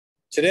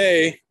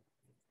Today,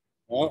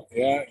 oh,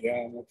 yeah,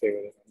 I'm okay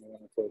with it. I'm gonna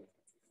record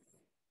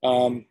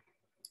it.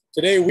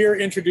 Today, we are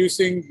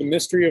introducing the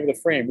mystery of the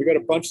frame. We got a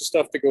bunch of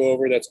stuff to go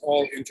over that's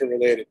all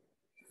interrelated.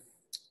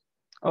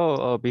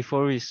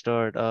 Before we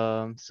start,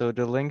 so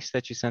the links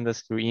that you send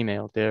us through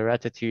email, the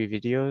Ratatouille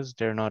videos,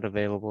 they're not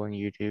available on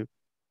YouTube.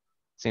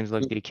 Seems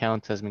like the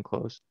account has been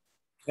closed.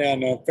 Yeah,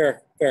 no,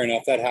 fair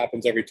enough. That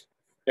happens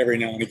every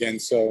now and again.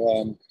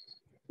 So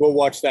we'll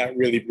watch that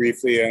really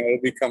briefly, and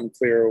it'll become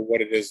clear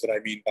what it is that I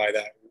mean by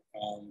that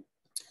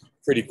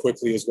pretty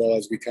quickly, as well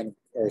as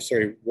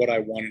what I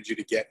wanted you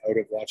to get out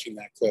of watching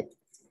that clip,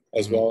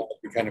 as well as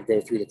we kind of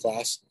go through the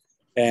class.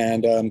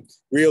 And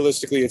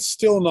realistically, it's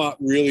still not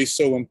really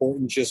so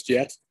important just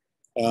yet,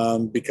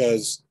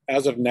 because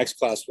as of next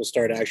class, we'll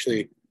start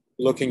actually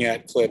looking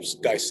at clips,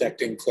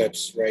 dissecting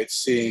clips, right?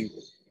 Seeing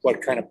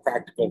what kind of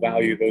practical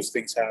value those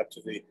things have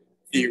to the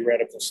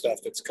theoretical stuff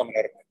that's coming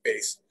out of my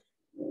face.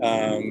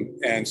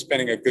 And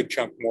spending a good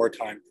chunk more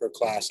time per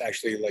class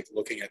actually like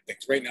looking at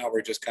things. Right now,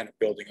 we're just kind of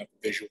building up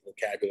visual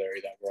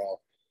vocabulary that we're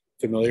all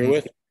familiar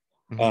with.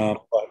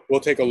 But we'll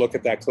take a look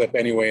at that clip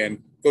anyway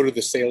and go to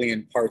the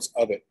salient parts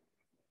of it.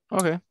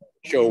 Okay.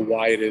 Show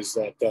why it is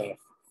that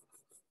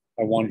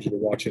I wanted you to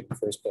watch it in the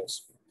first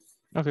place.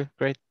 Okay,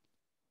 great.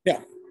 Yeah,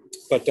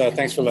 but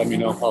thanks for letting me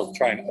know. I'll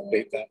try and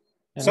update that.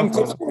 Yeah, Some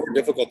clips are more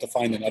difficult to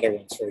find than other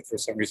ones for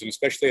some reason,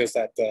 especially as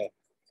that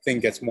thing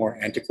gets more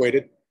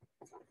antiquated,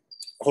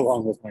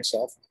 along with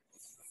myself.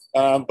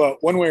 But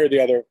one way or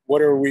the other,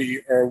 what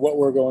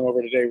we're going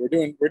over today,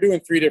 we're doing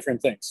three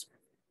different things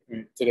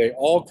today,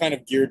 all kind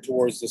of geared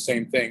towards the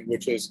same thing,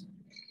 which is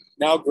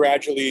now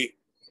gradually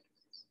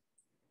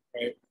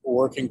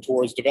working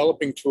towards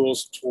developing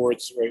tools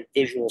towards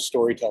visual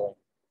storytelling.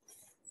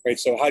 Right.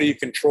 So how do you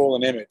control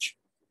an image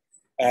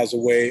as a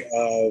way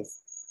of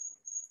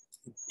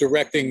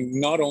directing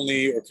not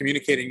only or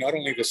communicating not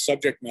only the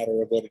subject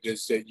matter of what it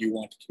is that you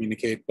want to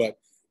communicate, but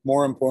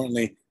more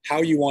importantly,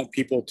 how you want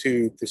people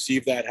to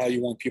perceive that, how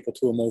you want people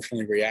to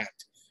emotionally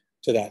react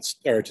to that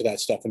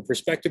stuff. And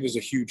perspective is a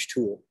huge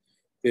tool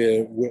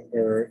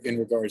in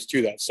regards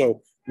to that.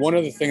 So one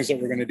of the things that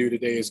we're going to do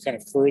today is kind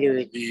of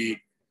further the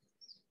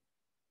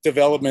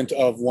development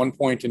of 1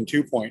 point and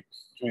 2 point,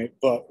 right?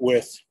 But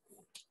with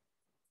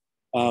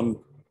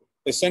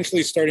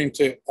essentially starting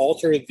to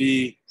alter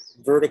the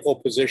vertical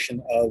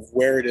position of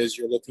where it is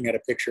you're looking at a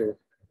picture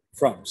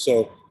from.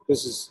 So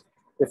this is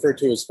referred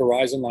to as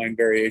horizon line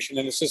variation.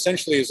 And this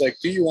essentially is like,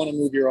 do you want to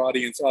move your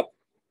audience up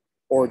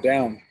or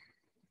down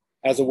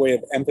as a way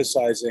of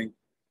emphasizing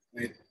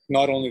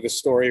not only the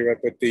story,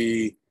 but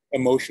the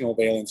emotional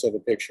valence of a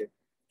picture.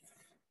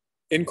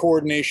 In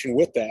coordination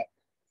with that,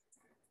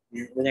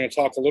 we're going to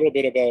talk a little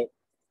bit about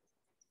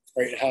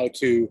how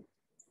to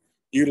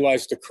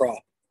utilize the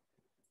crop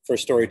for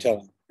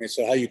storytelling.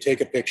 So how you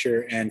take a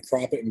picture and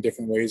crop it in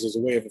different ways as a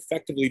way of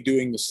effectively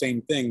doing the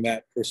same thing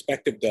that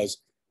perspective does,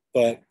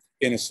 but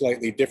in a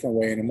slightly different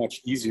way, in a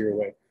much easier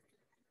way.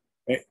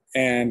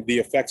 And the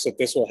effects that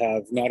this will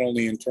have, not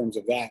only in terms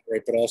of that,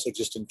 but also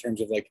just in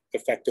terms of like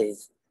effective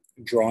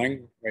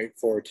drawing,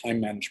 for time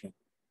management.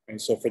 And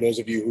so for those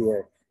of you who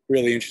are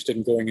really interested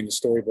in going into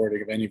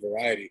storyboarding of any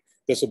variety,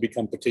 this will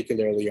become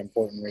particularly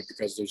important,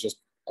 because there's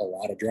just a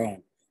lot of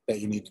drawing that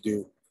you need to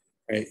do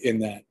in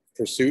that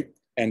pursuit.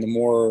 And the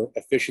more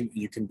efficient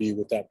you can be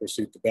with that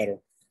pursuit, the better.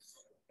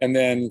 And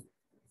then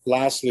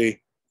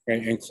lastly,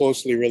 and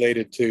closely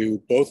related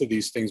to both of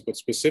these things, but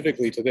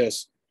specifically to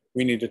this,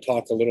 we need to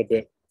talk a little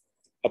bit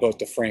about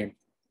the frame,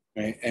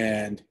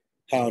 and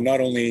how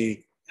not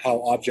only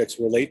how objects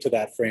relate to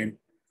that frame,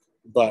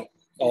 but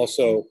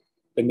also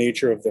the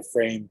nature of the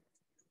frame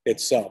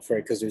itself,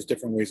 because there's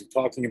different ways of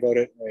talking about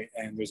it,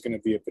 and there's going to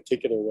be a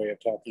particular way of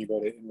talking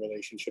about it in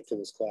relationship to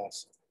this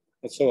class.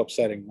 It's so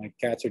upsetting. My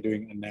cats are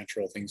doing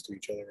unnatural things to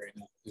each other right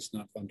now. It's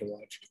not fun to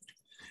watch.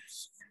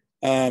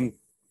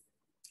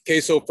 Okay,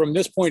 so from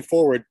this point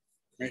forward,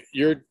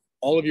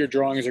 all of your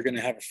drawings are going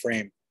to have a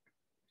frame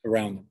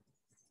around them.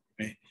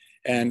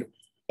 And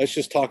let's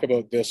just talk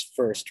about this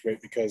first,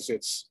 because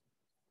it's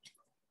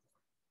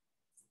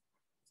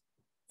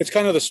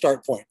kind of the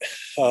start point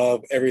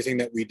of everything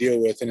that we deal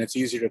with, and it's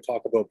easier to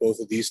talk about both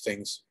of these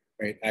things,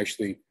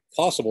 Actually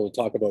possible to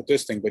talk about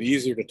this thing, but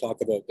easier to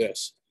talk about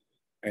this,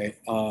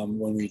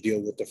 when we deal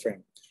with the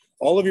frame.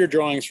 All of your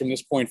drawings from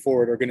this point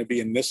forward are going to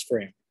be in this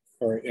frame,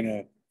 or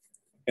in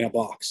a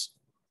box.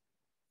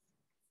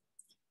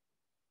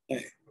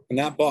 And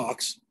that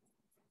box,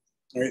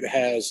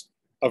 has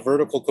a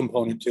vertical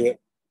component to it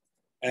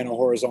and a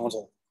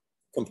horizontal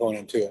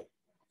component to it.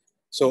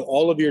 So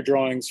all of your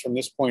drawings from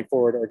this point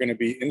forward are going to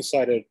be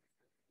inside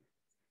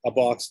a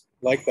box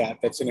like that,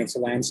 that's in its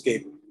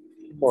landscape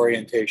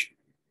orientation.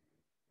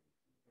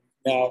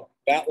 Now,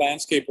 that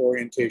landscape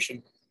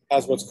orientation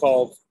has what's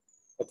called,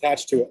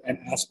 attached to it, an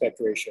aspect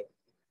ratio.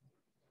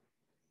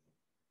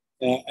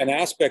 Now, an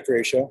aspect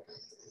ratio,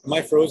 am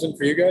I frozen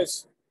for you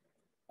guys?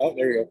 Oh,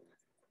 there you go.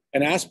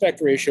 An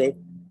aspect ratio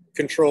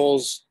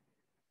controls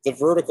the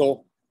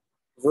vertical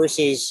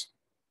versus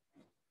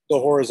the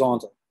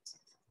horizontal.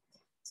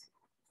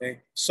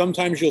 Okay?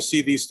 Sometimes you'll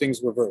see these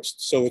things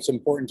reversed. So it's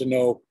important to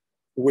know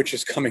which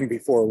is coming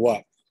before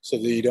what, so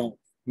that you don't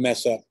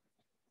mess up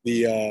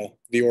the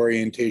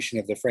orientation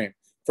of the frame.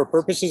 For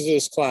purposes of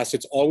this class,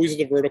 it's always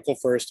the vertical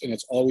first and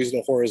it's always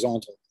the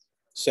horizontal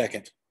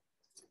second.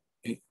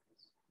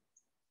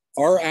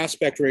 Our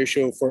aspect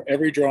ratio for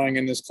every drawing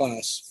in this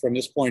class from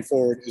this point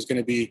forward is going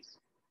to be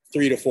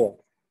 3 to 4.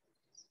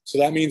 So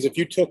that means if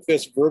you took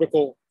this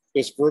vertical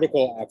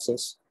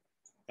axis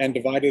and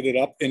divided it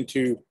up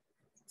into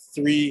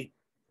 3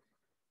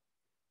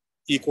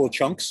 equal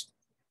chunks,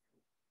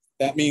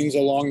 that means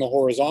along the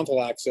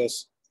horizontal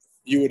axis,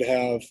 you would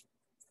have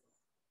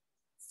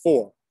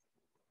 4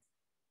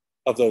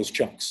 of those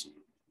chunks.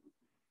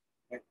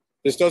 Okay?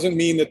 This doesn't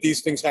mean that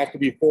these things have to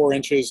be 4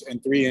 inches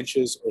and 3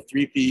 inches or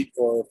 3 feet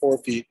or 4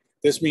 feet.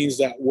 This means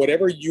that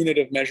whatever unit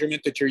of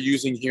measurement that you're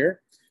using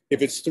here,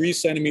 if it's 3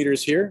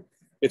 centimeters here,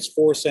 it's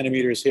 4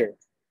 centimeters here.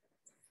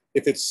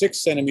 If it's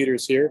 6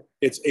 centimeters here,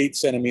 it's 8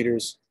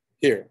 centimeters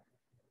here,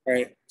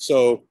 right?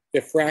 So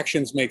if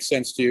fractions make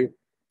sense to you,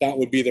 that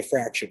would be the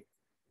fraction,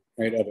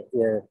 right, of it,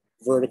 where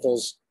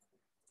verticals,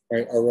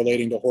 right, are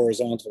relating to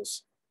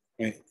horizontals,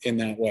 right, in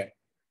that way.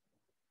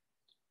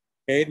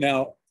 Okay,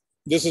 now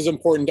this is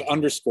important to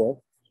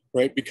underscore,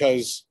 right,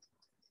 because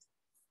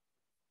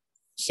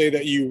say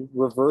that you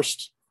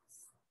reversed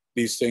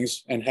these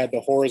things and had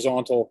the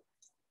horizontal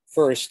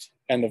first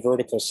and the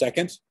vertical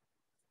second,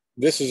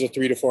 this is a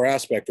 3 to 4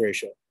 aspect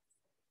ratio,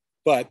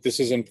 but this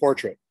is in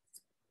portrait.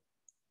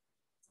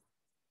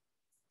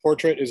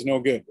 Portrait is no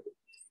good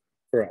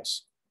for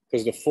us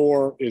because the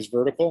 4 is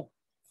vertical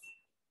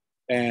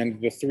and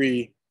the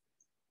 3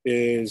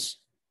 is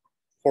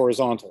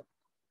horizontal.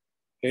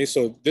 Okay,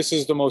 so this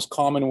is the most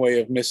common way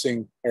of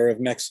mixing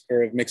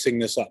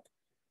this up.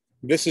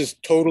 This is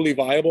totally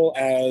viable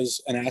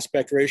as an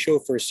aspect ratio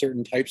for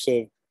certain types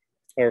of,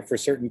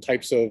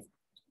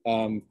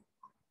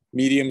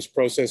 mediums,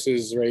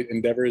 processes, right,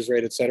 endeavors,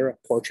 right, etc.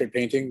 Portrait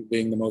painting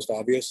being the most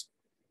obvious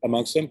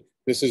amongst them.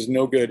 This is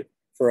no good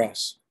for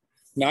us.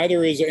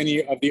 Neither is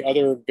any of the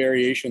other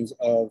variations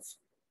of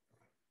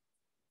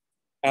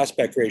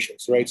aspect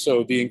ratios, right?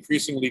 So the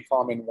increasingly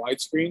common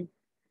widescreen,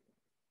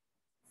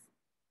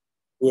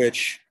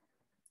 which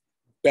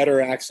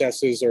better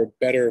accesses or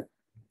better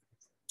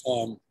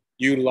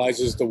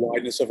utilizes the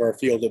wideness of our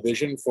field of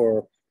vision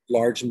for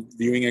large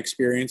viewing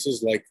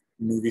experiences like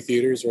movie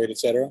theaters, right, et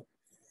cetera.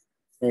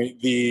 Right?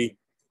 The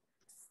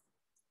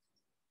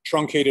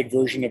truncated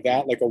version of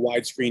that, like a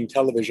widescreen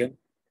television,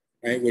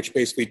 right, which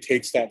basically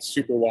takes that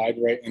super wide,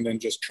 right, and then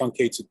just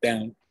truncates it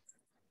down.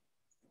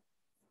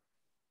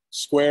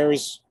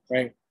 Squares,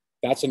 right,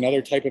 that's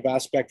another type of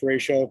aspect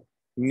ratio.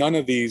 None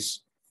of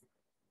these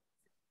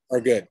are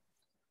good.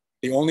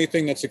 The only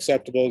thing that's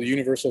acceptable, the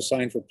universal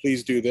sign for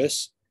please do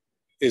this,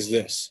 is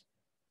this.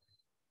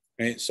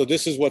 Right? So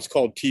this is what's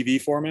called TV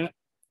format,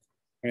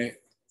 right?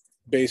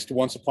 Based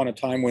once upon a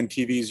time when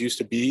TVs used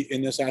to be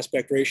in this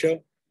aspect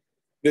ratio.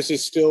 This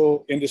is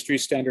still industry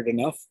standard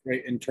enough,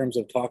 right, in terms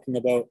of talking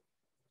about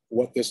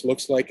what this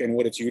looks like and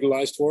what it's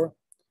utilized for,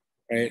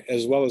 right,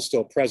 as well as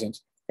still present,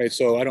 right?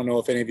 So I don't know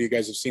if any of you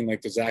guys have seen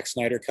like the Zack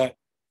Snyder cut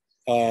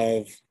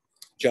of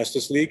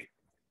Justice League,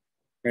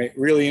 right?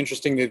 Really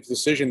interesting, the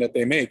decision that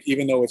they make,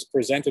 even though it's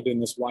presented in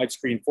this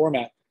widescreen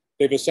format,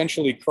 they've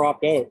essentially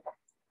cropped out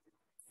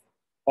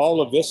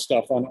all of this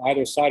stuff on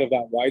either side of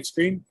that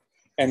widescreen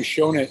and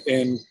shown it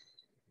in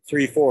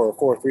 3:4 or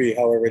 4:3,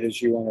 however it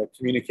is you want to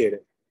communicate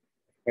it,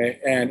 right?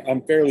 And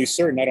I'm fairly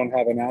certain, I don't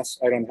have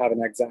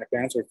an exact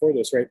answer for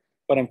this, right?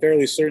 But I'm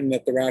fairly certain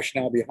that the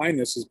rationale behind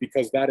this is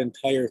because that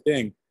entire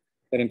thing,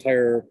 that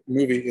entire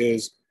movie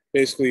is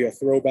basically a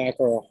throwback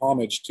or a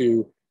homage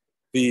to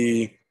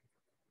the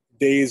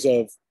days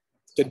of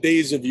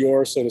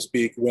yore, so to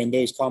speak, when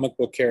those comic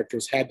book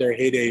characters had their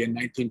heyday in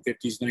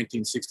 1950s,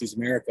 1960s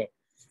America,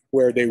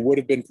 where they would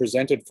have been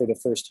presented for the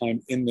first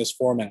time in this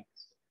format.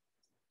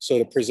 So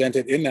to present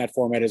it in that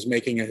format is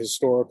making a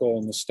historical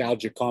and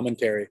nostalgic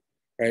commentary,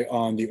 right,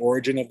 on the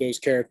origin of those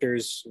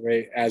characters,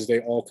 right, as they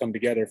all come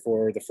together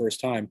for the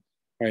first time,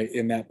 right,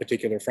 in that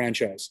particular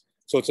franchise.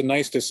 So it's a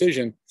nice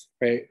decision,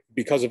 right,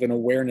 because of an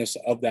awareness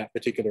of that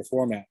particular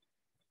format,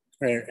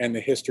 right, and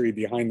the history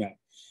behind that.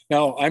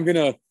 Now, I'm going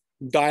to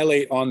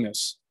dilate on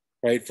this,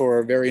 right, for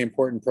a very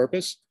important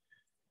purpose.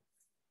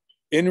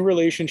 In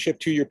relationship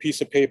to your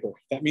piece of paper,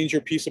 that means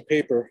your piece of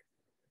paper,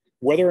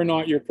 whether or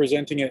not you're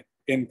presenting it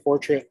in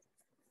portrait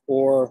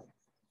or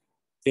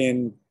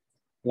in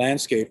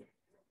landscape,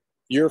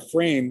 your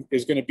frame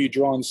is going to be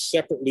drawn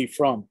separately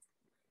from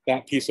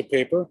that piece of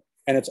paper,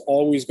 and it's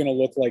always going to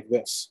look like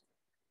this.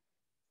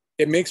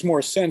 It makes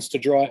more sense to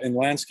draw it in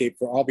landscape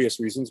for obvious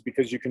reasons,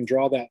 because you can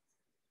draw that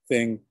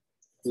thing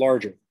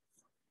larger.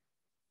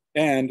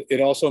 And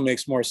it also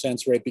makes more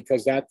sense, right,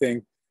 because that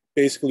thing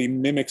basically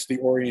mimics the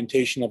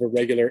orientation of a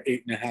regular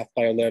 8.5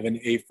 by 11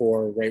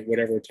 A4, right,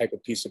 whatever type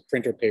of piece of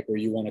printer paper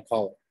you want to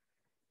call it.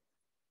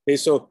 Okay,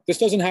 so this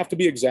doesn't have to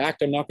be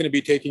exact. I'm not going to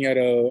be taking out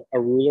a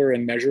ruler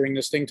and measuring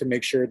this thing to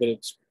make sure that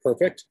it's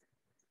perfect.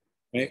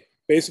 Right?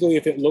 Basically,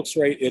 if it looks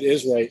right, it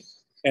is right.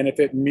 And if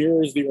it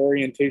mirrors the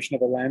orientation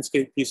of a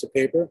landscape piece of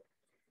paper,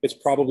 it's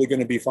probably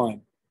going to be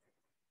fine.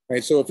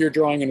 Right? So if you're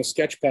drawing in a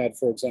sketch pad,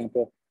 for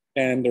example,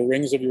 and the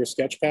rings of your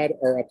sketch pad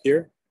are up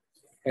here,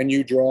 and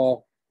you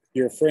draw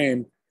your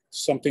frame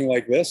something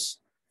like this,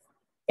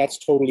 that's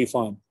totally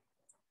fine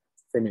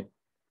for me.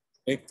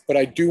 Okay? But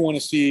I do want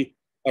to see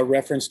a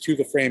reference to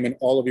the frame in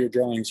all of your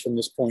drawings from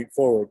this point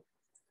forward,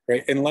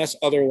 right? Unless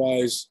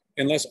otherwise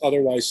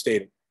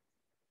stated.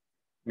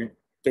 Right?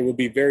 There will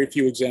be very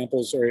few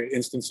examples or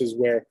instances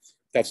where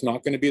that's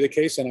not going to be the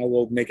case, and I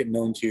will make it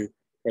known to you,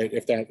 right,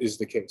 if that is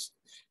the case.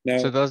 Now,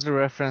 So does the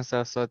reference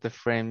outside the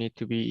frame need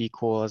to be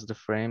equal as the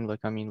frame? Like,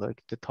 I mean,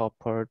 like the top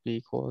part be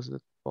equal as the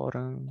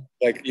bottom?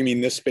 like, you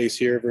mean this space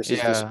here versus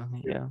this?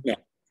 Yeah.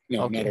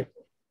 No, Okay. not at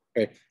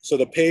all. Okay. So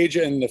the page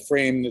and the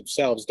frame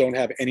themselves don't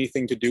have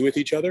anything to do with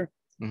each other,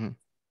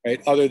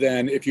 right? Other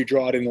than if you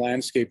draw it in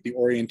landscape, the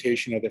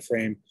orientation of the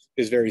frame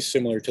is very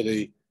similar to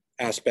the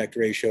aspect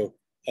ratio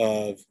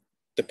of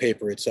the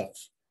paper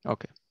itself.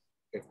 Okay.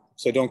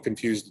 So don't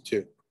confuse the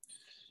two.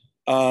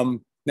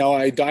 Now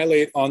I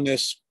dilate on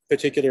this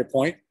particular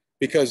point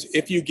because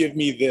if you give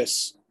me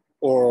this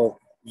or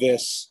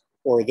this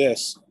or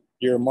this,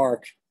 your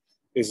mark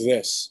is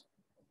this.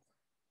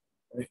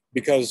 Right?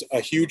 Because a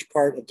huge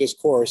part of this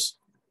course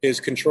is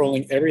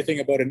controlling everything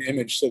about an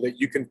image so that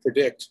you can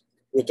predict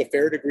with a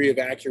fair degree of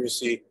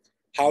accuracy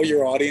how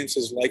your audience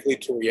is likely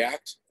to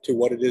react to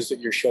what it is that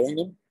you're showing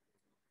them.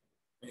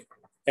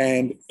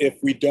 And if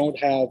we don't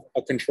have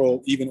a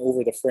control even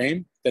over the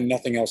frame, then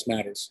nothing else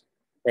matters,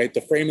 right?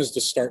 The frame is the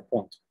start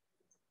point,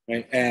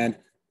 right? And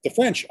the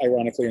French,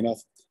 ironically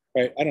enough,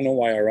 right? I don't know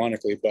why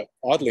ironically, but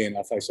oddly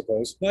enough, I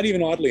suppose. Not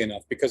even oddly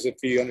enough, because if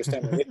you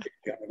understand the history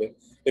behind it,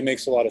 it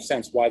makes a lot of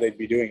sense why they'd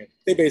be doing it.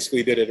 They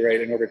basically did it,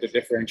 right, in order to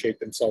differentiate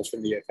themselves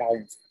from the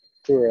Italians,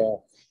 who are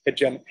a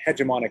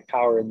hegemonic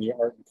power in the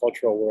art and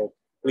cultural world,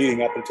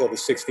 leading up until the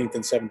 16th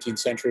and 17th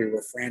century,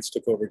 where France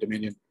took over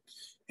dominion.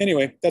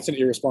 Anyway, that's an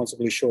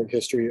irresponsibly short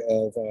history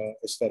of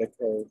aesthetic,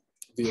 or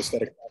the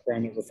aesthetic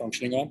background that we're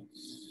functioning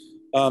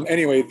on.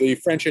 Anyway, the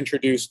French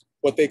introduced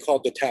what they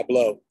called the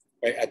tableau,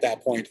 right, at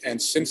that point.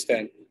 And since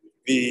then,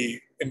 the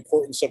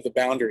importance of the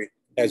boundary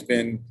has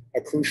been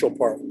a crucial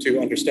part to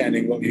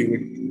understanding what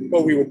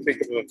we would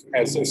think of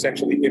as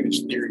essentially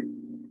image theory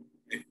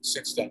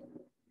since then.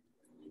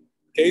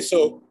 Okay,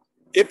 so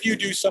if you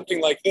do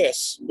something like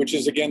this, which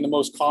is again the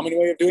most common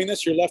way of doing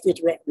this, you're left with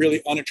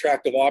really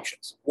unattractive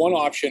options. One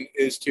option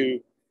is to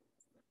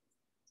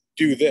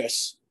do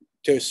this,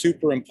 to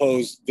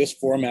superimpose this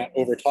format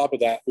over top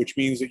of that, which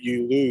means that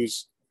you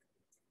lose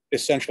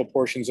essential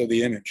portions of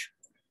the image.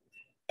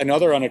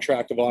 Another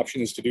unattractive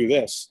option is to do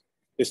this,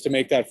 is to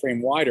make that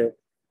frame wider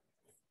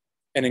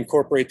and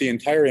incorporate the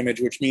entire image,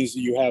 which means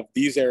that you have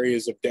these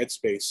areas of dead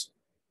space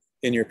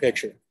in your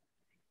picture.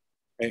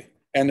 Right?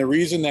 And the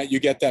reason that you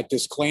get that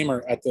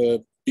disclaimer at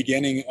the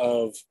beginning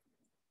of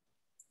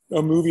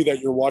a movie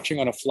that you're watching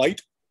on a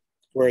flight,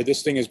 where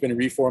this thing has been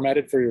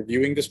reformatted for your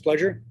viewing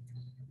displeasure,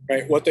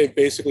 right? What they've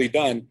basically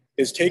done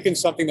is taken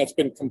something that's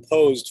been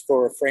composed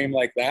for a frame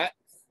like that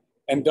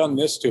and done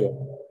this to it,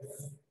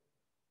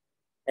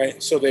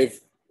 right? So they've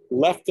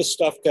left the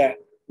stuff that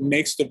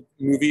makes the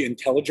movie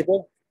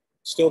intelligible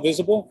still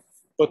visible,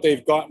 but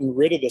they've gotten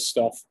rid of the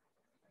stuff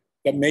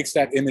that makes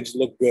that image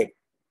look good.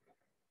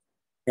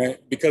 Right?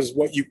 Because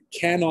what you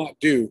cannot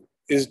do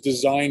is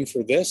design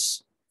for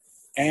this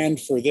and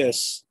for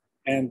this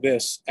and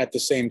this at the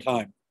same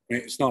time.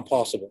 Right? It's not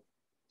possible.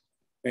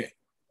 Right?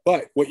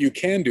 But what you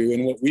can do,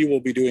 and what we will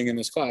be doing in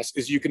this class,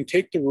 is you can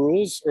take the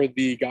rules or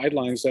the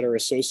guidelines that are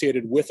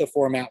associated with a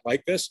format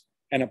like this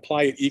and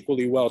apply it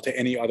equally well to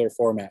any other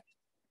format.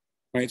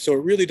 Right? So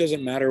it really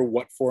doesn't matter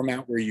what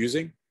format we're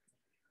using,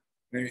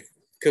 right?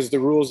 Because the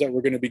rules that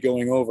we're going to be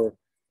going over,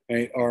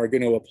 right, are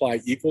going to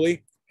apply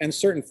equally. And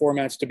certain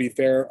formats, to be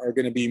fair, are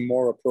going to be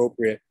more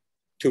appropriate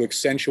to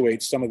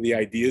accentuate some of the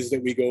ideas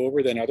that we go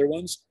over than other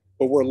ones.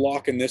 But we're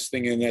locking this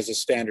thing in as a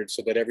standard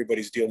so that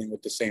everybody's dealing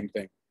with the same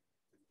thing.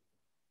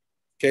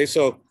 Okay,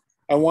 so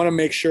I want to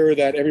make sure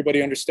that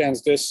everybody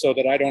understands this so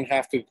that I don't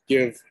have to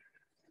give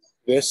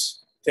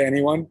this to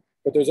anyone.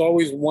 But there's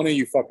always one of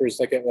you fuckers,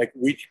 like at like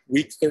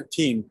week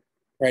 13,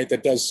 right,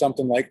 that does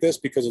something like this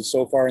because it's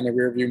so far in the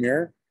rearview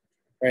mirror,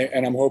 right?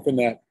 And I'm hoping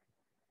that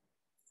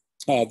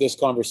this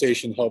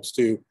conversation helps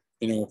to,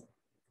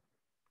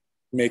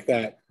 make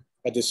that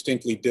a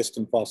distinctly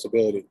distant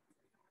possibility.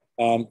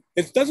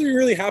 It doesn't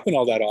really happen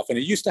all that often.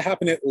 It used to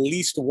happen at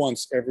least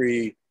once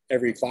every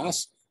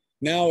class.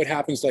 Now it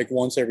happens like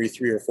once every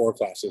 3 or 4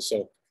 classes.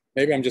 So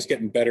maybe I'm just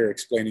getting better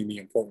explaining the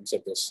importance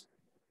of this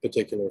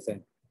particular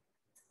thing.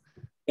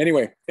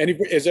 Anyway,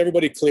 is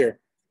everybody clear?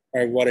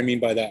 All right, what I mean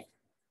by that?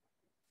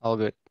 All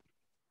good.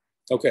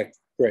 Okay,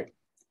 great.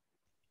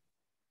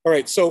 All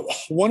right, so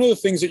one of the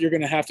things that you're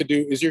going to have to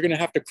do is you're going to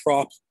have to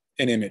crop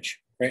an image,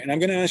 right? And I'm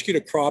going to ask you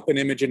to crop an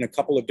image in a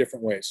couple of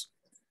different ways.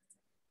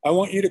 I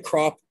want you to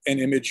crop an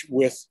image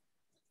with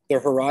the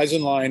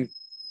horizon line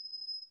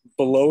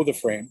below the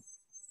frame.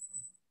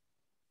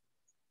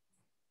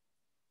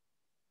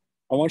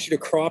 I want you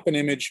to crop an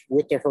image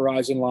with the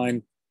horizon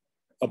line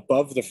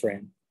above the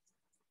frame.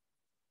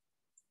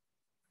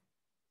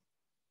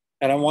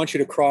 And I want you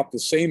to crop the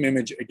same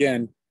image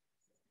again,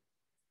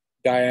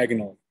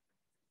 diagonally.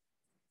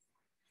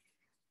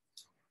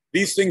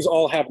 These things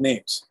all have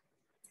names.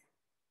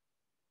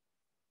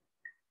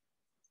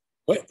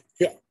 What?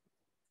 Yeah.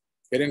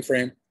 Get in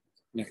frame.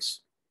 Nice.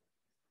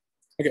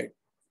 Okay.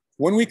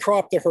 When we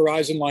crop the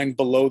horizon line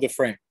below the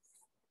frame,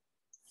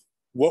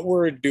 what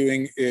we're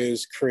doing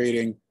is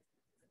creating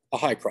a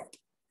high crop.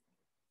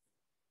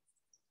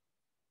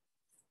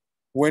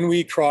 When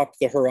we crop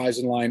the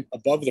horizon line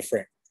above the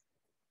frame,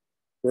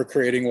 we're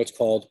creating what's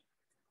called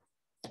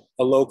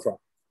a low crop.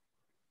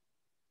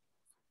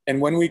 And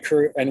when we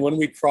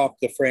crop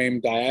the frame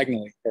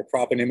diagonally, or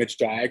crop an image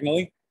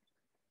diagonally,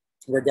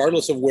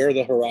 regardless of where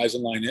the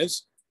horizon line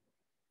is,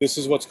 this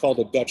is what's called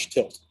a Dutch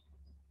tilt.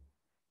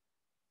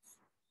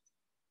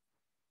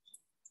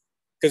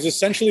 Because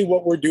essentially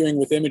what we're doing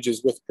with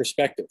images with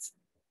perspective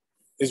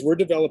is we're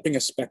developing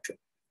a spectrum.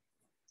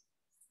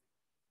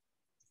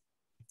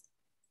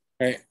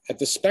 Right? At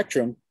the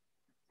spectrum,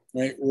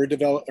 right,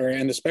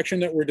 and the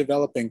spectrum that we're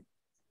developing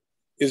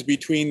is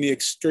between the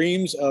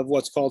extremes of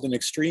what's called an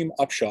extreme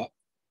upshot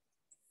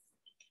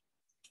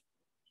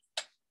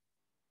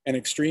and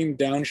extreme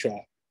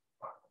downshot.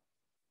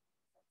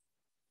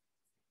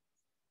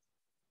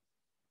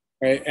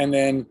 Right? And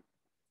then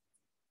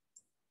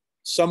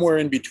somewhere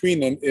in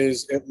between them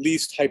is, at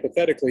least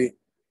hypothetically,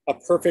 a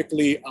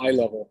perfectly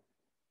eye-level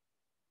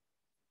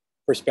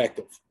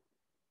perspective.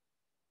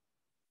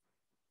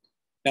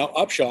 Now,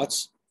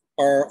 upshots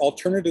are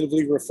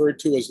alternatively referred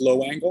to as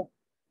low angle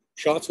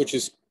shots, which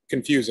is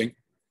confusing.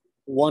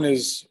 One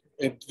is,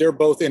 they're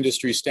both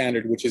industry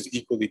standard, which is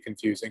equally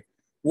confusing.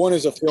 One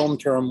is a film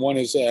term, one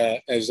is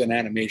as an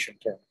animation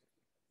term.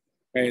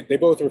 Right? They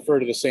both refer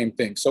to the same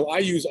thing. So I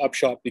use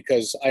upshot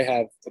because I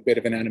have a bit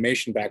of an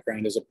animation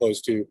background as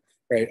opposed to,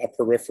 right, a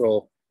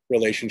peripheral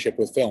relationship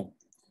with film.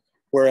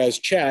 Whereas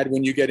Chad,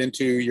 when you get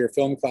into your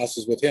film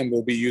classes with him,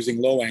 will be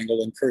using low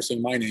angle and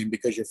cursing my name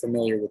because you're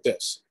familiar with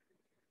this.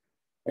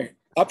 Right?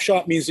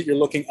 Upshot means that you're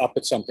looking up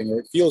at something, or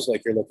it feels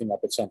like you're looking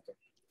up at something.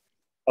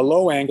 A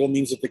low angle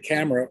means that the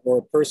camera or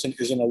a person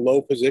is in a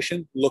low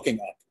position looking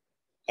up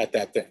at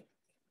that thing.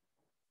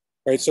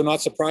 Right? So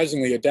not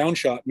surprisingly, a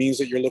downshot means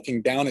that you're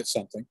looking down at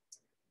something,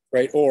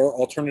 right? Or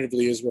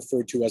alternatively is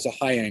referred to as a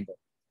high angle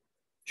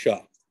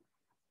shot.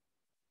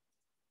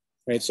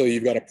 Right? So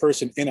you've got a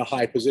person in a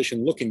high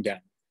position looking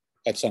down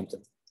at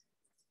something.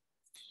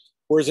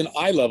 Whereas an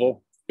eye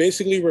level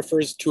basically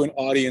refers to an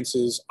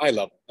audience's eye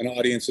level, an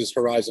audience's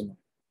horizon line,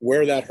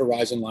 where that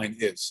horizon line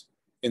is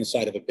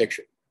inside of a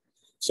picture.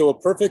 So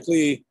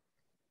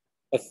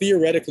a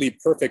theoretically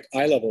perfect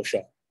eye level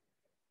shot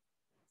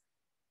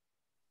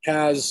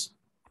has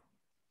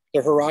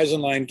the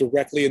horizon line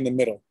directly in the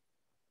middle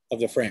of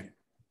the frame.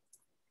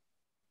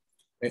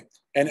 Okay?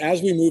 And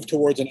as we move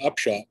towards an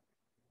upshot,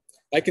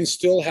 I can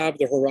still have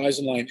the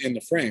horizon line in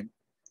the frame,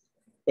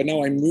 but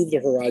now I move the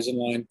horizon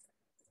line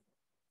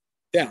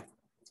down,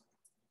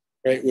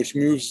 right? Which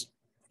moves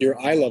your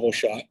eye level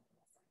shot,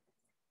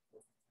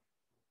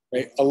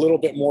 right, a little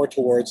bit more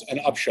towards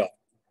an upshot.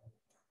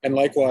 And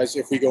likewise,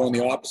 if we go in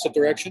the opposite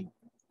direction,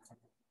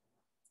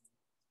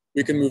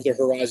 we can move the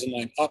horizon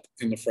line up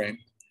in the frame,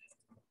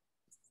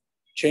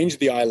 change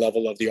the eye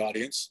level of the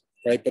audience,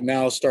 right? But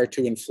now start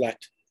to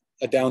inflect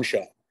a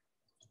downshot.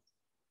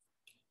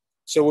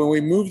 So when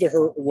we move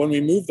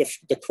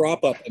the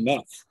crop up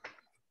enough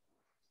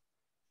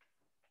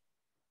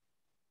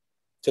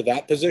to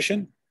that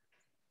position,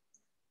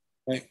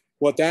 right?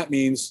 What that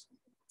means,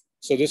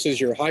 so this is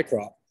your high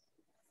crop.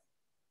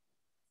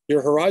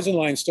 Your horizon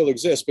line still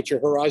exists, but your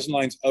horizon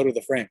line's out of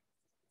the frame.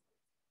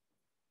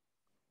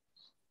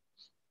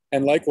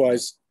 And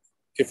likewise,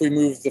 if we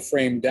move the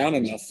frame down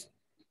enough,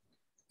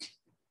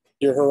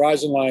 your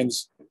horizon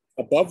lines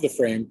above the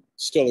frame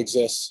still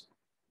exists,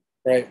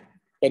 right?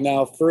 But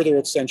now further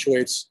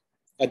accentuates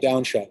a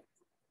downshot.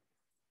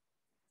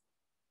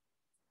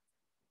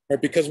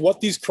 Right? Because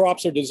what these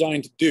crops are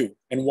designed to do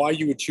and why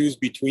you would choose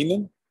between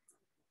them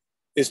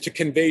is to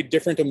convey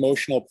different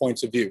emotional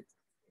points of view,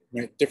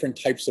 right? Different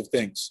types of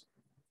things.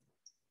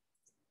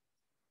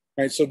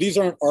 Right? So these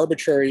aren't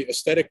arbitrary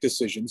aesthetic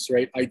decisions,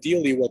 right?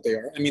 Ideally what they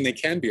are, I mean, they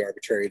can be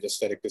arbitrary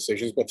aesthetic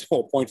decisions, but the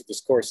whole point of this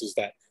course is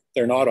that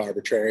they're not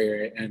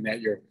arbitrary and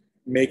that you're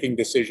making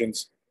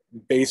decisions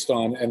based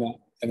on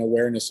an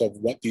awareness of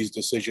what these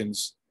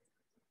decisions,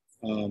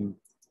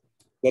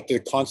 what the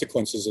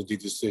consequences of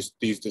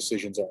these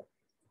decisions are.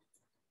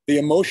 The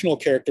emotional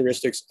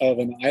characteristics of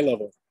an eye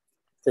level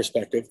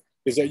perspective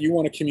is that you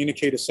want to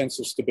communicate a sense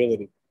of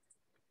stability.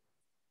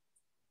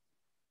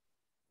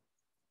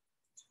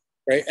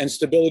 Right? And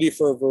stability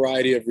for a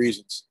variety of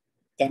reasons.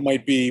 That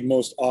might be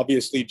most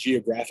obviously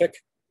geographic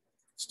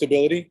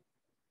stability.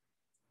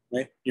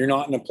 Right? You're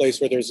not in a place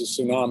where there's a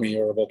tsunami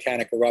or a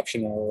volcanic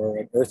eruption or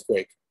an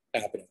earthquake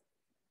happening.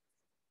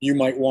 You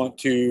might want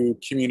to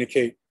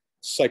communicate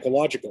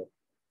psychological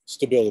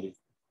stability.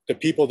 The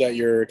people that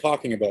you're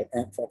talking about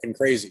aren't fucking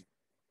crazy.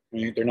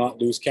 Right? They're not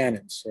loose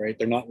cannons, right?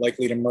 They're not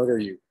likely to murder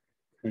you.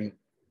 Right?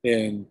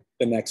 in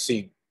the next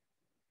scene.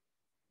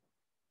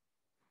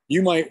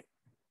 You might,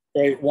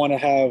 right, want to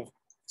have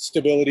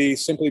stability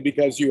simply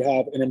because you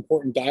have an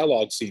important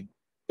dialogue scene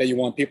that you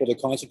want people to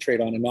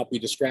concentrate on and not be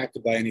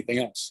distracted by anything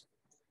else.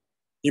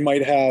 You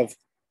might have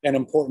an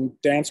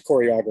important dance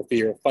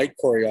choreography or fight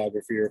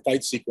choreography or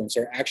fight sequence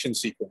or action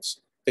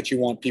sequence that you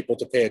want people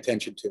to pay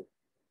attention to.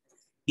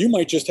 You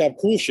might just have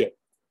cool shit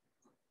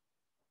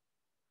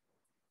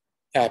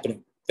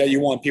happening that you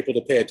want people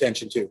to pay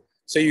attention to.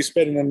 Say you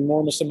spend an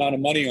enormous amount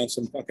of money on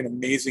some fucking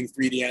amazing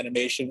 3D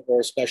animation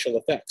or special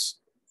effects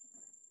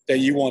that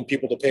you want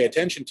people to pay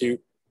attention to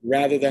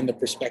rather than the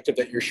perspective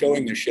that you're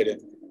showing this shit in.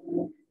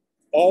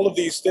 All of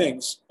these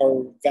things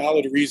are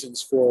valid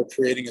reasons for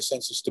creating a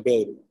sense of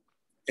stability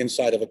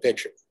inside of a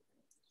picture.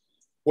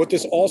 What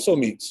this also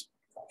means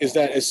is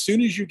that as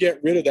soon as you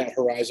get rid of that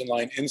horizon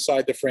line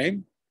inside the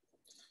frame,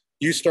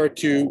 you start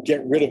to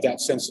get rid of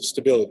that sense of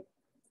stability.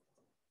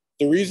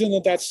 The reason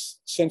that that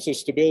sense of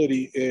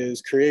stability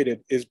is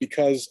created is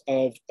because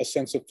of a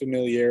sense of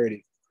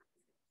familiarity.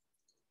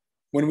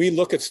 When we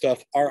look at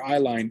stuff, our eye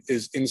line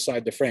is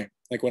inside the frame.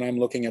 Like when I'm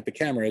looking at the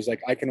camera, it's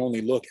like I can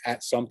only look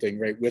at something,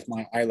 right, with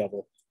my eye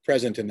level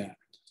present in that.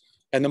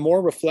 And the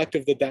more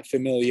reflective that that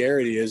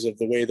familiarity is of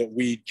the way that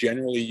we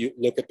generally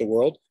look at the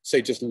world,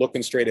 say just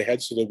looking straight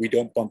ahead so that we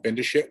don't bump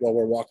into shit while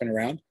we're walking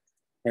around,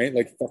 right?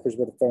 Like fuckers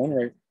with a phone,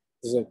 right?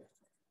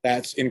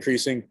 That's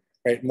increasing,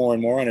 right, more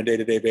and more on a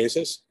day-to-day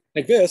basis.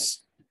 Like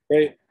this,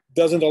 right,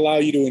 doesn't allow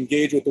you to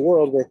engage with the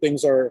world where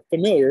things are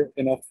familiar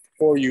enough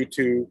for you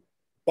to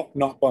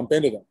not bump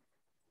into them.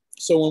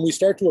 So when we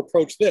start to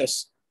approach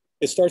this,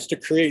 it starts to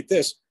create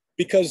this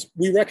because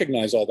we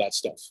recognize all that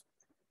stuff,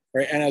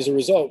 right? And as a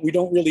result, we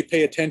don't really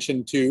pay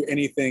attention to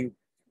anything,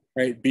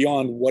 right,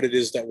 beyond what it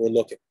is that we're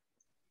looking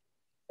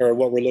or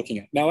what we're looking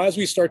at. Now, as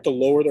we start to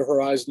lower the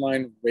horizon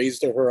line, raise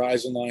the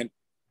horizon line,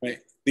 right,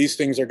 these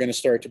things are going to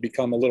start to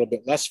become a little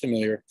bit less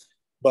familiar,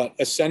 but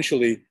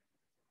essentially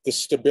the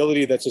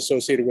stability that's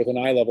associated with an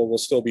eye level will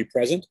still be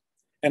present,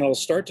 and it'll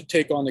start to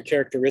take on the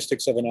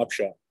characteristics of an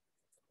upshot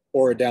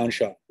or a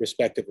downshot,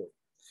 respectively.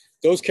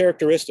 Those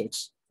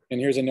characteristics, and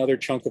here's another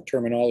chunk of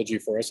terminology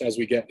for us as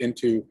we get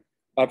into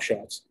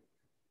upshots.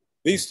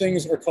 These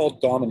things are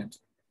called dominant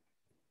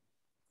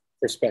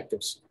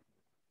perspectives,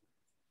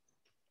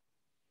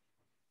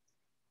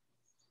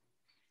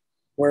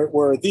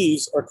 where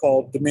these are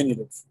called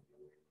diminutive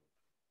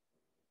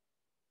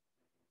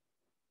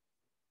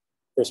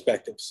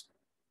perspectives.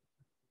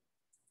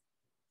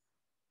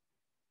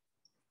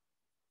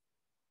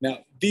 Now,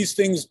 these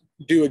things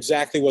do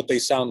exactly what they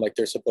sound like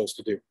they're supposed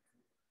to do.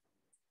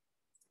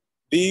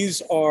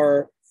 These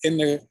are in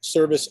the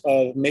service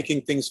of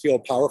making things feel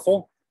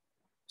powerful,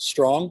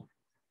 strong,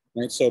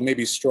 right? So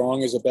maybe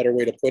strong is a better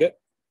way to put it.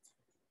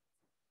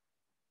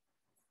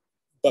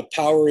 But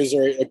power is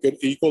a good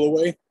equal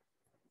way.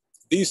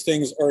 These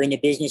things are in the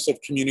business of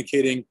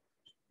communicating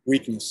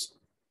weakness,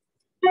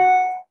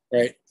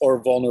 right? Or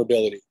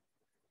vulnerability.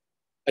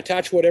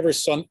 Attach whatever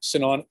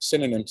synonym.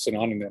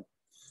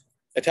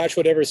 Attach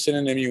whatever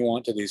synonym you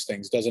want to these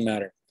things, doesn't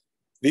matter.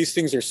 These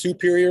things are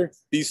superior,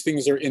 these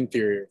things are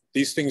inferior.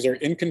 These things are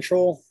in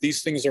control,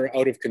 these things are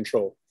out of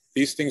control.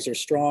 These things are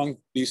strong,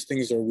 these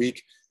things are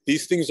weak.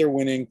 These things are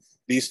winning,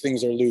 these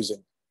things are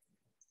losing.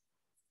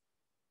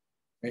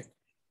 Okay?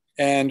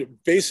 And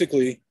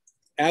basically,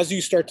 as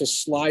you start to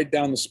slide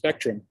down the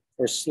spectrum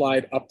or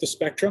slide up the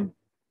spectrum,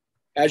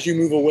 as you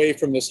move away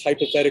from this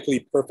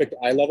hypothetically perfect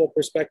eye level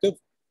perspective,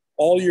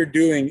 all you're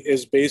doing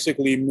is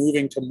basically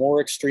moving to more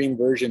extreme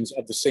versions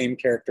of the same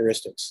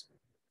characteristics.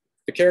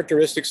 The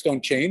characteristics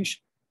don't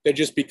change, they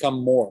just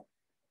become more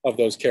of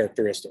those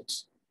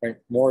characteristics, right?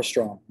 More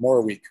strong,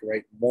 more weak,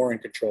 right? More in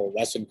control,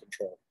 less in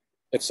control,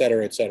 et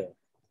cetera,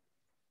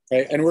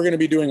 right? And we're going to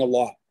be doing a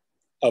lot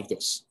of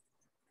this,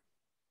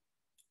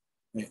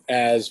 right,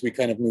 as we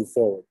kind of move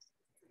forward.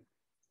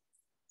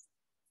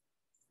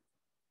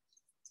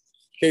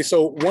 Okay,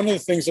 so one of the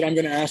things that I'm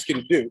going to ask you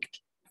to do,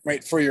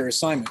 right, for your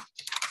assignment,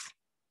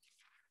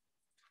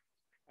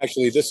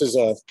 actually, this is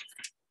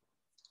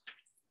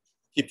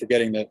keep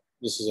forgetting that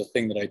this is a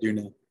thing that I do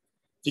now.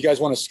 If you guys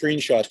want to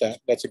screenshot that,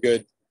 that's a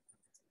good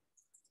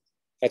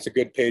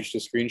page to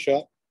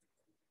screenshot.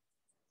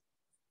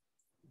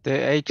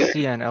 The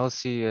HC and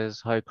LC is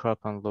high crop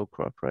and low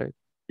crop, right?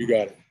 You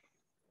got it.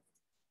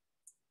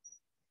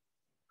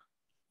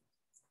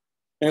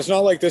 And it's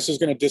not like this is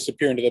going to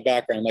disappear into the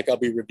background. Like I'll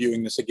be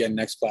reviewing this again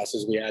next class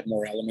as we add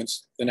more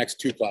elements. The next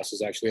two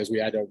classes, actually, as we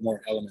add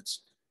more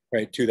elements,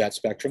 right, to that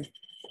spectrum.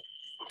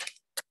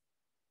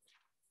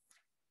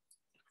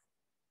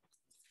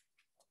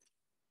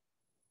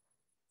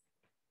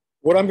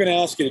 What I'm going to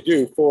ask you to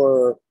do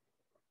for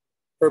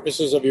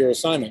purposes of your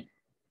assignment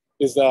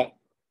is that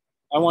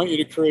I want you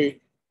to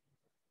create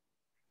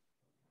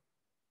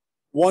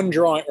one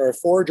drawing or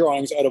 4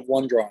 drawings out of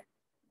one drawing.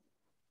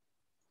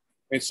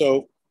 And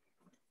so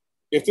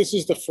if this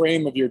is the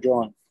frame of your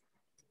drawing,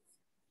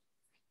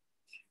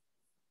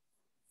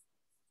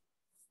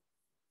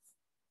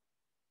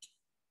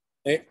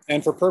 okay,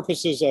 and for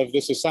purposes of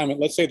this assignment,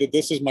 let's say that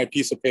this is my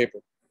piece of paper.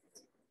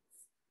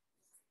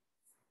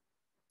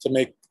 to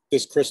make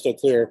this crystal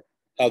clear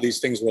how these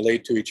things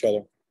relate to each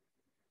other.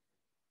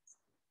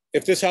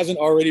 If this hasn't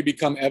already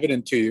become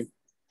evident to you,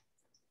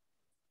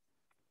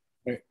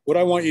 right, what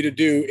I want you to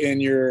do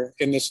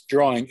in this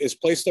drawing is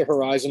place the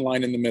horizon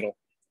line in the middle.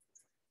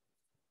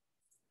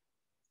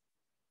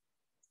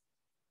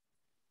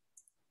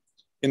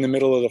 In the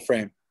middle of the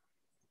frame.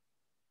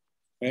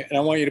 Right? And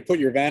I want you to put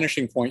your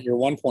vanishing point, your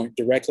 1 point,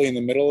 directly in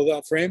the middle of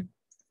that frame.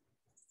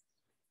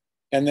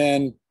 And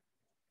then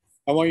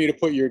I want you to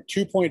put your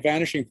 2 point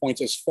vanishing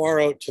points as far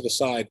out to the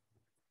side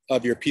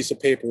of your piece of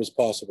paper as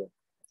possible.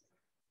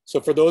 So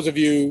for those of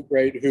you,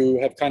 right,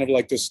 who have kind of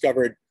like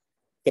discovered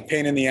the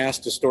pain in the ass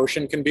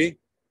distortion can be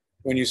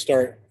when you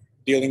start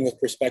dealing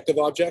with perspective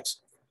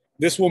objects,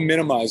 this will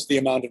minimize the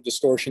amount of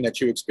distortion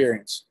that you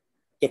experience.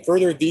 The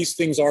further these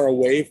things are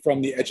away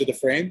from the edge of the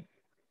frame,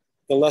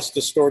 the less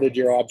distorted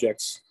your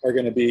objects are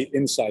going to be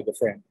inside the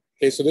frame.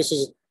 Okay, so this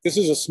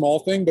is a small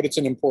thing, but it's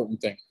an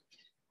important thing.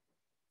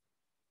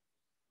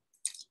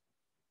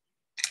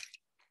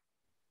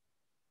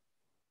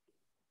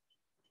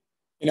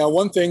 Now,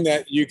 one thing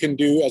that you can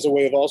do as a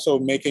way of also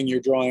making your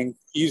drawing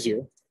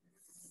easier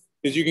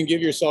is you can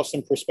give yourself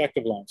some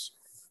perspective lines.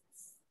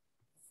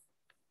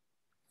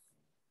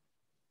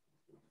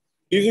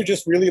 These are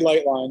just really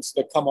light lines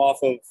that come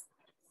off of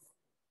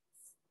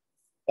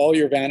all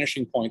your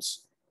vanishing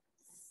points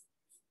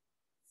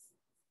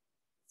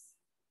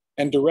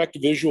and direct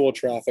visual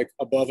traffic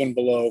above and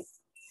below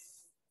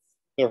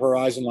the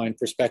horizon line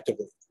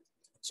perspectively.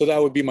 So that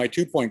would be my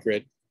 2 point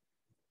grid,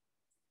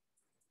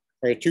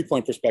 or 2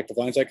 point perspective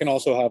lines. I can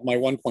also have my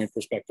 1 point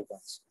perspective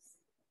lines.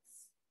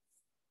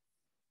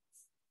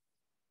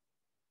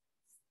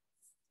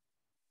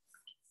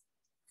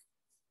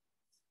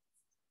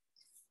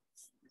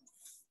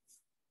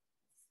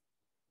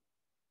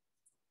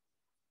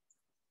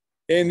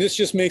 And this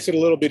just makes it a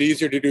little bit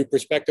easier to do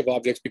perspective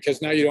objects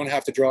because now you don't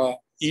have to draw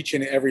each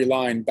and every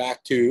line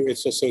back to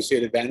its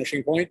associated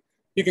vanishing point.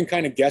 You can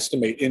kind of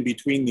guesstimate in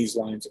between these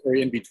lines or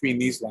in between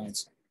these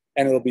lines,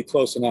 and it'll be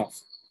close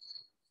enough.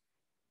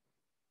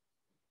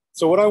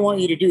 So what I want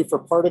you to do for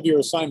part of your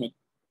assignment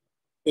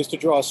is to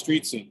draw a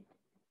street scene.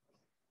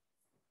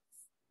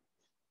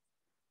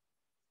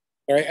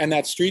 All right, and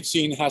that street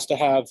scene has to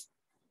have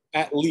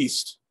at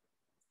least,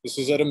 this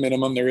is at a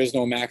minimum, there is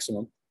no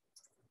maximum,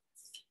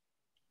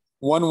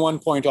 one 1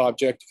 point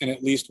object and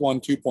at least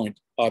one 2 point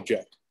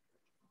object.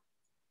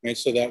 Right,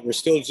 so that we're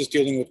still just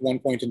dealing with 1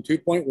 point and 2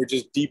 point, we're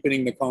just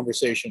deepening the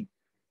conversation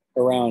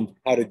around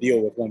how to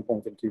deal with 1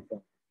 point and 2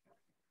 point.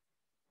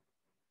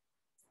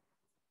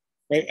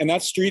 Right, and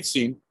that street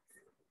scene,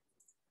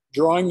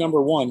 drawing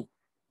number 1,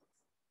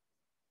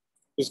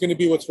 is going to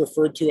be what's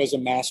referred to as a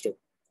master,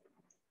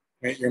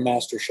 right, your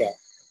master shot.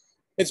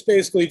 It's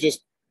basically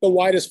just the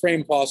widest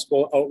frame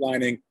possible,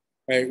 outlining,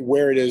 right,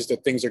 where it is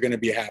that things are going to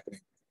be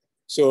happening.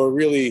 So a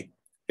really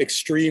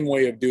extreme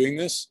way of doing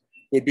this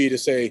would be to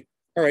say,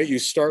 all right, you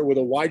start with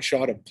a wide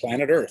shot of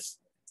planet Earth,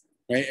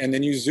 right? And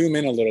then you zoom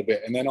in a little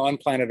bit. And then on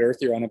planet Earth,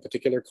 you're on a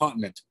particular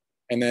continent.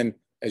 And then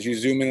as you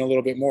zoom in a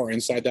little bit more,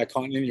 inside that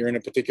continent, you're in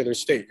a particular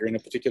state, you're in a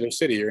particular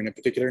city, you're in a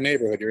particular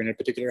neighborhood, you're in a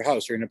particular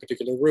house, you're in a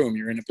particular room,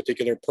 you're in a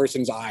particular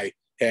person's eye,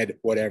 head,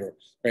 whatever,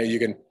 right? You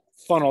can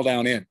funnel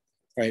down in,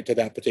 right, to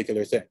that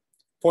particular thing.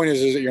 Point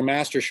is that your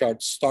master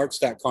shot starts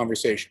that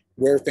conversation,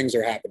 where things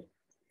are happening.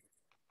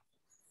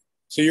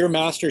 So your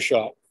master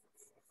shot,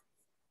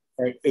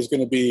 right, is going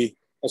to be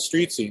a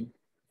street scene.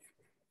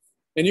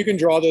 And you can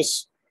draw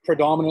this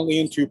predominantly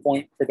in 2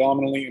 point,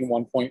 predominantly in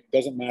 1 point, it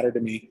doesn't matter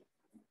to me,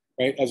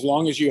 right? As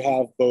long as you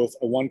have both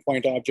a 1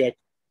 point object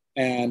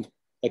and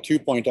a 2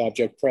 point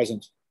object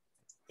present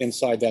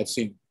inside that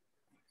scene.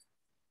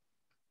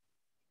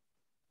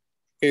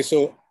 Okay,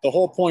 so the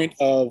whole point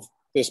of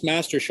this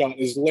master shot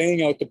is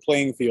laying out the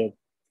playing field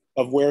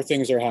of where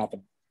things are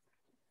happening.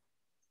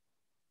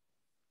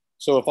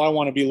 So if I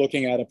want to be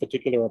looking at a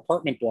particular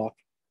apartment block,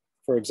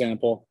 for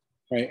example,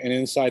 right, and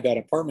inside that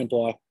apartment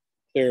block,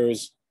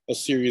 there's a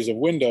series of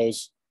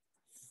windows,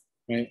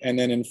 right, and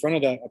then in front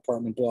of that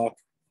apartment block,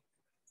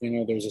 you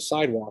know, there's a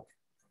sidewalk,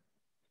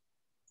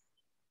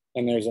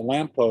 and there's a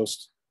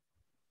lamppost,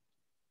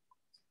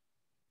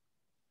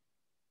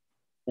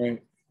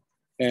 right,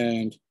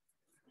 and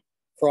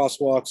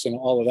crosswalks and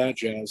all of that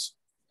jazz,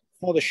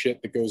 all the shit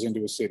that goes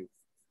into a city.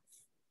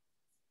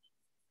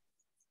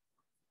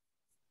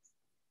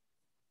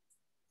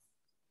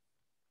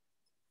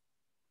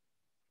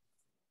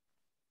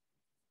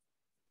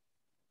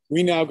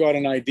 We now got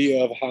an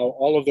idea of how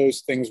all of those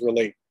things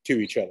relate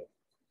to each other.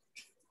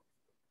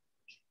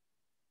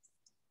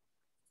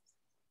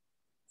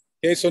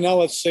 Okay, so now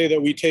let's say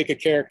that we take a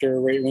character,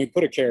 right, and we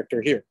put a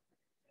character here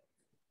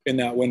in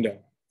that window.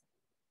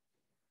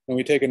 And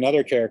we take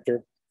another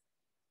character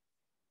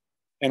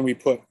and we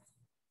put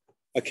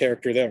a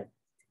character there,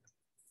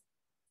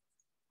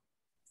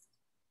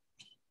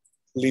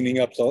 leaning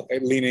up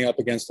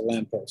against the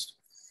lamppost.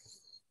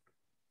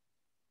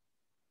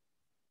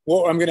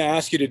 What I'm going to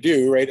ask you to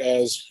do, right,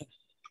 as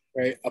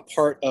right, a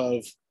part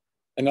of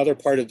another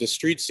part of the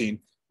street scene,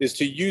 is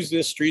to use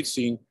this street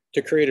scene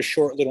to create a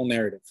short little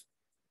narrative.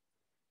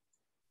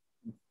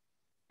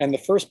 And the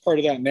first part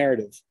of that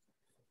narrative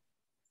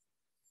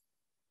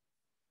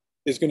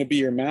is going to be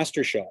your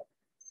master shot,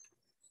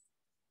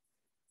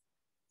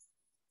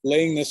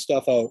 laying this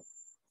stuff out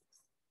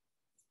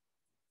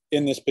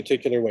in this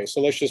particular way.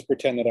 So let's just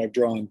pretend that I've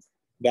drawn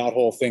that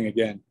whole thing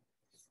again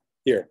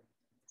here.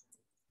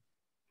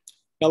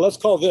 Now let's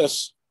call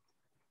this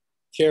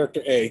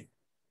character A,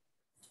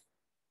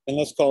 and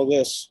let's call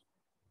this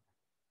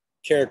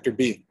character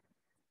B.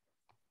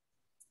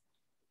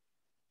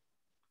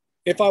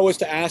 If I was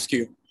to ask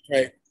you,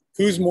 right,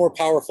 who's more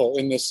powerful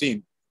in this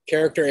scene,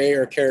 character A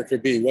or character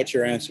B, what's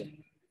your answer?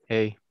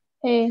 A.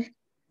 A.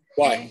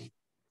 Why?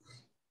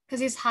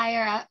 Because he's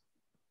higher up.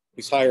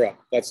 He's higher up,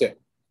 that's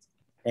it,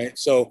 right?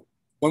 So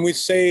when we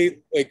say,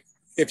 like,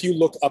 if you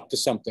look up to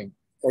something,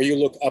 or you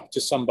look up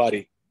to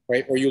somebody,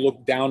 right, or you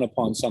look down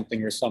upon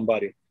something or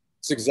somebody,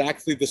 it's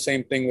exactly the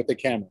same thing with the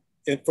camera.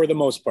 And for the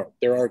most part,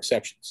 there are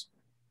exceptions,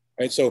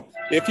 right? So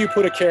if you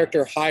put a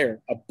character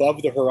higher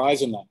above the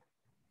horizon line,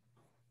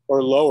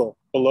 or lower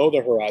below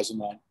the horizon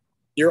line,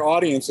 your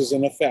audience is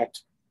in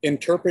effect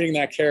interpreting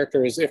that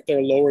character as if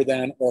they're lower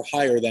than or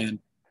higher than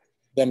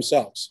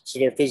themselves. So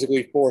they're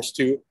physically forced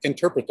to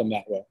interpret them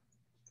that way.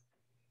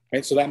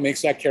 Right? So that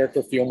makes that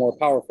character feel more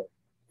powerful,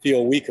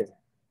 feel weaker.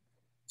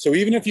 So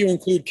even if you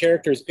include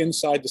characters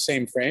inside the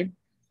same frame,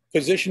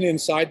 position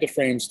inside the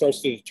frame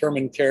starts to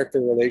determine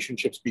character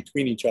relationships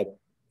between each other.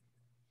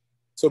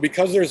 So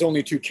because there's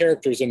only two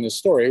characters in this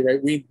story,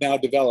 right, we've now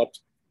developed,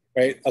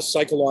 right, a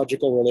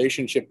psychological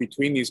relationship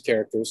between these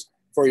characters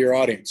for your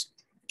audience.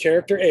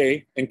 Character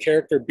A and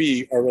character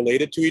B are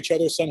related to each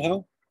other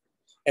somehow,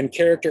 and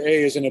character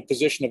A is in a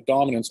position of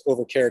dominance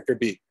over character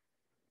B.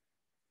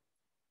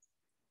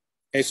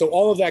 Okay, so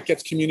all of that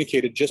gets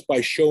communicated just by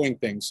showing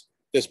things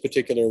this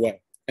particular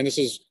way. And this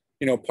is,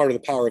 you know, part of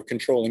the power of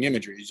controlling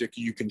imagery. Is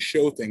you can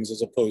show things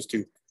as opposed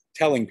to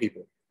telling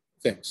people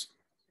things.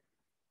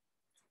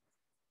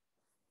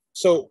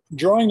 So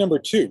drawing number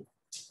 2.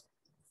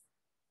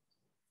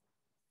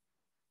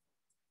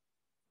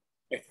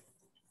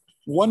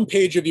 One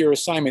page of your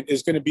assignment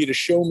is going to be to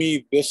show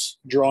me this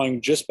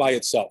drawing just by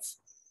itself.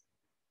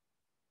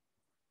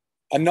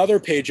 Another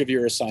page of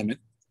your assignment,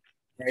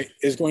 right,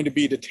 is going to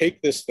be to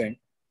take this thing,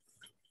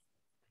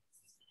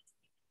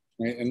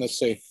 right, and let's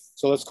say,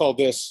 so let's call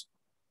this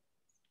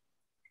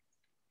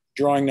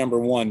drawing number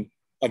 1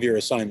 of your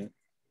assignment.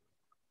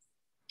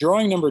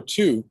 Drawing number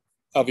 2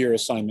 of your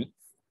assignment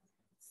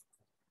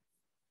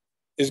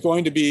is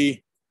going to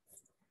be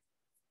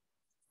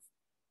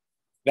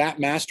that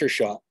master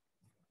shot.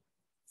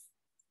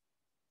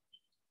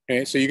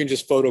 Okay, so you can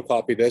just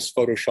photocopy this,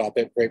 Photoshop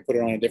it, right, put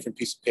it on a different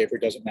piece of paper,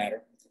 doesn't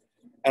matter.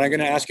 And I'm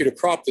going to ask you to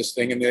crop this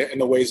thing in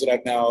the ways that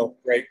I've now,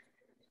 right,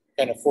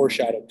 kind of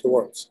foreshadowed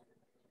towards.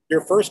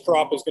 Your first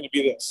crop is going to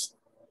be this.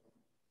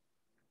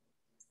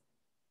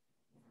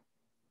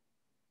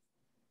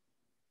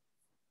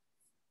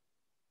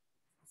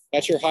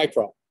 That's your high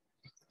crop.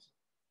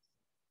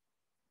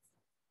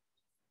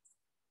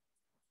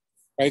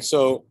 Right,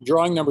 so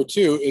drawing number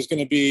 2 is going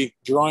to be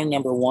drawing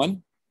number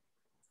 1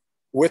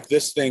 with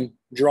this thing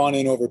drawn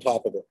in over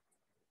top of it.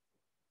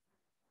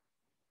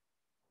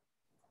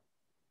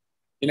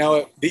 You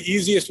know, the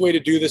easiest way to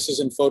do this is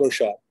in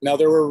Photoshop. Now,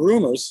 there were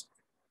rumors,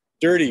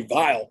 dirty,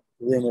 vile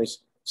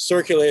rumors,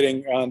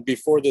 circulating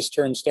before this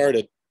term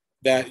started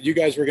that you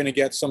guys were going to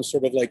get some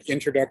sort of like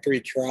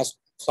introductory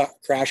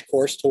crash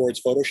course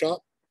towards Photoshop.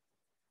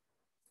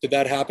 Did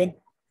that happen?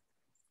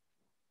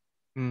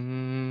 I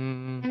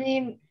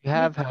mean, We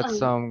have had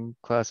some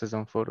classes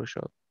on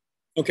Photoshop.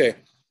 Okay.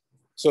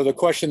 So the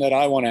question that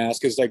I want to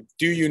ask is, like,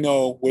 do you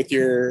know, with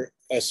your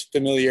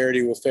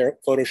familiarity with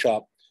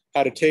Photoshop,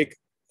 how to take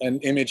an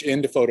image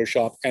into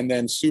Photoshop and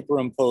then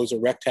superimpose a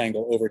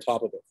rectangle over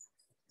top of it?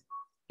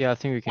 Yeah, I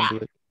think we can do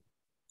it.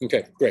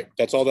 Okay, great.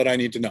 That's all that I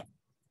need to know.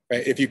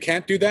 Right? If you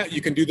can't do that,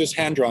 you can do this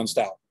hand-drawn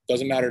style.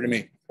 Doesn't matter to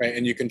me. Right?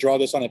 And you can draw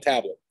this on a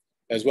tablet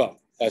as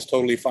well. That's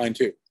totally fine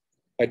too.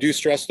 I do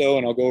stress though,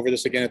 and I'll go over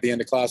this again at the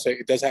end of class,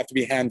 it does have to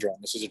be hand-drawn.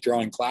 This is a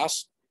drawing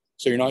class.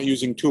 So you're not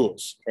using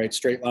tools, right?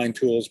 Straight line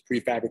tools,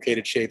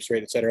 prefabricated shapes,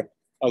 right, et cetera,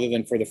 other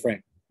than for the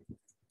frame.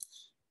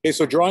 Okay,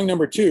 so drawing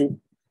number 2.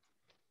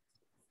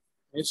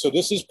 Right, so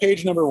this is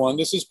page number 1.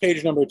 This is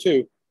page number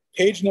 2.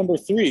 Page number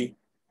 3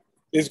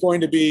 is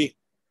going to be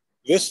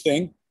this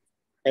thing,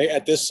 right,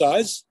 at this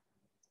size.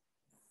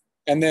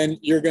 And then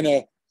you're going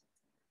to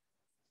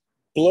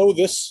blow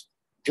this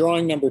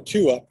drawing number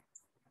 2 up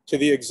to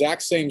the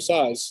exact same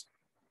size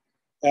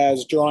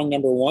as drawing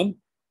number 1,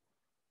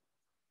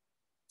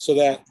 so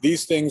that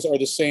these things are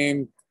the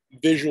same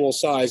visual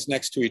size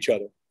next to each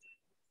other.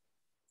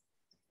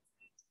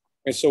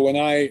 And so when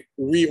I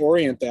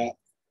reorient that,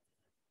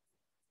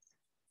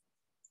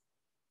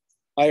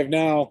 I have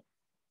now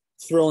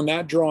thrown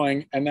that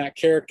drawing and that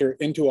character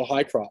into a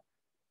high crop.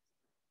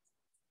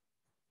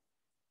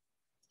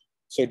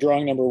 So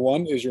drawing number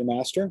 1 is your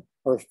master,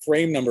 or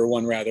frame number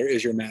 1 rather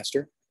is your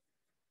master.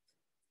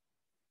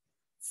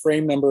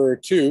 Frame number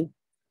 2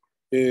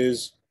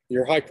 is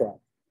your high crop.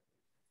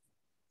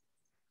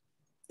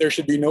 There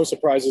should be no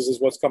surprises as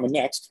what's coming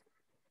next.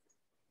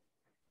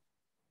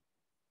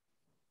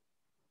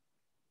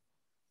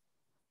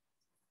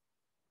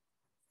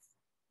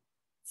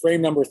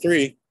 frame number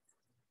 3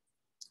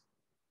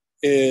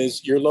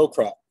 is your low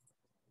crop.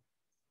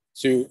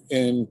 So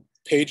in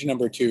page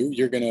number 2,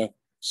 you're going to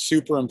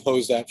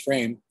superimpose that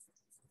frame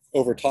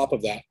over top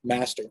of that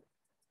master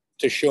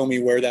to show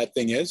me where that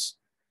thing is.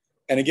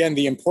 And again,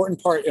 the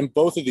important part in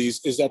both of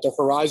these is that the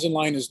horizon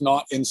line is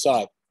not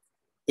inside.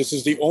 This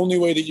is the only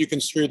way that you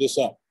can screw this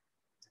up.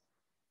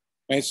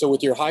 Right? So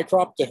with your high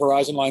crop, the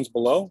horizon line's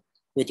below.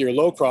 With your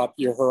low crop,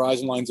 your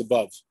horizon line's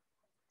above.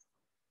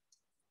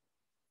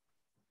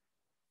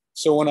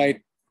 So when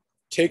I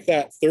take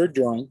that third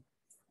drawing,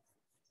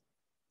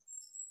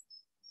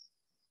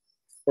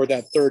 or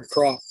that third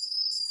crop,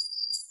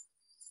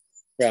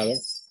 rather,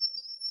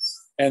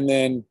 and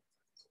then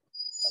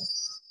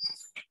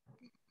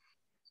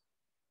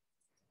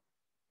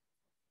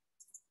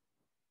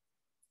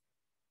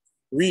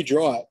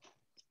redraw it,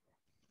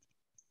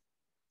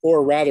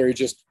 or rather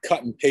just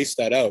cut and paste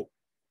that out,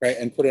 right,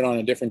 and put it on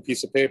a different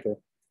piece of paper,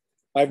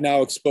 I've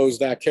now exposed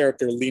that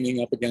character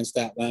leaning up against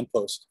that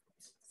lamppost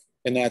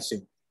in that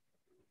scene.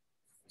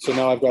 So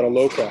now I've got a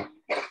low crop.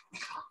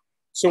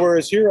 So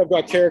whereas here I've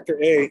got character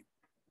A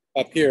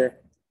up here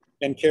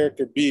and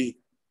character B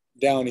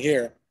down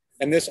here,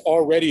 and this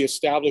already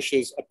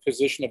establishes a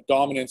position of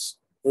dominance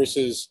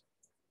versus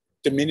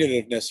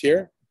diminutiveness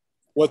here.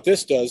 What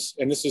this does,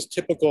 and this is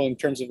typical in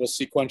terms of a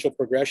sequential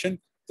progression,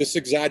 this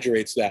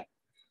exaggerates that.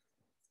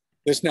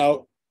 This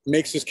now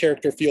makes this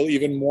character feel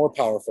even more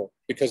powerful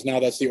because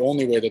now that's the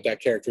only way that that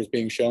character is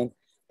being shown,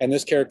 and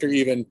this character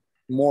even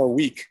more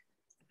weak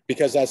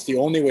because that's the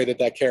only way that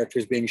that character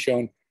is being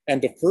shown. And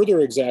to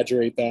further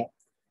exaggerate that,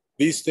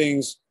 these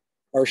things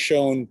are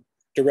shown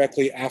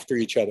directly after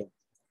each other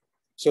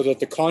so that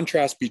the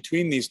contrast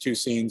between these two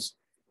scenes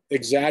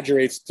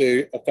exaggerates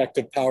the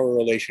effective power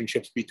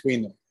relationships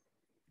between them.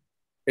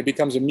 It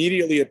becomes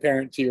immediately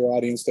apparent to your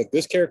audience that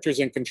this character is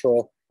in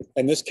control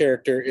and this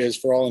character is,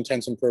 for all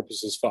intents and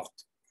purposes,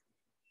 fucked.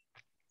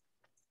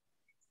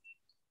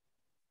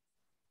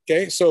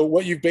 Okay, so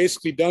what you've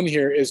basically done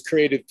here is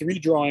created 3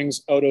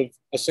 drawings out of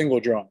a single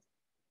drawing.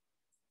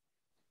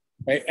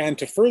 Right? And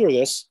to further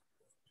this,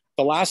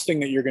 the last thing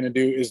that you're going to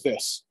do is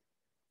this.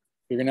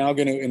 You're now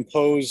going to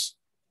impose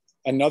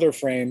another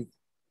frame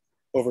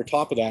over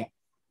top of that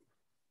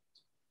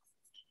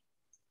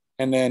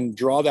and then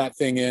draw that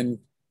thing in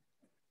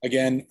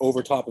again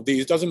over top of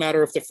these. It doesn't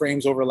matter if the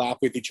frames overlap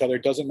with each other.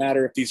 It doesn't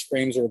matter if these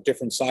frames are of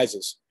different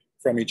sizes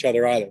from each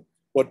other either.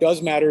 What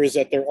does matter is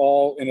that they're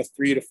all in a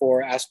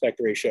 3:4 aspect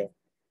ratio.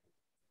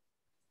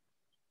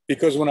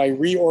 Because when I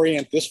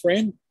reorient this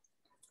frame,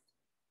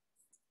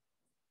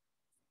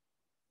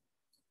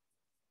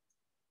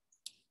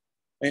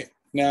 right,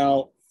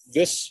 now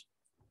this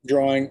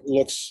drawing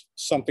looks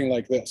something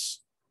like this.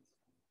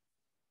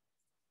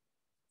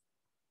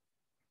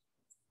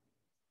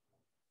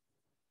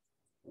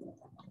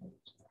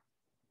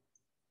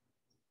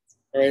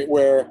 Right,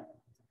 where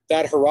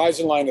that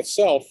horizon line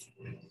itself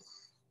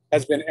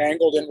has been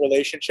angled in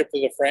relationship to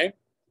the frame.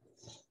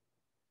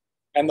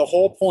 And the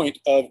whole point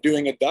of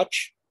doing a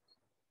Dutch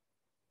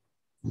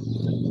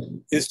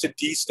is to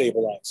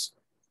destabilize.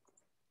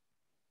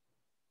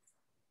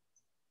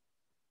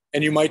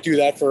 And you might do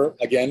that for,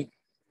 again,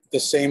 the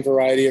same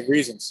variety of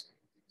reasons.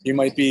 You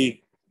might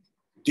be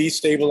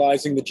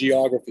destabilizing the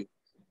geography,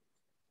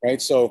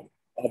 right? So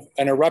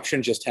an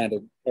eruption just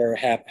happened,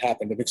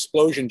 an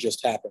explosion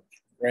just happened,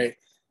 right?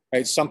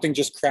 Right? Something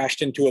just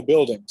crashed into a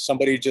building.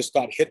 Somebody just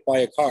got hit by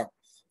a car,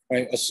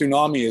 right? A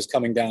tsunami is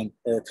coming down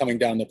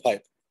the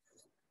pipe.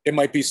 It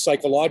might be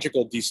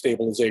psychological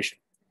destabilization.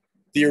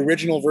 The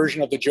original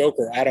version of the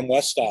Joker, Adam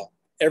West style,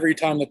 every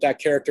time that that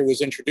character was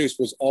introduced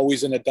was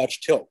always in a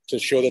Dutch tilt to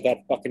show that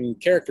that fucking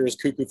character is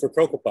cuckoo for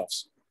Cocoa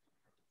Puffs,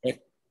 right?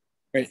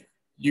 Right?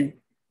 You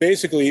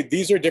basically,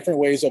 these are different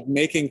ways of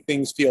making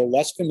things feel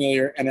less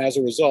familiar and as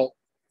a result,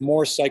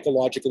 more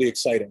psychologically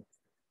exciting.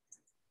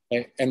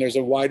 Right? And there's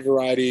a wide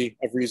variety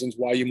of reasons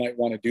why you might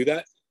want to do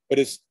that, but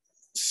it's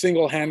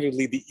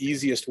single-handedly the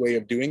easiest way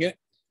of doing it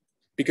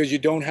because you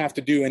don't have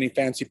to do any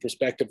fancy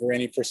perspective or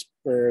any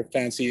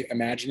fancy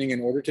imagining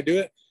in order to do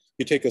it.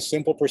 You take a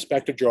simple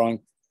perspective drawing,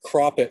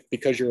 crop it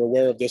because you're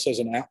aware of this as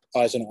an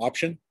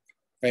option,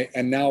 right?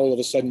 And now all of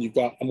a sudden you've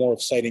got a more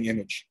exciting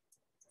image,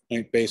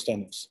 right, based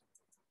on this.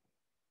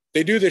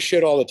 They do this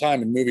shit all the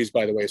time in movies,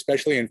 by the way,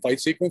 especially in fight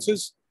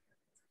sequences,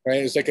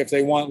 right? It's like if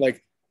they want,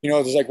 like, you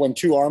know, there's like when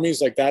two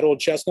armies, like that old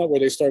chestnut, where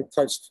they start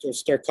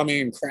coming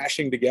and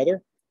crashing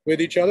together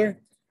with each other,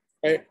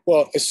 right?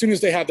 Well, as soon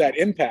as they have that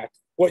impact,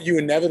 what you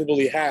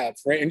inevitably have,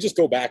 right? And just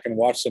go back and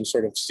watch some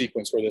sort of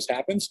sequence where this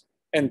happens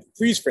and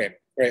freeze frame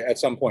it, right? At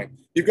some point,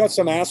 you've got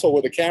some asshole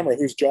with a camera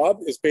whose job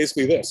is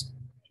basically this.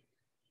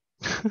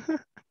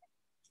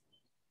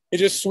 It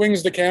just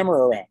swings the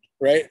camera around,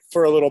 right?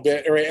 For a little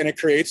bit, right? And it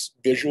creates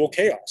visual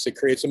chaos. It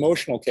creates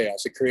emotional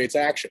chaos. It creates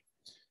action,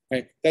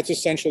 right? That's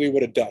essentially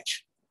what a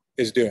Dutch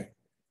is doing.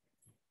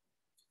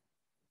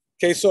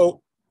 Okay,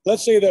 so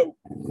let's say that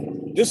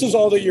this is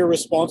all that you're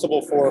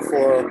responsible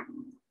for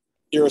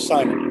your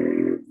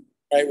assignment,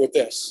 right, with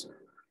this,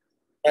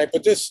 right?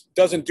 But this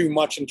doesn't do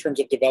much in terms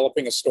of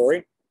developing a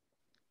story.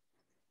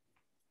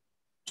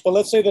 But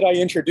let's say that I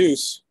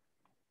introduce,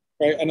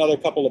 right, another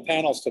couple of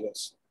panels to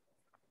this.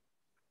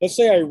 Let's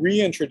say I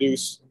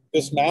reintroduce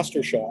this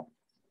master shot,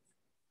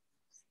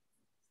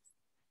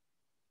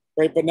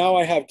 right? But now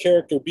I have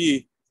character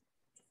B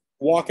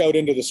walk out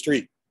into the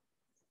street,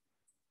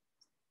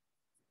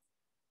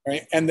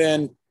 right? And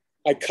then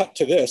I cut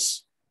to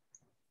this,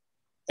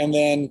 and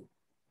then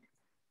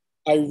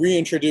I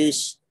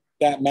reintroduce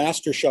that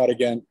master shot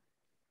again.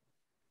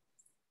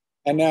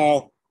 And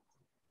now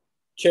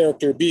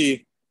character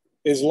B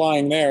is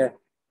lying there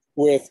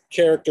with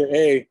character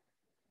A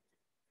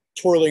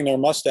twirling their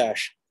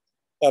mustache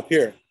up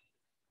here.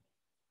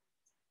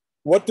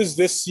 What does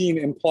this scene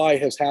imply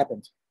has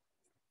happened?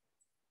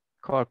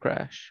 Car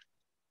crash.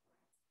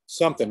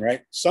 Something,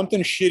 right?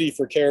 Something shitty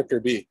for character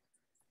B,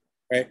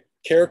 right?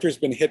 Character's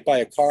been hit by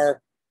a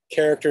car.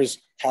 Character's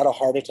had a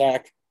heart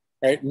attack,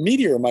 right?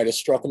 Meteor might have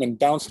struck him and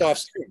bounced off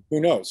screen. Who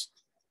knows,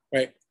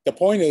 right? The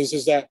point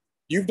is that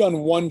you've done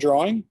one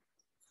drawing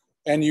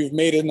and you've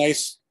made a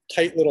nice,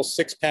 tight little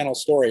 6-panel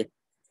story,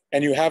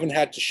 and you haven't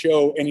had to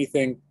show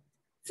anything,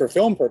 for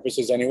film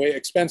purposes anyway,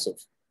 expensive,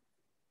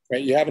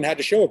 right? You haven't had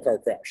to show a car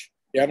crash.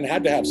 You haven't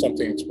had to have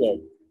something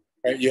explode,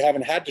 right? You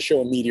haven't had to show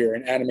a meteor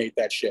and animate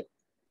that shit,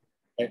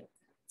 right?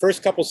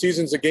 First couple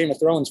seasons of Game of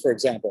Thrones, for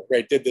example,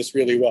 right, did this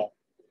really well,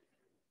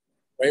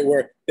 right?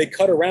 Where they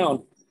cut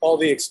around all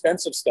the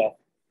expensive stuff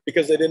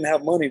because they didn't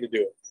have money to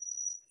do it.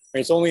 And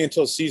it's only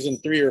until season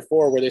 3 or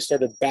 4 where they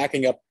started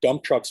backing up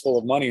dump trucks full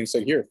of money and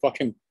said, here,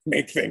 fucking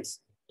make things,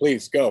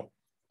 please go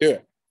do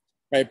it.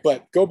 Right.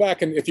 But go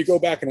back, and if you go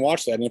back and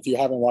watch that, and if you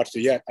haven't watched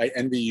it yet, I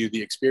envy you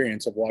the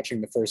experience of watching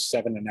the first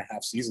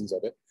 7.5 seasons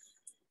of it.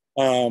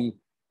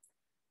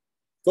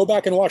 Go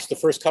back and watch the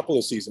first couple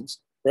of seasons,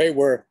 right?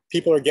 Where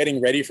people are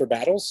getting ready for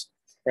battles,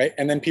 right?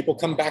 And then people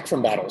come back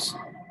from battles.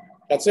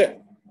 That's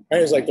it.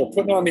 Right? It's like they're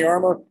putting on the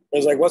armor.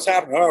 It's like, what's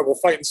happening? Oh, we're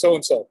fighting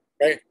so-and-so,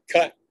 right?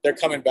 Cut. They're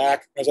coming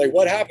back. I was like,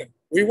 what happened?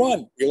 We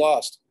won. We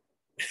lost.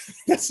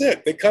 That's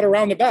it. They cut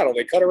around the battle.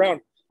 They cut around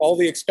all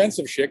the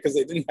expensive shit because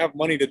they didn't have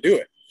money to do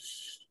it.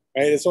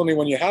 Right? It's only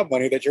when you have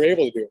money that you're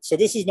able to do it. So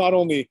this is not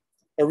only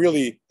a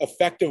really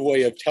effective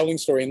way of telling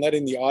story and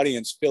letting the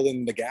audience fill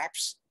in the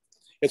gaps,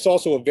 it's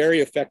also a very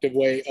effective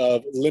way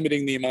of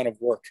limiting the amount of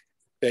work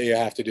that you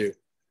have to do.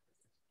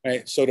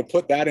 Right? So to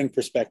put that in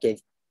perspective,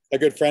 a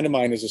good friend of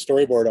mine is a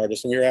storyboard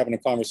artist, and we were having a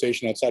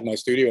conversation outside my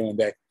studio one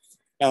day.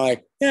 And I'm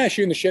like, yeah,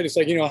 shooting the shit. It's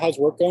like, you know, how's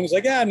work going? He's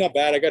like, yeah, not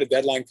bad. I got a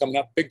deadline coming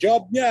up. Big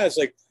job? Yeah, it's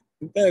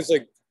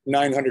like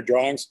 900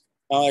 drawings.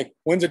 I'm like,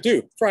 when's it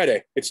due?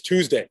 Friday. It's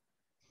Tuesday.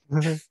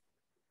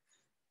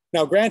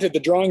 Now, granted, the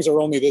drawings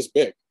are only this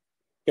big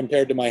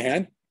compared to my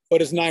hand,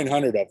 but it's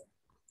 900 of them,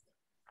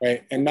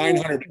 right? And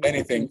 900 of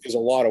anything is a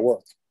lot of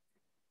work,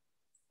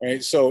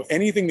 right? So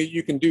anything that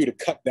you can do to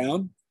cut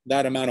down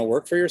that amount of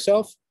work for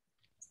yourself,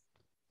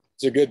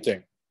 it's a good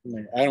thing.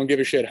 I don't give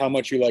a shit how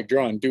much you like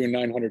drawing. Doing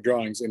 900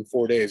 drawings in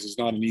 4 days is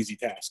not an easy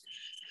task.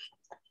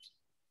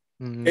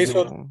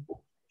 No.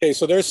 Okay,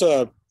 so there's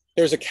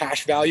a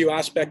cash value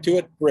aspect to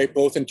it, right?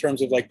 Both in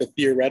terms of like the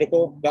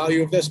theoretical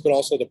value of this, but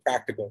also the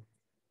practical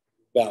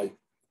value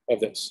of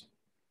this.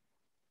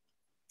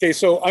 Okay,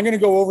 so I'm going to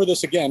go over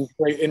this again,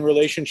 right, in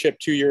relationship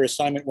to your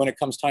assignment when it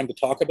comes time to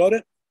talk about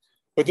it.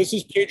 But this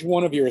is page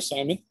 1 of your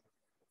assignment,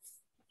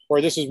 or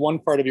this is one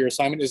part of your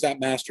assignment, is that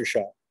master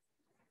shot.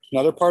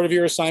 Another part of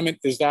your assignment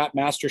is that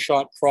master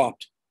shot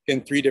cropped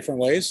in 3 different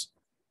ways,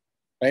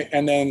 right?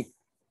 And then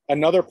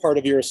another part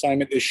of your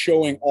assignment is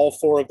showing all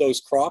 4 of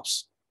those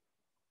crops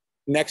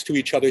next to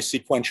each other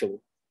sequentially,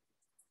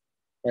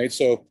 right?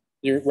 So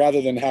you're,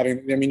 rather than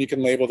having, I mean, you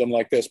can label them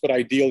like this, but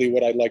ideally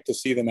what I'd like to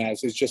see them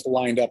as is just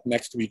lined up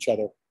next to each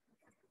other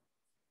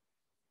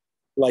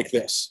like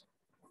this.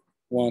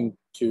 1,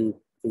 2,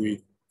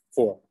 3,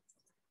 4.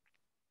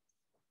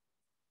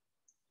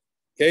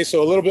 Okay,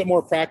 so a little bit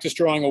more practice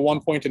drawing a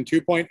 1 point and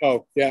 2 point.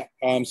 Oh, yeah.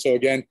 So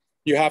again,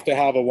 you have to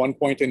have a 1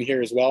 point in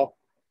here as well.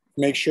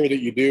 Make sure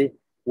that you do,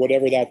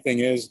 whatever that thing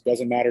is,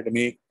 doesn't matter to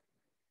me,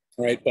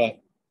 right? But,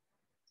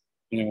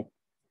 you know,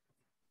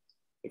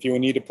 if you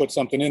need to put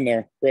something in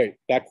there, great.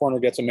 That corner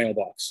gets a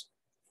mailbox.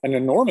 An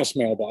enormous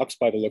mailbox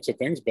by the looks of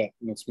things, but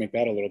let's make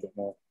that a little bit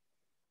more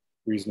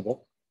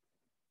reasonable.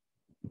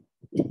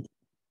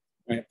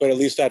 Right, but at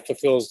least that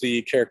fulfills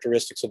the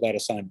characteristics of that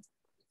assignment,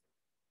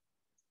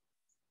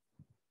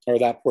 or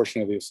that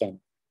portion of the assignment.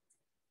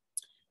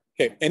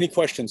 Okay, any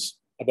questions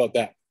about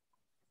that?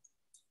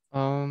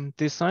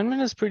 The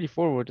assignment is pretty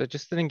forward. I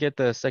just didn't get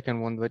the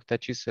second one, like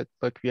that you said,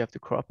 like we have to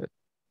crop it.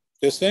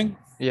 This thing?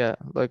 Yeah,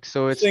 like,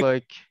 so it's thing,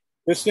 like...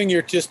 This thing,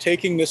 you're just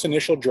taking this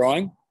initial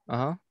drawing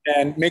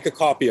and make a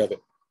copy of it.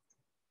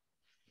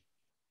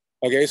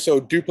 Okay, so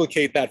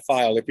duplicate that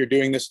file. If you're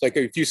doing this, like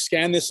if you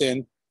scan this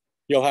in,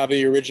 you'll have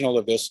the original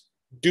of this.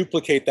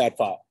 Duplicate that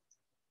file.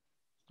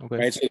 Okay.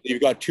 Right, so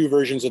you've got 2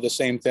 versions of the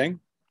same thing.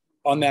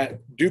 On that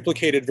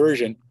duplicated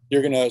version,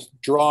 you're going to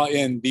draw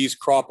in these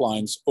crop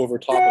lines over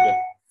top of it.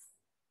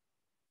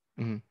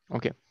 Mm-hmm.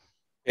 Okay.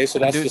 Okay, so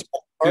that's the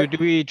part. Do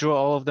we draw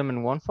all of them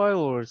in one file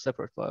or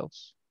separate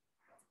files?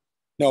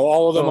 No,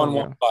 all of them on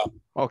one file.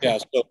 Okay, yeah,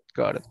 so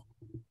got it.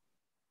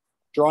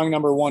 drawing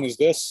number 1 is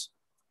this.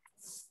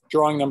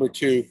 Drawing number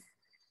 2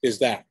 is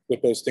that,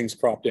 with those things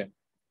cropped in.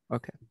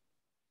 Okay.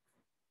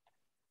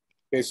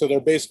 Okay, so they're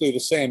basically the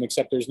same,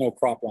 except there's no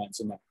crop lines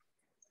in them.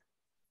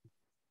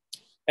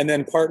 And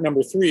then part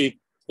number 3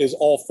 is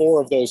all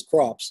 4 of those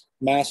crops,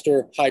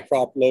 master, high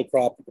crop, low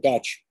crop,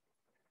 Dutch,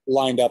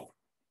 lined up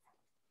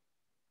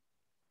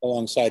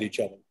alongside each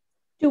other.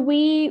 Do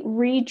we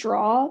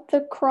redraw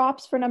the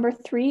crops for number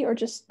 3 or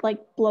just like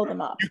blow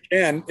them up? You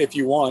can if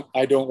you want.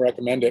 I don't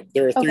recommend it.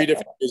 There are 3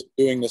 different ways of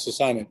doing this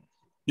assignment.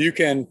 You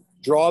can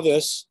draw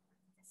this,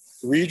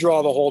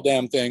 redraw the whole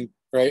damn thing,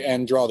 right,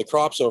 and draw the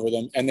crops over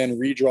them, and then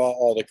redraw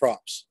all the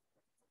crops.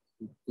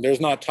 There's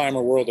not time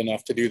or world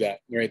enough to do that,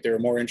 right? There are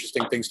more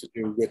interesting things to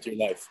do with your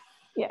life.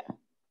 Yeah.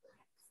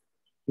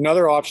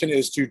 Another option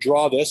is to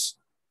draw this,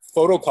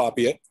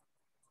 photocopy it,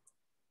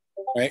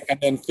 right, and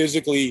then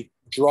physically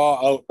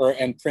draw out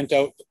and print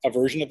out a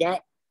version of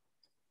that,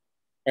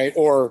 right?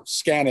 Or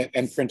scan it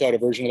and print out a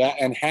version of that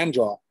and hand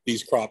draw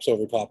these crops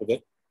over top of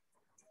it.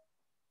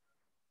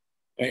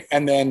 Right?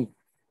 And then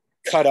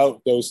cut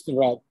out those,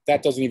 well,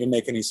 that doesn't even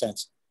make any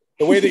sense.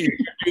 The way that you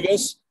do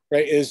this,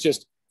 right, is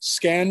just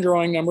scan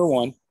drawing number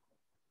 1,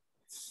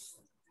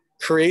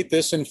 create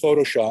this in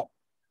Photoshop,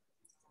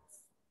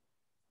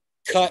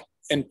 cut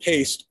and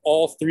paste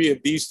all 3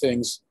 of these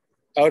things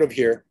out of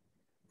here,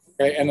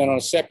 right? And then on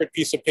a separate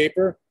piece of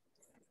paper,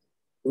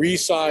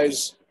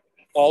 resize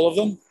all of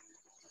them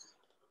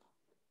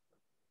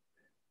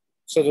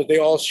so that they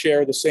all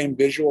share the same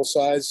visual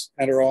size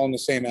and are all in the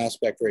same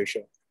aspect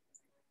ratio.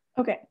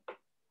 Okay.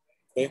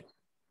 Okay.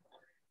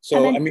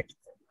 So, I mean,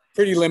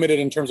 pretty limited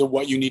in terms of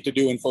what you need to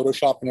do in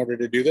Photoshop in order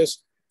to do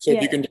this. So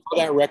if you can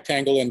draw that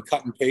rectangle and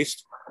cut and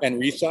paste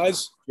and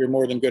resize, you're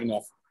more than good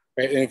enough.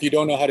 Right? And if you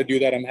don't know how to do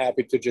that, I'm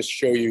happy to just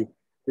show you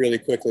really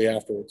quickly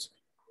afterwards.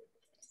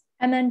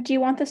 And then do you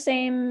want the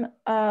same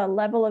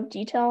level of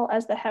detail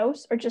as the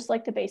house or just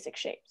like the basic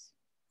shapes?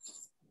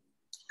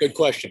 Good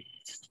question.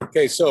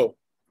 Okay, so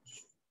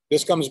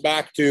this comes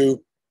back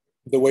to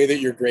the way that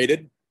you're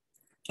graded.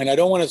 And I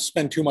don't want to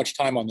spend too much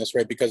time on this,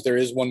 right? Because there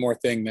is one more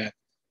thing that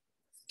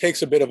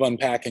takes a bit of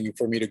unpacking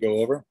for me to go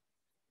over,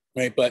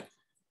 right? But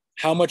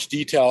how much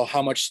detail,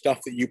 how much stuff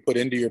that you put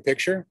into your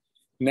picture,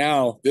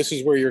 now this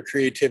is where your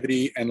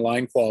creativity and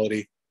line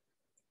quality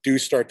do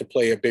start to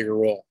play a bigger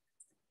role.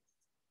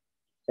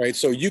 Right,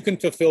 so you can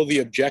fulfill the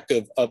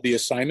objective of the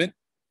assignment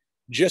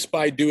just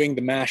by doing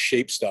the mass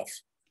shape stuff,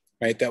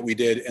 right, that we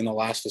did in the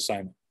last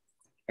assignment,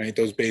 right,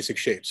 those basic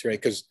shapes,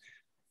 right, because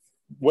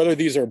whether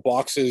these are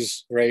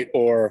boxes, right,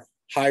 or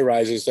high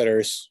rises that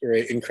are,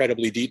 right,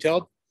 incredibly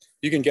detailed,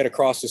 you can get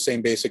across the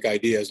same basic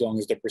idea as long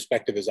as the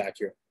perspective is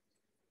accurate.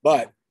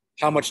 But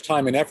how much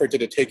time and effort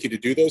did it take you to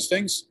do those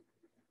things?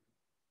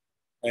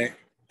 Right,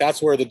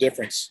 that's where the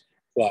difference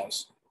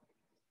lies.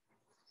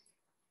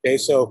 Okay,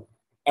 so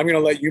I'm going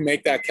to let you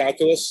make that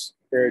calculus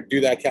or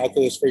do that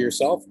calculus for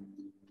yourself.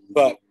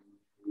 But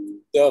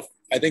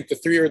I think the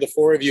 3 or the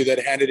 4 of you that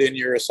handed in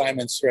your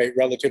assignments, right,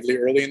 relatively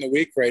early in the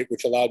week, right,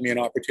 which allowed me an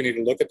opportunity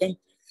to look at them,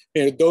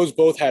 you know, those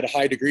both had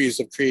high degrees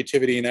of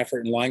creativity and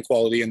effort and line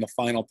quality in the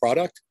final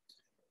product.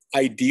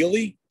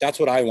 Ideally, that's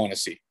what I want to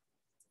see,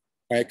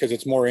 right, because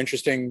it's more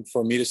interesting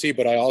for me to see,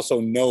 but I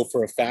also know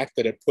for a fact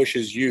that it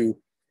pushes you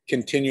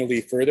continually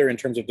further in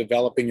terms of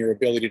developing your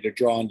ability to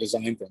draw and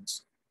design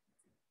things.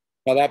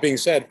 Now, that being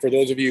said, for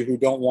those of you who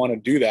don't want to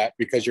do that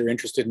because you're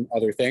interested in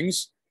other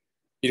things,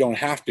 you don't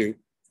have to,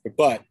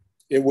 but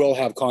it will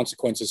have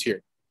consequences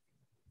here,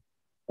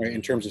 right,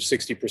 in terms of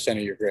 60%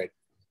 of your grade.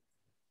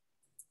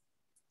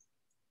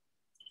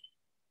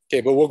 Okay,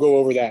 but we'll go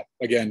over that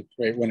again,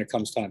 right, when it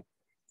comes time.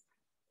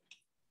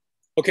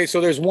 Okay,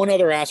 so there's one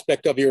other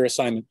aspect of your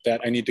assignment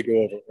that I need to go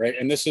over, right,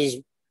 and this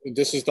is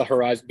the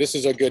horizon. This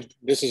is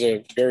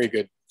a very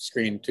good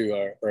screen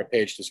to or a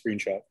page to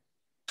screenshot,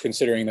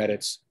 considering that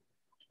it's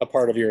a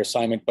part of your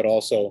assignment, but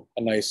also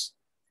a nice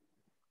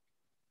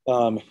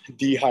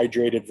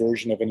dehydrated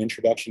version of an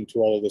introduction to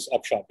all of this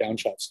upshot,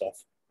 downshot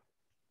stuff.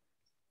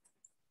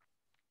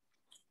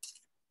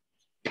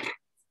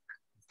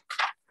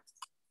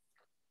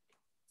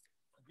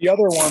 The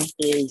other one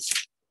is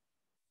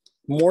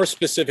more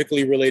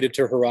specifically related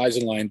to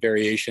horizon line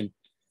variation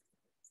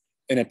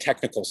in a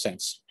technical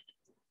sense.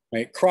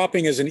 Right?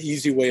 Cropping is an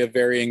easy way of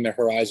varying the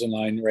horizon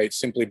line, right,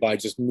 simply by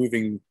just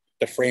moving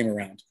the frame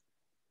around.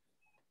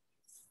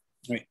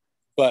 Right.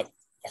 But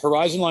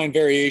horizon line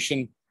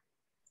variation,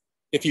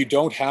 if you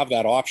don't have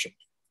that option,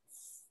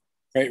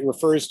 right,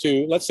 refers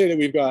to, let's say that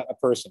we've got a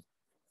person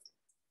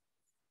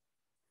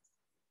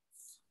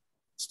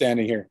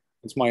standing here.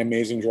 It's my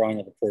amazing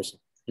drawing of a person.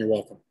 You're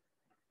welcome.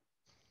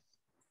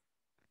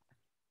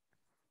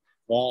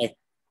 Why?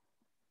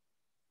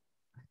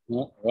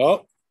 No,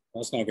 oh,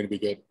 that's not going to be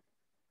good.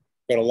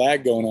 Got a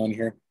lag going on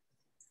here.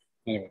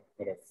 Anyway,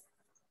 whatever.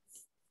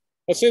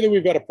 Let's say that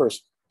we've got a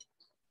person.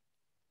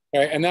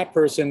 Right, and that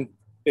person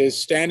is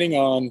standing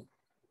on,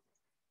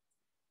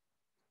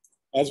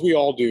 as we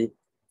all do,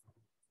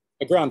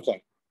 a ground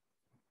plane.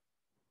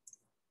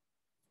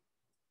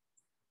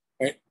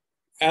 Right?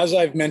 As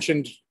I've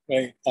mentioned,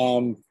 right,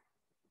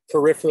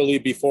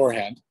 peripherally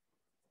beforehand.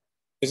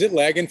 Is it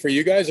lagging for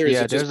you guys, or is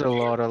Yeah, it just there's a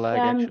lot of lag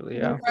actually.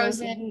 Yeah.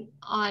 Frozen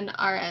on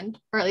our end,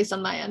 or at least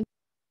on my end.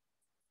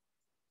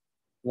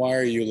 Why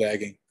are you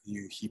lagging,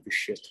 you heap of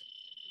shit?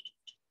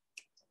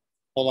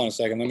 Hold on a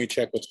second. Let me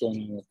check what's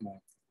going on with my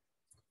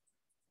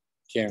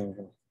camera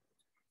here.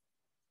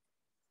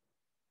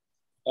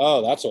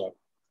 Oh, that's all.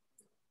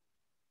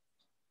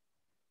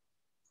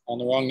 On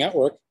the wrong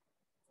network.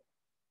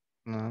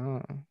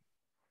 No.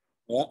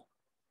 Yeah.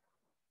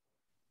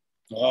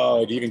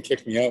 Oh, it even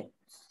kicked me out.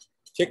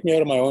 Kicked me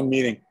out of my own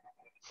meeting.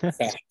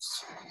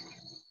 Facts.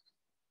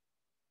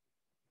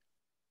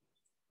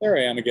 There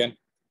I am again.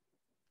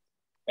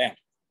 Bam.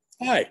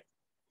 Hi.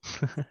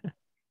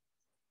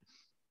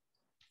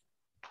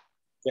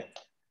 Yeah.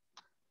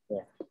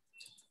 Yeah.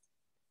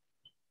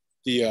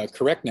 The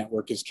correct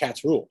network is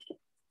Cat's Rule.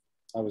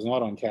 I was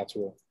not on Cat's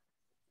Rule.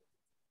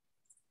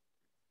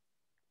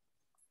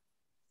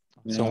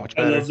 So Yeah. much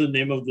I better. love the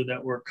name of the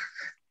network.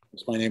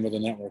 It's my name of the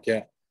network.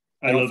 Yeah.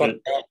 I love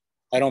it.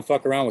 I don't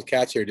fuck around with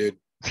cats here, dude.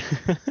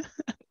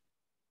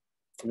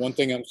 One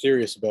thing I'm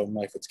serious about in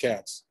life, it's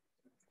cats.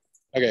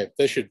 Okay,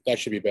 that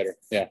should be better.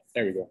 Yeah,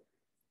 there we go.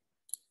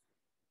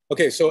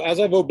 Okay, so as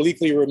I've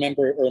obliquely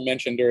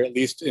mentioned, or at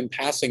least in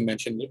passing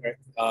mentioned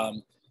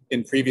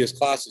in previous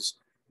classes,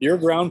 your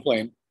ground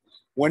plane,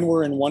 when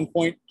we're in 1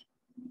 point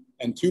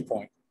and 2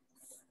 point,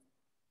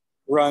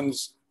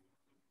 runs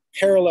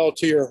parallel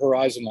to your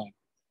horizon line,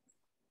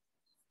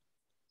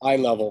 eye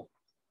level,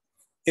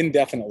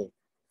 indefinitely.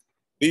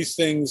 These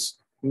things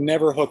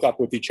never hook up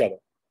with each other,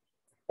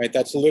 right?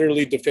 That's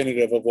literally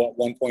definitive of what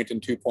 1 point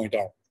and 2 point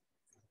are.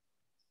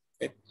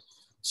 Okay?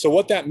 So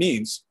what that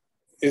means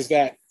is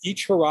that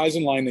each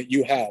horizon line that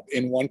you have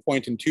in 1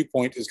 point and 2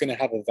 point is going to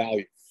have a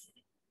value.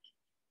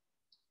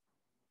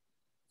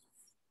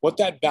 What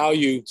that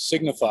value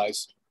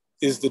signifies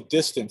is the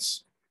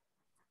distance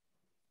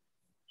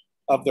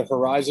of the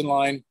horizon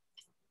line,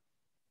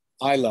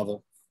 eye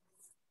level,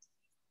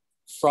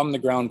 from the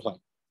ground plane.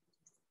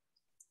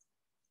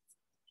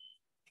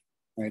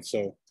 Right,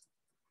 so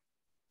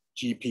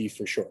GP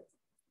for short.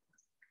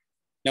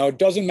 Now, it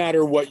doesn't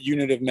matter what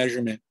unit of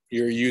measurement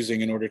you're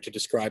using in order to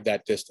describe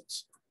that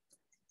distance.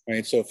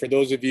 Right, so for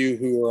those of you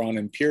who are on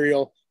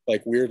imperial,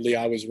 like weirdly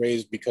I was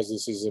raised because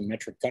this is a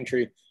metric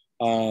country,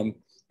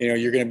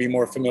 you're going to be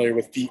more familiar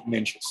with feet and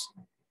inches.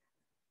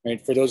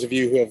 Right, for those of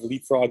you who have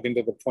leapfrogged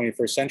into the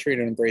 21st century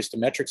and embraced a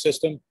metric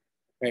system,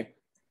 right,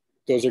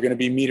 those are going to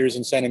be meters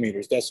and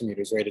centimeters,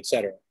 decimeters, right, et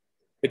cetera.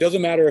 It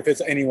doesn't matter if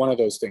it's any one of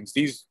those things.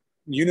 These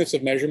units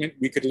of measurement,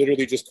 we could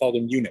literally just call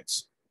them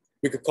units.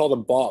 We could call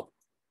them Bob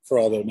for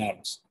all that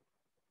matters.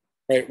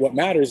 Right? What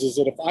matters is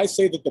that if I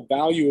say that the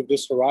value of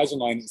this horizon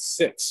line is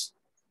 6,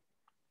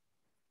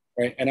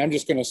 right, and I'm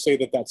just going to say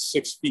that that's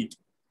 6 feet,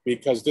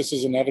 because this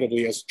is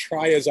inevitably, as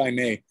try as I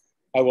may,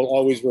 I will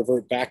always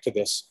revert back to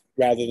this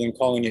rather than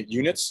calling it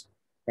units,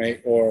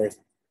 right, or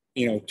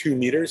 2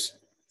 meters.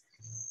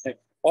 Right?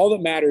 All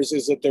that matters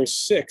is that there's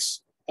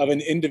 6 of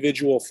an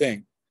individual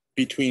thing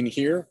between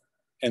here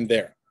and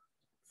there.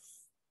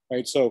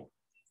 Right, so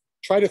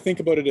try to think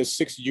about it as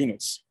 6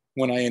 units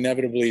when I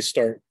inevitably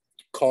start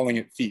calling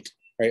it feet,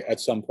 right, at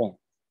some point.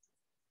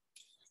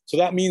 So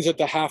that means that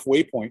the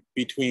halfway point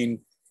between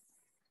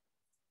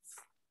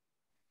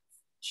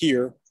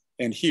here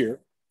and here,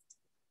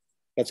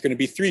 that's going to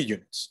be 3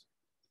 units,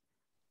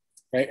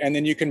 right? And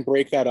then you can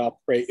break that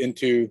up, right,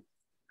 into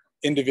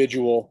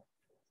individual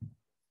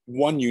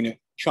 1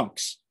 unit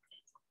chunks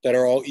that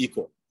are all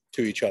equal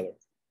to each other.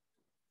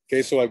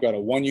 Okay, so I've got a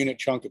 1 unit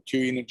chunk, a 2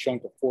 unit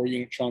chunk, a 4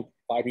 unit chunk,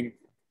 5 unit.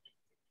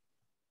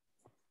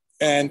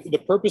 And the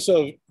purpose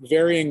of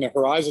varying the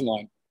horizon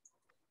line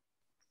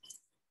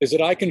is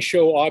that I can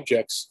show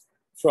objects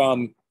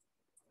from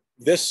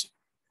this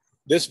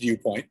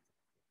viewpoint,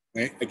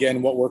 right?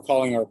 Again, what we're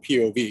calling our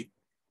POV,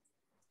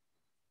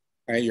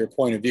 right? Your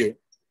point of view,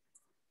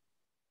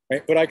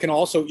 right? But I can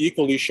also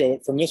equally show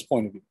it from this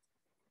point of view.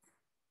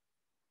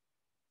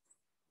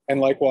 And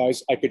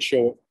likewise, I could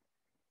show it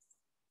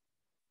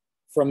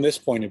from this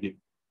point of view.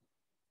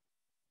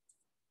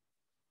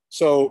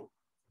 So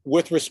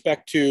with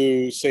respect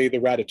to, say, the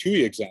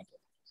Ratatouille example,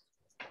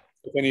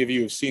 if any of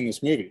you have seen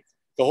this movie,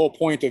 the whole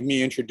point of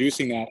me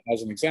introducing that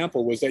as an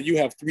example was that you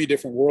have 3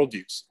 different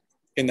worldviews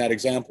in that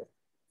example.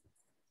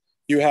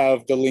 You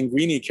have the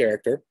Linguini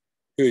character,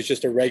 who is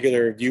just a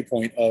regular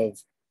viewpoint of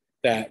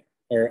that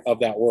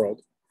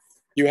world.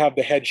 You have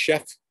the head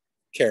chef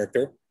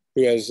character,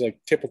 who has like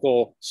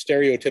typical,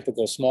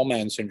 stereotypical small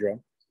man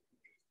syndrome,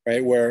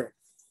 right? Where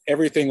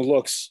everything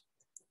looks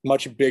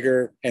much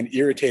bigger and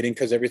irritating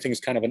because everything's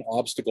kind of an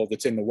obstacle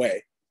that's in the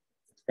way,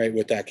 right,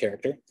 with that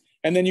character.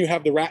 And then you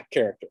have the rat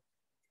character,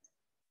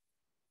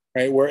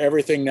 right, where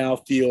everything now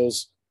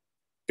feels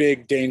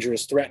big,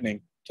 dangerous,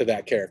 threatening to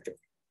that character.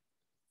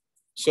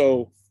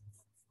 So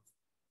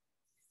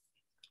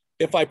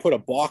if I put a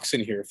box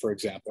in here, for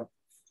example,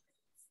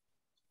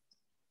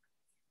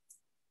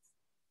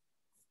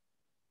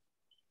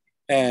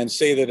 and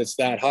say that it's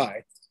that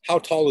high, how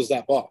tall is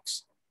that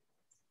box?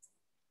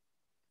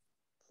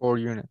 4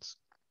 units.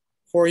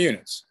 4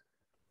 units.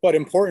 But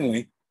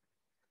importantly,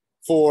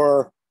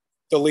 for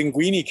the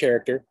linguini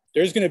character,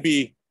 there's going to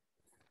be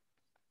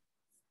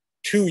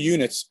 2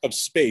 units of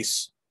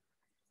space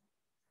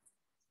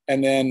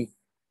and then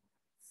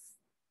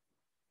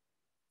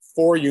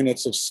 4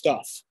 units of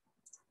stuff.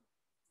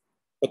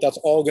 But that's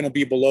all going to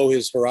be below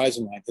his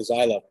horizon line, his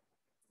eye level.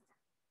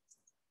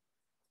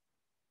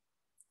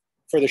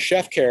 For the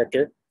chef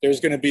character, there's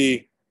going to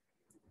be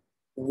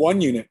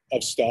 1 unit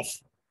of stuff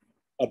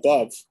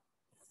above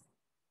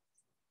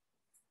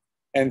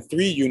and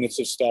 3 units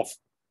of stuff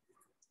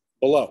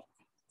below.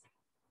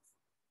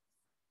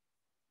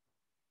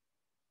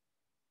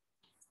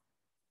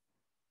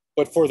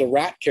 But for the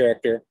rat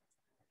character,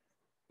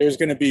 there's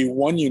going to be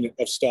 1 unit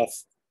of stuff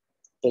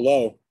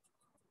below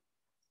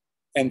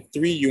and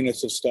 3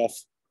 units of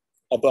stuff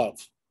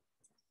above.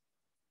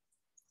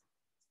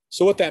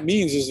 So what that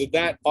means is that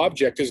that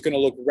object is going to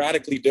look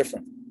radically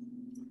different.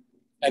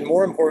 And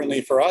more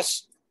importantly for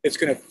us, it's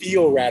going to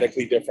feel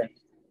radically different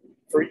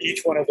for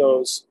each one of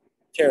those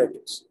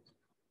characters.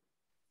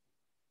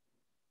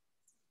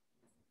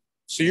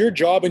 So your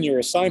job in your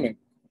assignment,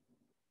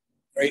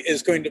 right,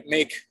 is going to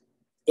make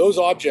those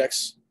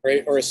objects,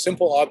 right, or a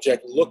simple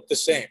object look the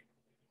same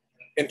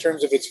in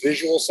terms of its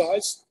visual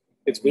size,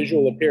 its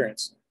visual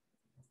appearance,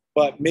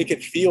 but make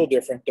it feel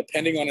different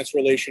depending on its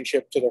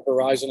relationship to the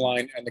horizon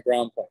line and the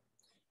ground plane.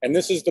 And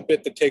this is the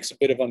bit that takes a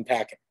bit of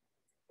unpacking.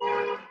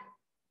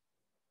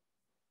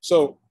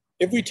 So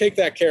if we take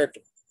that character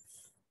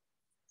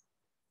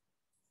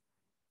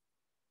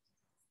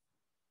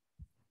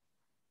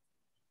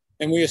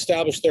and we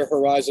establish their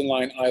horizon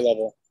line, eye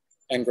level,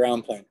 and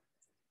ground plane,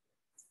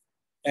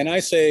 and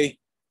I say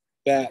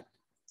that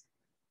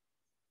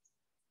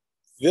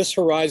this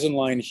horizon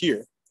line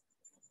here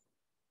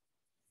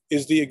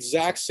is the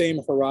exact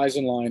same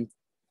horizon line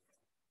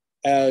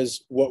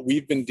as what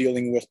we've been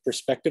dealing with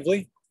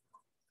prospectively,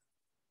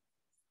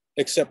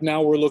 except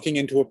now we're looking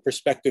into a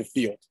perspective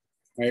field,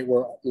 right,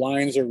 where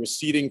lines are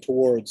receding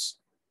towards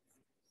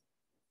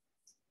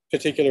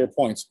particular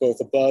points,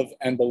 both above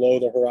and below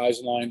the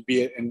horizon line,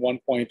 be it in 1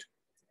 point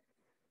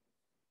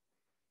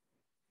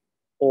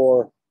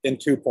or in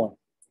 2 point.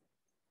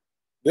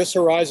 This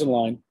horizon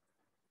line,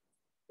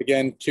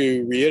 again,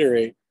 to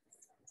reiterate,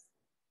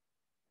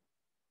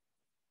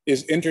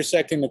 is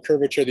intersecting the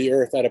curvature of the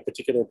Earth at a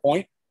particular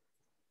point.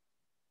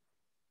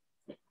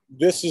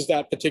 This is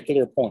that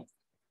particular point.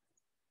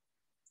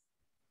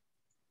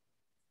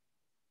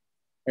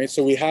 Right,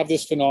 so we have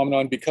this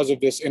phenomenon because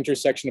of this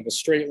intersection of a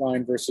straight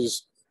line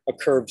versus a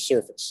curved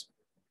surface.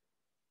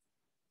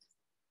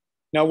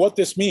 Now, what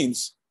this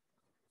means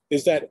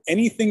is that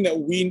anything that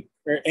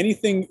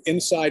anything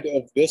inside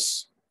of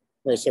this,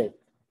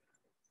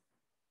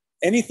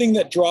 anything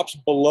that drops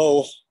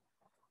below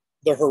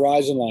the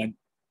horizon line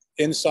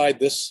inside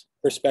this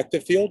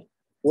perspective field,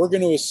 we're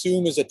going to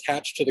assume is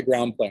attached to the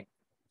ground plane,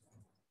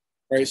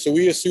 right? So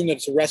we assume that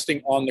it's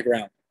resting on the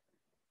ground.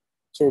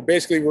 So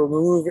basically we're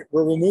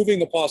removing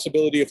the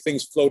possibility of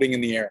things floating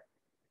in the air,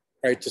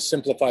 right, to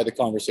simplify the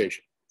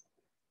conversation.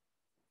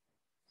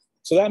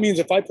 So that means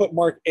if I put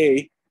mark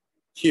A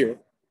here,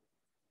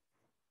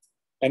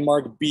 and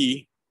mark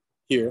B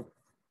here,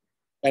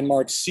 and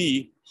mark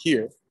C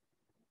here,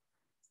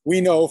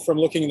 we know from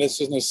looking at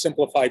this in a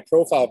simplified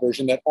profile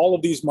version that all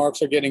of these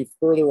marks are getting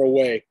further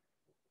away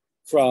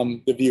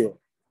from the viewer.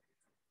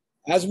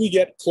 As we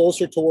get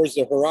closer towards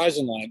the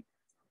horizon line,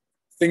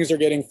 things are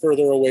getting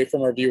further away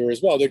from our viewer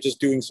as well. They're just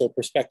doing so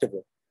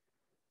prospectively.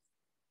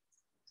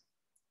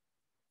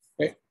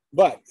 Okay?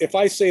 But if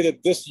I say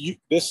that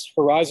this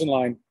horizon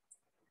line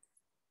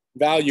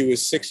value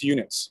is 6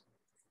 units,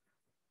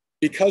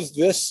 because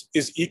this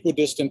is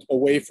equidistant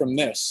away from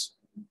this,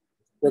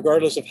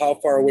 regardless of how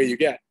far away you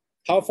get,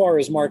 how far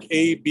is mark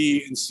A,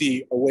 B, and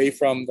C away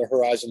from the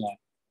horizon line?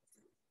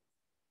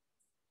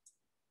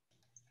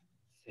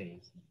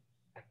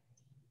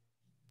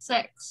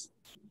 6.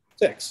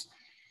 6.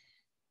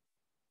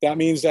 That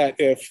means that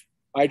if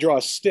I draw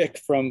a stick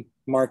from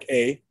mark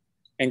A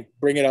and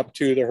bring it up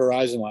to the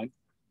horizon line,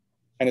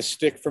 and a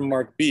stick from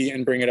mark B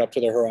and bring it up to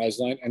the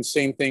horizon line, and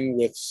same thing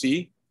with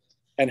C,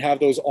 and have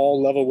those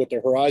all level with the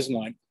horizon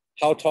line,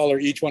 how tall are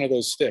each one of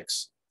those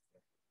sticks?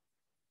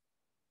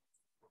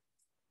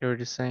 They're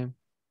the same.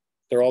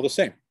 They're all the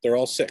same. They're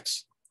all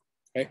 6.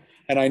 Okay?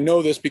 And I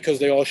know this because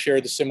they all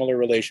share the similar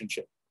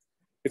relationship.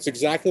 It's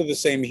exactly the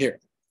same here.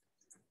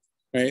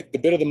 Right? The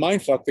bit of the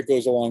mindfuck that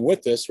goes along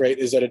with this, right,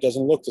 is that it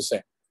doesn't look the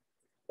same,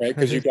 right?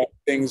 Because you've got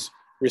things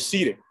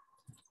receding,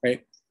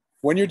 right?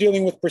 When you're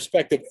dealing with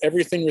perspective,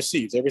 everything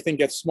recedes, everything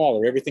gets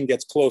smaller, everything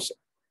gets closer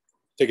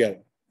together.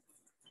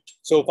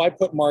 So if I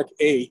put mark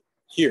A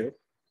here,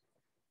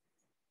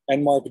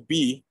 and mark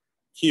B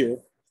here,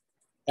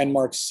 and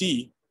mark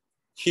C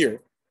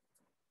here,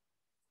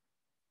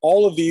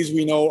 all of these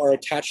we know are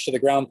attached to the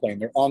ground plane.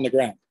 They're on the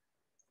ground.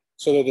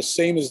 So they're the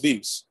same as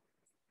these.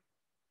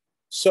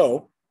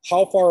 So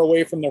how far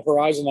away from the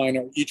horizon line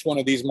are each one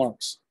of these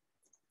marks?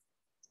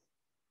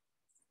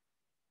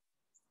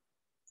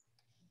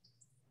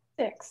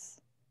 6.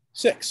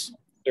 6.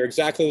 They're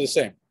exactly the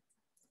same.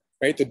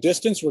 right? The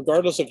distance,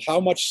 regardless of how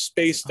much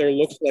space there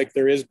looks like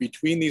there is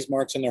between these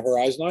marks and the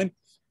horizon line,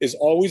 is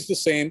always the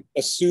same,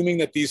 assuming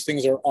that these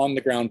things are on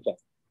the ground plane.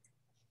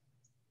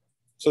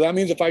 So that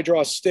means if I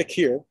draw a stick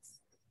here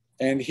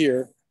and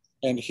here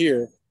and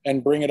here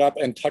and bring it up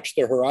and touch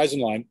the horizon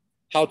line,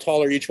 how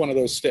tall are each one of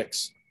those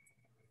sticks?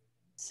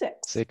 6.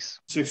 6.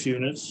 6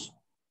 units.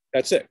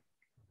 That's it.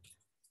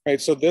 Right,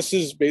 so this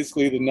is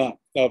basically the nut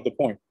of the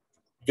point.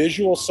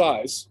 Visual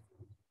size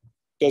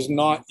does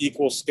not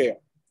equal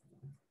scale.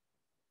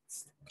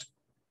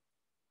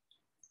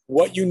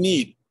 What you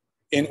need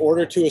in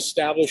order to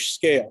establish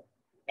scale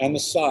and the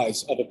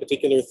size of a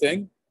particular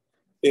thing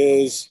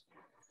is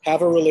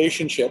have a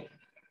relationship.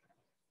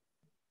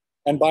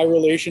 And by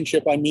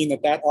relationship, I mean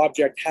that that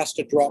object has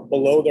to drop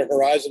below the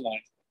horizon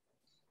line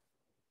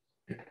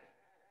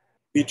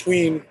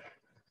between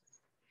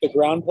the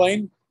ground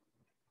plane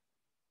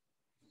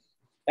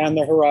and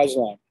the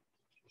horizon line.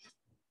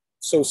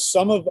 So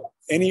some of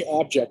any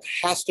object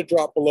has to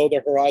drop below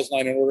the horizon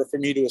line in order for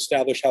me to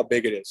establish how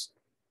big it is.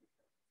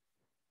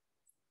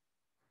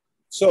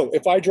 So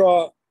if I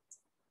draw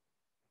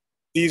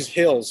these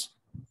hills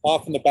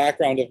off in the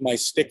background of my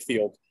stick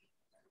field,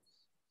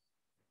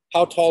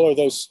 how tall are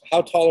those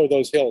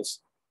hills?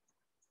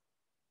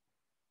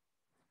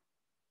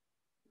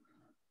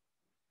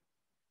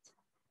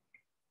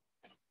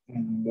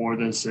 More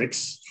than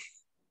 6.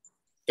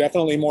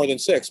 Definitely more than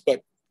 6,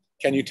 but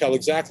can you tell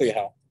exactly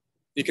how?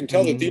 You can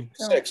tell that these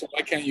are 6.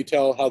 Why can't you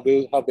tell how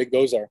big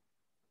those are?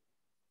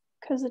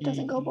 Because it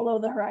doesn't go below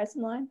the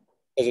horizon line.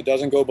 Because it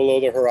doesn't go below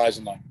the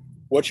horizon line.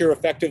 What you're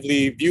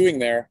effectively viewing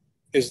there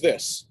is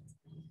this,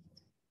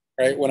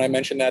 right? When I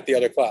mentioned that the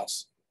other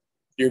class,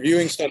 you're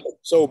viewing stuff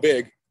so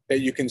big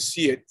that you can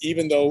see it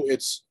even though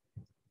it's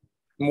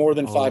more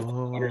than 5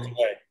 kilometers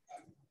away,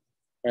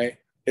 right?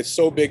 It's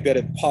so big that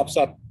it pops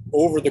up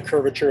over the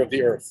curvature of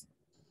the earth.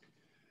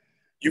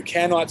 You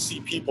cannot see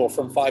people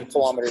from 5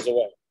 kilometers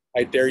away.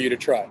 I dare you to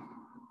try.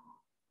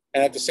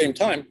 And at the same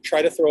time,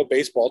 try to throw a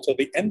baseball till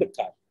the end of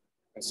time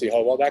and see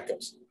how well that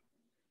goes.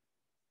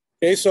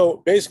 Okay,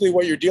 so basically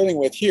what you're dealing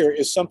with here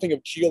is something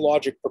of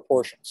geologic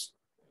proportions.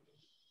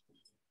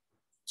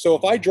 So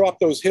if I drop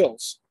those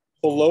hills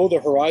below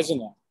the horizon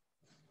line,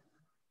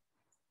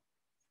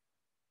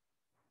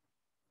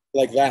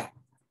 like that,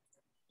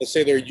 let's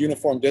say they're a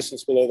uniform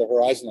distance below the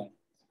horizon line,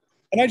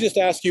 and I just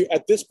ask you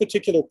at this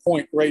particular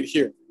point right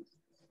here,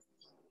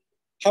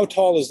 how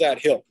tall is that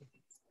hill?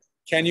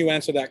 Can you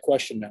answer that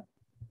question now?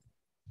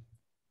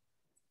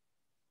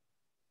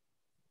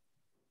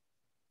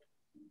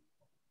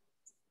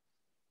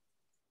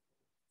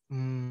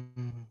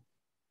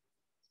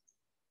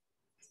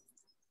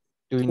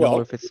 Do we know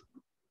if it's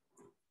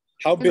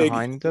how big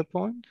behind the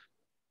point?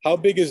 How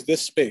big is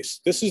this space?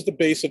 This is the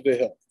base of the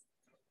hill.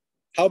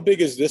 How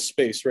big is this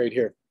space right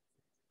here?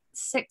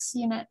 6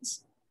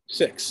 units.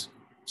 6.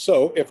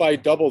 So if I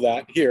double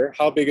that here,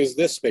 how big is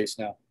this space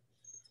now?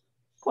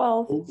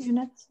 12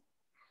 units.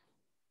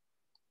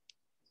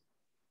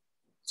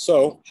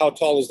 So how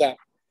tall is that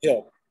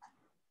hill?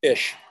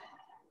 Ish.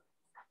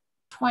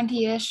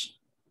 20-ish.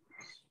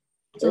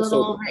 It's a Okay,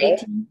 little so over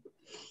 18.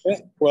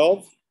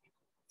 12,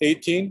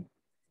 18,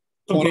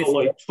 About 24.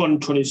 like 20,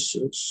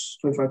 26,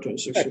 25,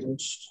 26 Okay.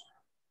 units.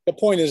 The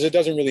point is, it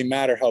doesn't really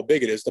matter how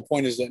big it is. The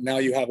point is that now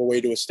you have a way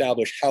to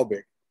establish how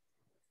big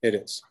it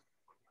is,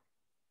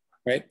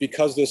 right?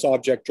 Because this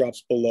object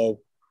drops below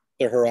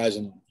the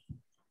horizon line.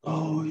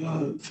 Oh,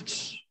 yeah. If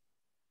it's...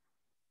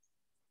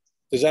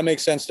 Does that make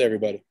sense to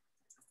everybody?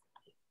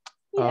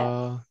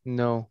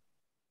 No.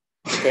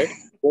 Okay.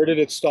 Where did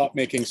it stop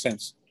making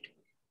sense?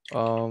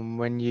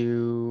 When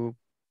you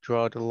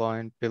draw the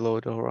line below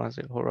the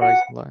horizon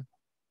line.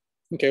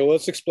 Okay, well,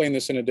 let's explain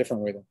this in a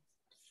different way then.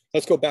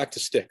 Let's go back to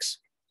sticks.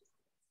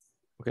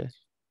 Okay.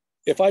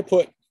 If I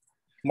put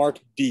mark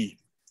D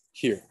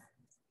here,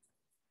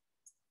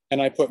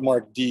 and I put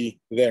mark D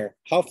there,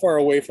 how far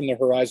away from the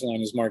horizon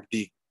line is mark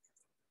D?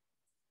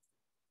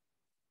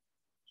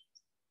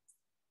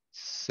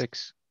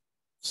 6.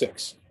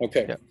 6.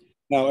 Okay. Yep.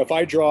 Now, if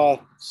I draw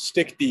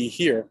stick D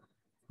here,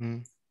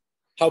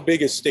 how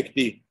big is stick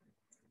D?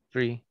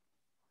 3.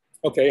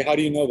 Okay, how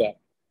do you know that?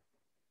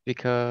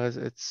 Because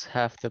it's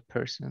half the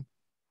person.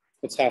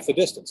 It's half the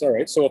distance. All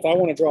right. So if I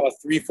want to draw a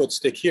 3-foot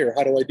stick here,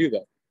 how do I do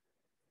that?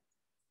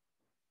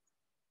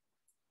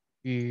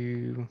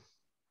 You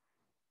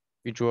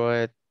draw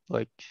it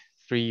like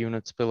 3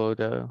 units below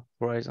the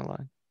horizon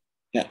line.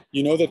 Yeah.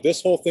 You know that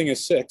this whole thing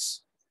is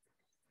 6.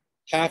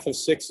 Half of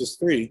 6 is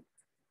 3.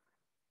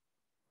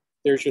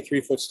 There's your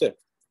 3-foot stick.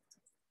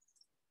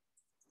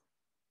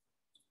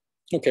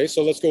 Okay,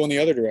 so let's go in the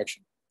other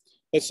direction.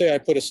 Let's say I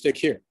put a stick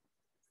here.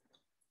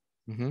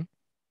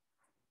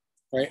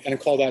 Right, and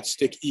call that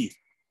stick E.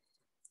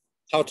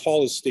 How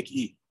tall is stick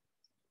E?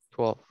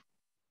 12.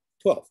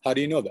 12. How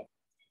do you know that?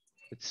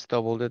 It's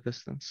double the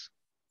distance.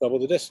 Double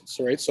the distance,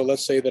 all right? So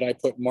let's say that I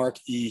put mark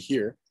E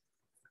here.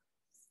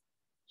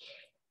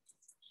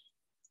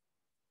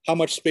 How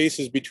much space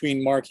is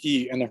between mark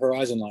E and the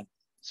horizon line?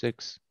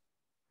 6.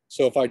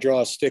 So if I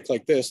draw a stick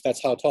like this,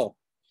 that's how tall?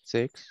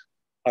 6.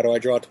 How do I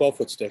draw a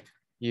 12-foot stick?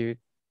 You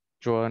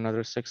draw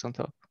another 6 on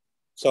top.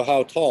 So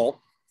how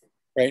tall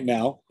right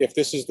now, if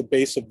this is the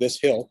base of this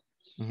hill,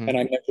 Mhm. and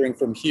I'm measuring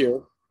from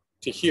here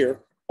to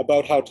here,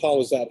 about how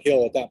tall is that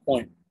hill at that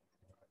point?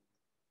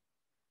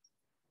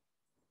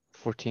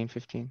 14,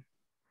 15.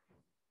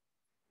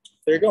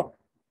 There you go.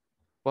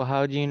 Well,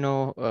 how do you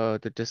know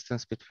the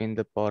distance between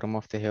the bottom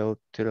of the hill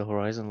to the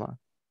horizon line?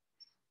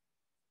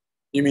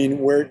 You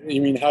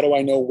mean how do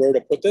I know where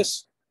to put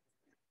this?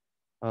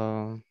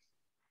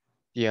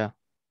 Yeah,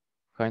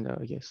 kind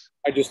of, I guess.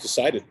 I just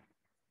decided.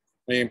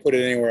 I can put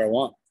it anywhere I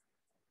want.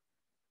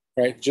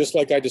 Right? Just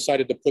like I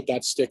decided to put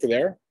that stick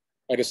there,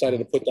 I decided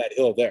to put that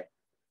hill there.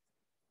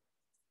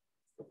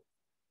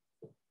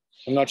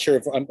 I'm not sure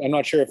if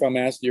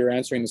you're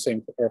answering the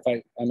same, or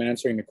if I'm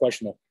answering the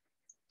question though.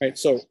 Right?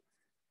 So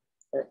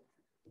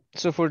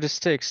for the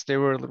sticks, they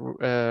were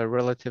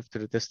relative to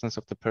the distance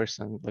of the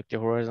person, like the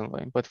horizon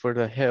line. But for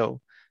the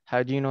hill,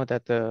 how do you know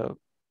that the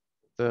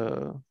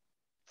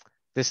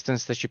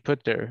distance that you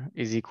put there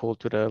is equal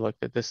to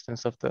the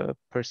distance of the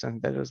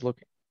person that is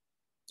looking?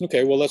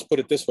 Okay, well, let's put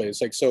it this way.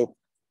 It's like, so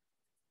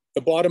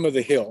the bottom of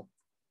the hill,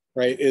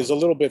 right, is a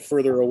little bit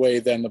further away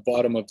than the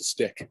bottom of the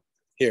stick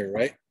here,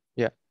 right?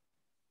 Yeah.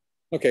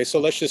 Okay, so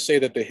let's just say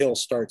that the hill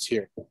starts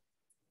here.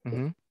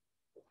 Mm-hmm.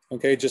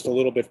 Okay, just a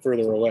little bit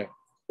further away.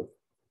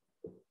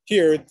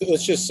 Here,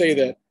 let's just say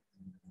that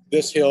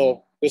this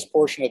hill, this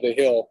portion of the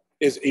hill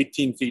is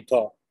 18 feet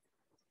tall.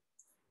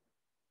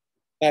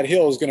 That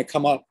hill is going to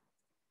come up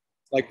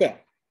like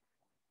that.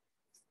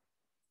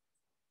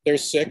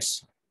 There's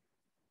 6,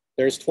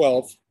 there's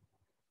 12,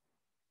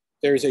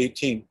 there's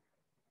 18.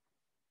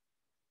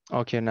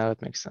 Okay, now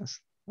it makes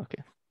sense.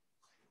 Okay.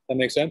 That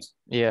makes sense?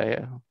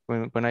 Yeah.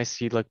 When I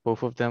see like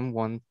both of them,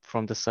 one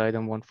from the side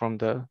and one from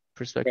the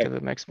perspective,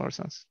 it makes more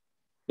sense.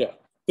 Yeah.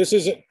 This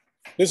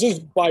is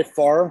by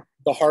far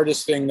the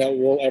hardest thing that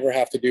we'll ever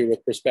have to do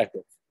with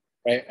perspective,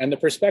 right? And the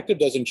perspective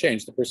doesn't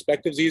change. The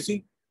perspective's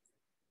easy,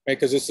 right?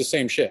 Because it's the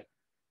same shit,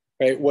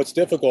 right? What's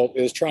difficult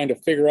is trying to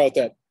figure out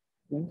that,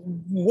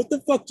 what the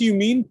fuck do you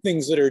mean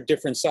things that are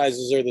different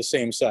sizes are the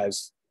same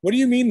size? What do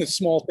you mean that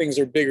small things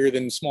are bigger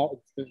than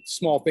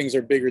small things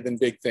are bigger than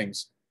big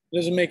things? It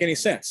doesn't make any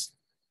sense,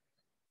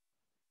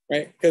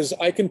 right? Because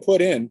I can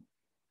put in,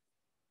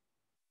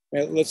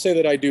 right, let's say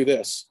that I do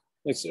this.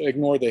 Let's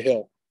ignore the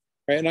hill,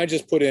 right? And I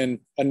just put in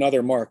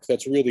another mark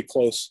that's really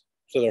close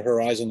to the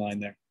horizon line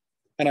there.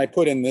 And I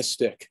put in this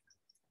stick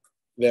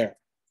there.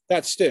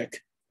 That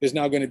stick is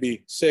now going to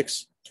be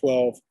 6,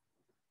 12,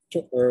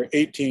 or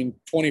 18,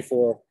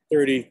 24,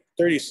 30,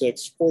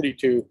 36,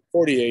 42,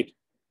 48.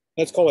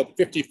 Let's call it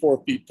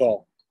 54 feet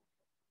tall,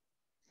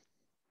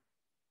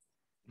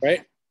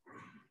 right?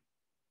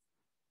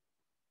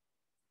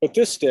 But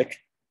this stick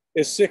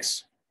is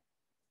 6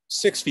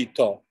 feet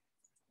tall.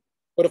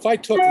 But if I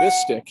took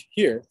this stick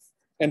here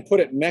and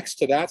put it next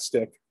to that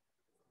stick,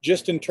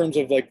 just in terms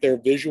of like their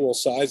visual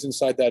size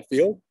inside that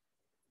field,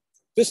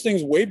 this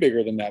thing's way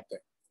bigger than that thing.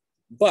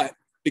 But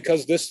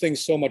because this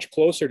thing's so much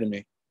closer to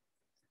me,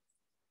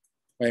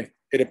 right,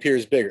 it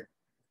appears bigger,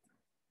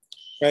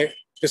 right?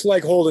 It's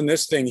like holding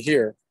this thing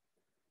here,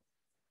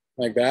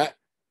 like that,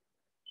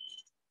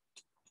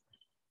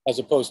 as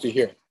opposed to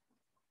here,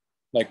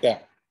 like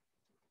that,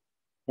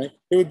 right?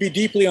 It would be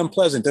deeply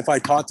unpleasant if I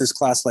taught this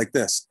class like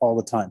this all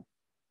the time.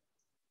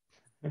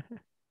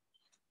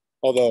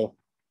 Although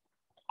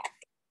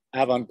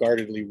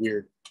avant-gardedly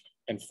weird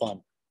and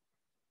fun.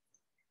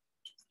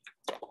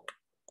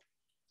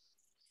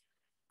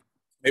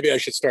 Maybe I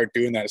should start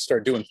doing that.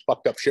 Start doing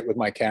fucked up shit with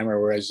my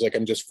camera, whereas like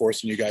I'm just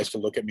forcing you guys to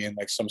look at me in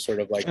like some sort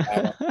of like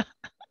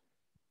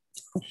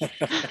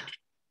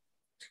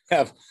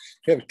have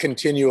a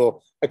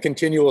continual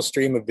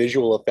stream of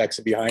visual effects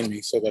behind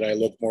me, so that I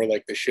look more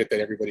like the shit that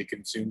everybody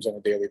consumes on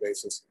a daily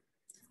basis.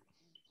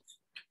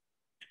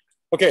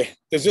 Okay,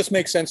 does this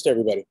make sense to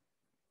everybody?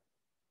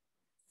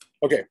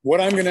 Okay,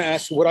 what I'm going to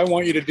ask, what I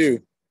want you to do,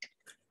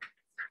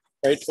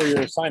 right, for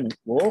your assignment.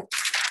 Whoa,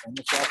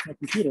 almost lost my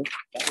computer.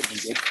 That would be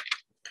good.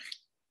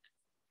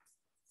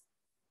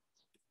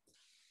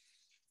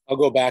 I'll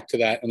go back to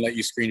that and let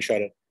you screenshot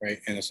it right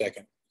in a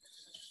second.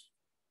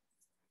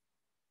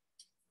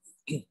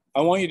 I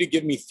want you to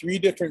give me 3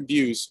 different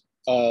views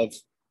of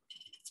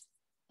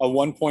a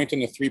 1-point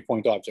and a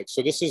 3-point object.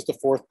 So this is the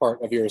 4th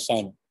part of your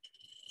assignment.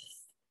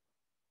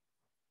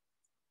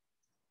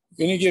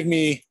 You're going to give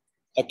me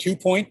a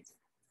 2-point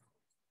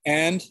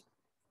and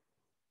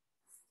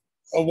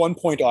a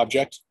 1-point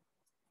object.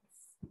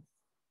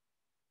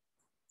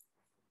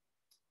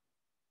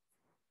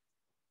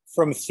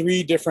 From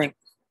 3 different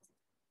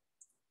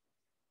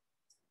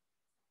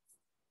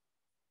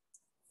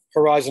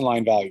horizon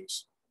line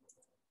values.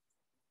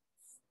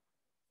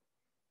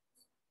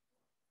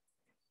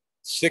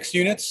 6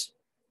 units,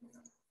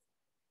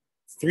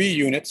 3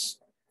 units,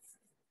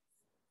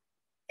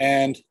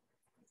 and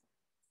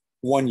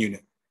 1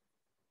 unit.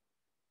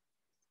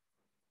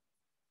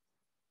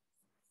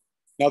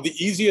 Now, the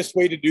easiest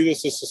way to do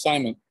this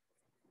assignment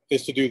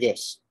is to do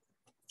this,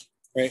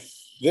 right?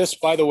 This,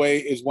 by the way,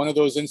 is one of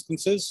those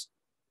instances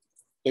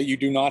that you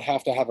do not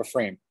have to have a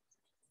frame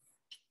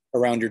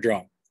around your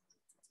drawing.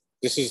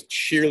 This is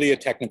sheerly a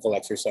technical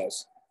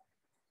exercise.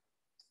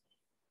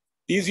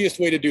 Easiest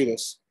way to do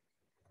this.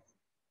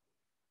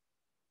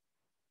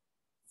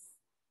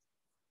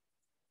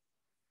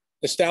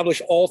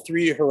 Establish all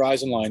three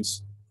horizon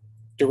lines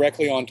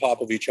directly on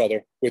top of each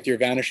other with your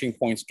vanishing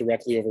points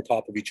directly over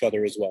top of each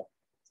other as well.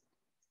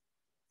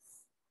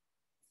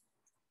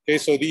 Okay,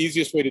 so the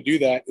easiest way to do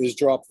that is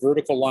drop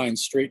vertical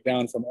lines straight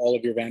down from all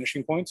of your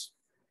vanishing points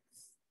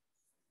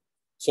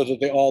so that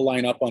they all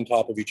line up on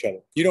top of each other.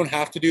 You don't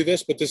have to do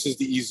this, but this is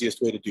the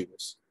easiest way to do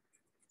this.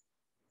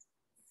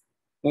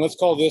 And let's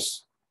call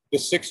this the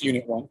 6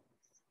 unit one.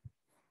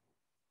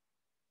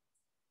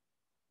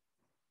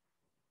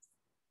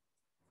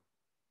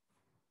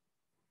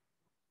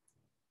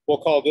 We'll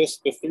call this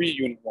the 3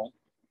 unit one.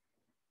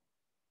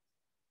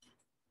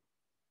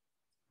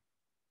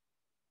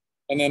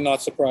 And then,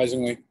 not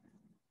surprisingly,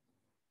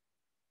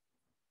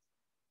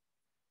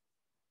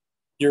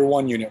 your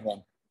 1 unit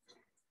one.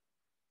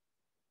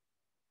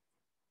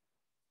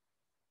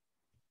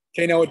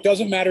 Okay, now it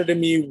doesn't matter to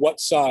me what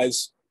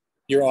size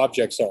your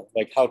objects are,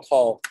 like how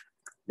tall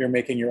you're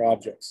making your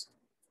objects.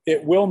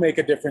 It will make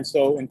a difference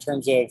though in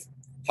terms of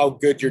how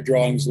good your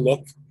drawings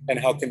look and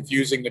how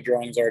confusing the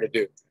drawings are to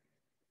do.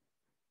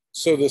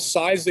 So the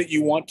size that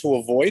you want to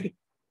avoid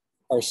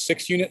are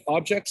 6 unit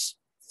objects,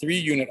 3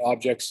 unit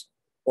objects,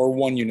 or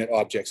 1 unit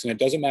objects. And it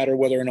doesn't matter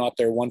whether or not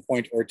they're 1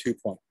 point or 2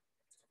 point.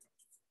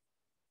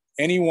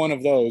 Any one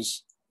of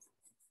those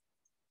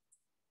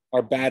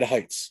are bad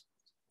heights.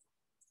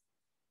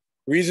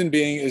 Reason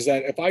being is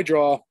that if I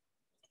draw,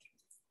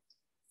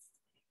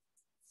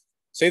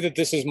 say that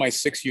this is my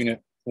 6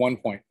 unit 1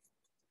 point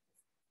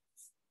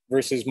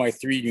versus my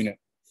 3 unit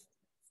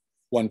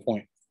 1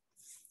 point.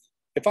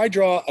 If I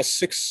draw a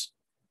 6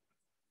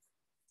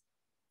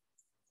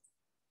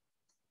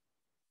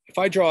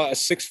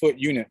 foot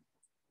unit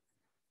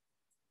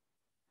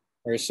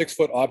or a 6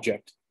 foot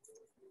object,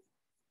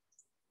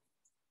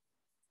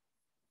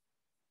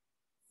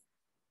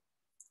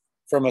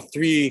 from a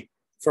 3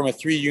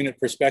 unit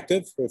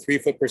perspective or a 3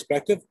 foot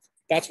perspective,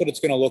 that's what it's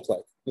going to look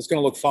like. It's going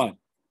to look fine.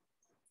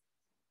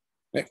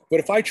 Right? But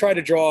if I try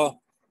to draw,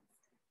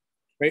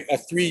 right, a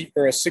 3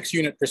 or a 6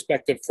 unit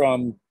perspective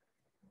from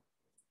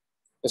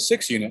a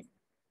 6 unit,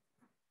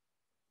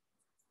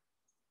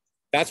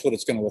 that's what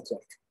it's going to look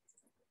like.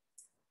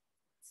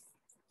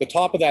 The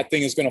top of that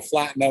thing is going to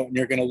flatten out and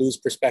you're going to lose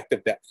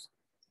perspective depth.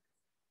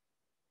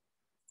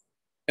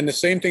 And the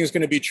same thing is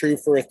going to be true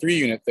for a 3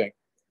 unit thing.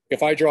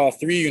 If I draw a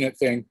 3 unit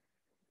thing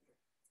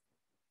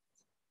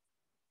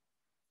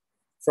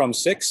from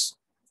 6,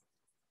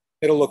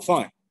 it'll look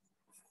fine.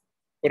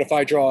 But if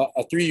I draw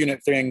a 3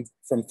 unit thing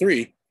from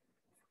 3,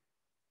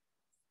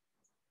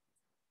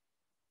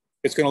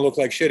 it's going to look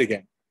like shit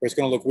again, or it's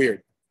going to look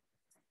weird.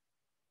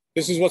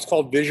 This is what's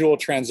called visual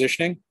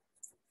transitioning.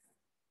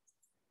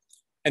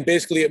 And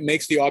basically it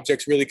makes the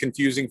objects really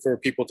confusing for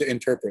people to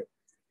interpret,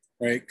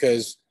 right?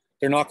 Because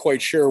they're not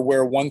quite sure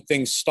where one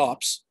thing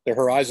stops, the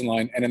horizon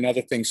line, and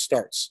another thing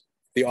starts,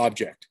 the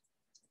object.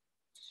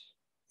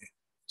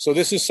 So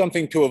this is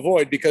something to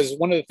avoid, because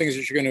one of the things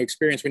that you're going to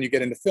experience when you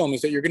get into film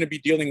is that you're going to be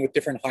dealing with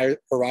different high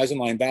horizon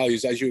line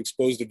values as you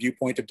expose the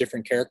viewpoint of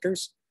different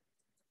characters,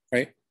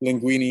 right?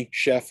 Linguini,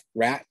 chef,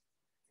 rat,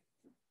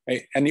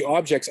 right? And the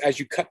objects, as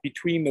you cut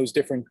between those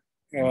different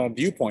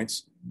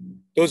viewpoints,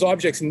 those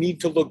objects need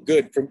to look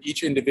good from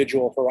each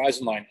individual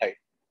horizon line height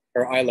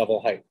or eye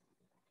level height,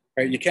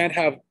 right? You can't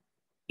have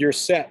your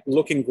set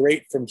looking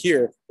great from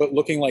here, but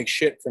looking like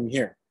shit from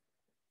here,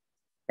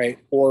 right?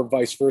 Or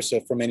vice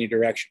versa from any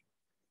direction.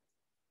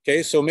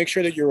 Okay, so make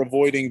sure that you're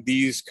avoiding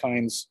these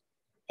kinds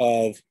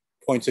of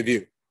points of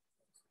view.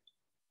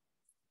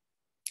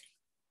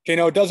 Okay,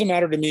 now it doesn't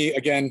matter to me,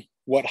 again,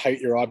 what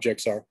height your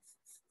objects are.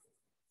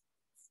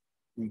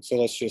 And so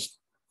let's just,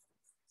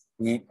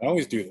 I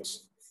always do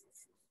this.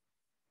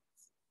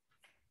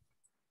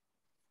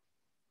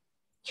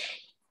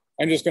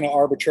 I'm just going to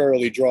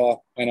arbitrarily draw,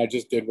 and I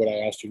just did what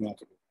I asked you not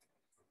to do.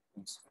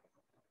 Thanks.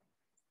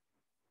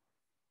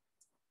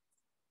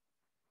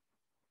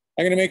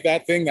 I'm going to make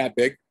that thing that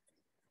big.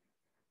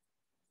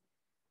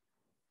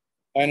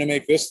 I'm going to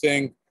make this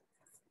thing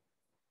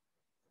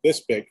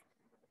this big.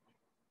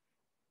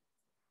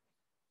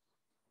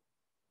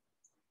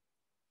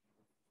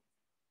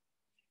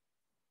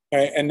 All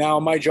right, and now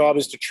my job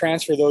is to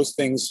transfer those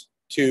things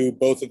to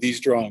both of these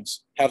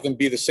drawings, have them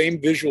be the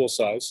same visual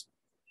size,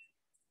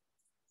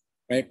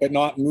 right? But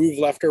not move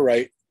left or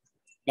right,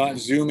 not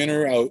zoom in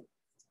or out,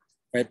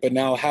 right? But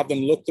now have them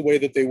look the way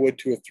that they would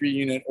to a 3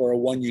 unit or a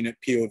 1 unit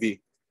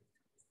POV.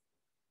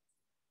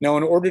 Now,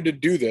 in order to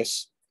do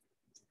this,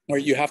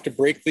 right, you have to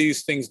break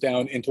these things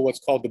down into what's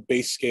called the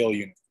base scale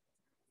unit.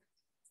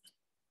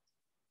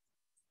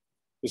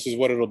 This is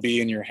what it'll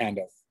be in your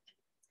handout.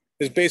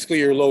 It's basically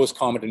your lowest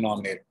common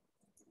denominator.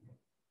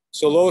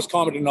 So lowest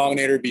common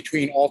denominator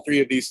between all 3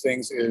 of these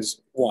things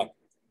is 1.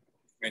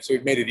 Right? So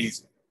we've made it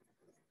easy.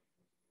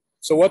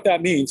 So what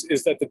that means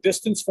is that the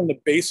distance from the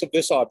base of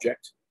this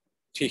object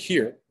to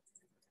here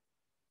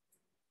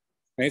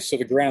right? So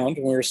the ground,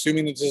 and we're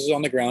assuming that this is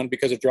on the ground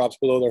because it drops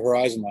below the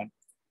horizon line.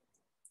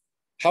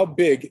 How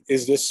big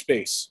is this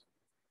space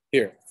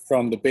here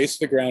from the base of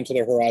the ground to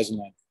the horizon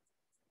line?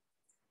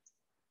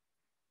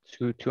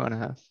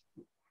 2.5.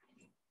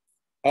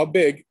 How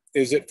big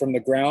is it from the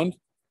ground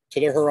to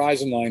the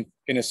horizon line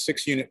in a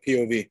 6-unit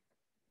POV?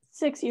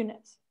 6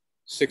 units.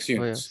 6 Oh yeah,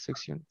 units.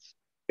 6 units.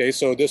 Okay,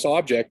 so this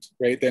object,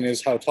 right, then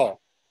is how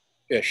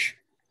tall-ish?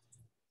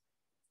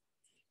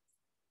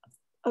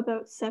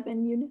 About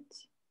 7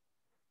 units.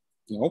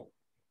 No.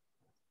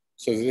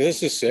 So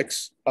this is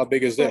 6. How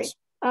big is this?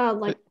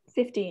 Like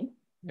 15.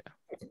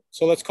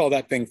 So let's call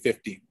that thing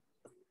 15.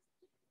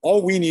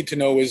 All we need to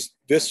know is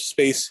this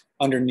space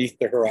underneath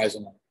the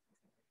horizon line.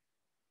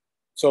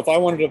 So if I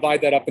want to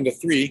divide that up into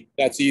 3,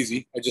 that's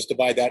easy. I just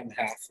divide that in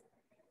half.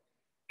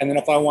 And then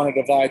if I want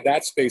to divide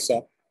that space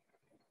up,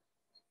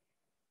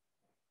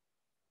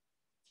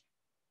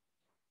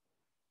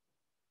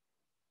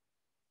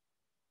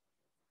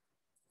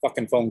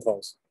 fucking phone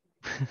calls.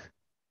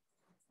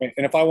 Right?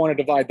 And if I want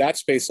to divide that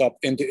space up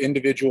into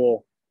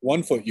individual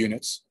 1-foot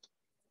units,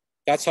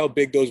 that's how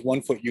big those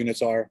 1-foot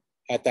units are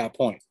at that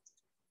point.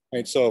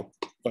 Right? So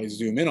if I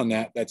zoom in on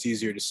that, that's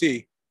easier to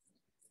see.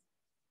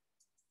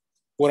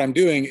 What I'm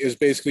doing is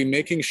basically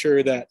making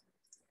sure that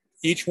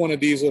each one of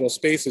these little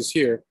spaces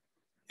here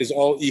is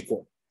all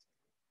equal,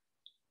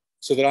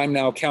 so that I'm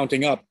now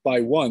counting up by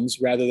ones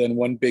rather than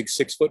one big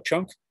 6-foot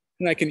chunk.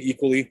 And I can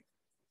equally,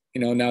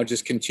 now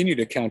just continue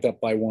to count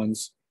up by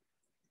ones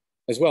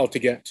as well to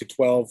get to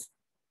 12,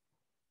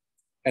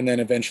 and then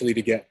eventually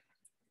to get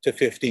to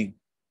 15.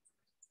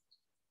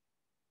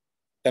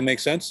 That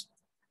makes sense?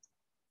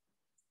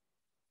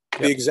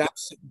 Yep.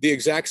 The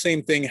exact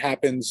same thing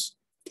happens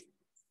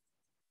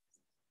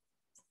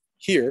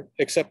here,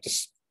 except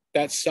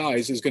that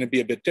size is going to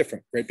be a bit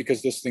different, right?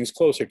 Because this thing's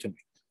closer to me,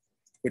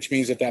 which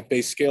means that that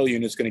base scale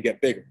unit is going to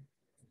get bigger.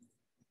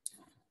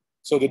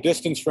 So the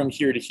distance from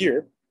here to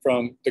here,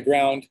 from the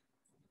ground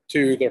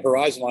to the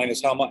horizon line,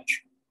 is how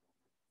much?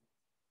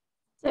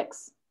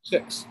 6.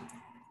 6.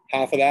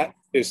 Half of that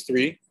is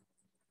 3.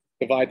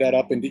 Divide that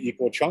up into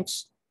equal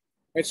chunks.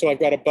 Right? So I've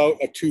got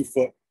about a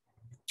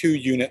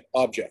 2-unit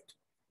object.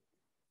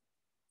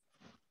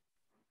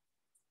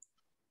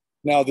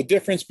 Now, the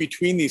difference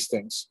between these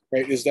things,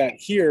 right, is that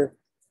here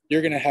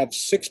you're going to have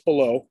 6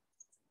 below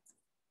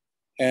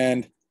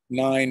and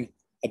 9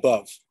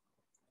 above.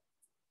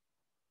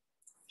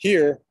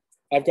 Here,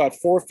 I've got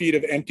 4 feet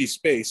of empty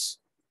space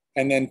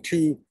and then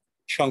 2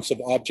 chunks of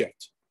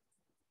object.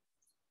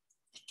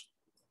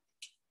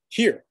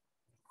 Here,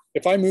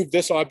 if I move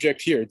this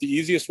object here, the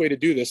easiest way to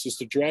do this is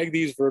to drag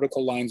these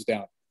vertical lines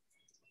down.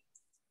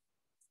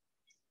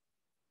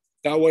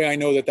 That way I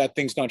know that that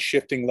thing's not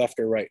shifting left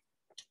or right.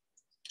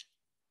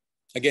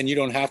 Again, you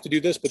don't have to do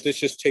this, but this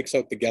just takes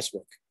out the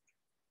guesswork.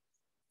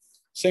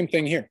 Same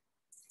thing here.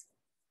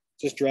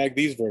 Just drag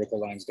these vertical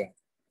lines down.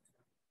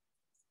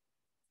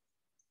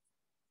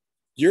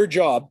 Your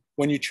job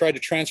when you try to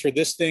transfer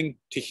this thing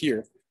to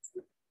here,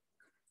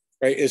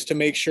 right, is to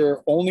make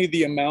sure only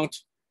the amount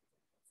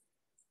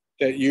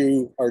that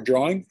you are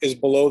drawing is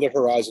below the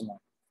horizon line.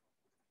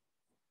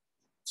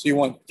 So you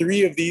want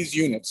 3 of these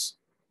units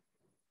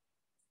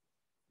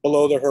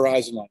below the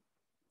horizon line.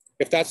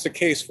 If that's the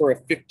case for a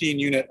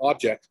 15-unit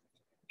object,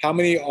 how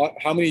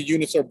many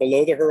units are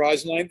below the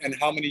horizon line and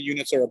how many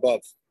units are above?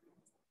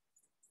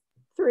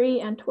 3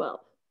 and 12.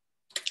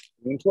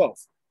 3 and 12.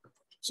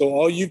 So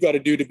all you've got to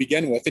do to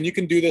begin with, and you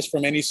can do this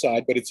from any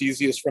side, but it's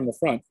easiest from the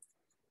front,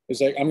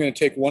 is like I'm going to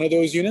take one of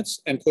those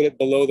units and put it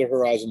below the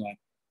horizon line.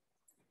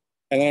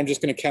 And then I'm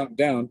just going to count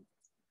down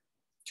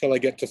till I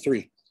get to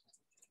 3.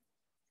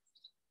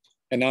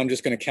 And now I'm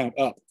just going to count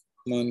up.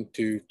 1,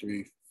 2,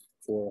 3,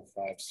 4,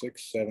 5,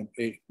 6, 7,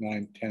 8,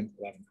 9, 10,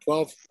 11,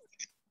 12.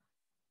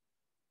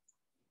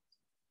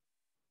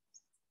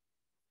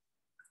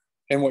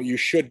 And what you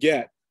should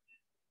get,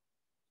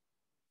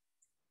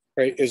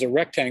 right, is a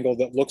rectangle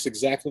that looks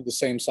exactly the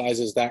same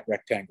size as that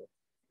rectangle.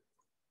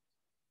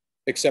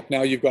 Except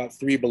now you've got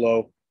 3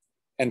 below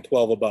and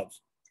 12 above.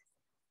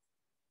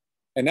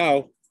 And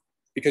now,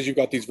 because you've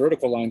got these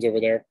vertical lines over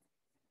there,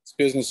 it's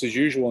business as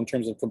usual in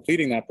terms of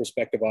completing that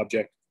perspective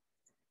object.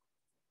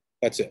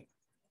 That's it.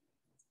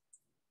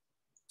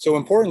 So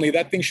importantly,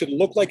 that thing should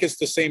look like it's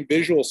the same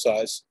visual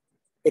size,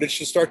 but it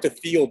should start to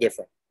feel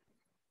different.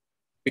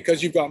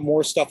 Because you've got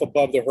more stuff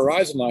above the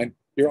horizon line,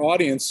 your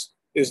audience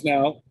is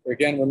now,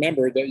 again,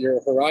 remember that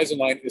your horizon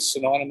line is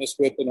synonymous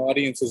with an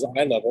audience's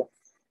eye level.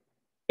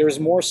 There's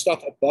more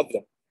stuff above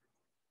them.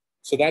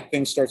 So that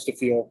thing starts to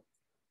feel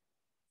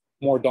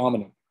more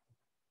dominant.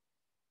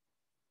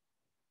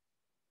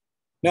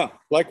 Now,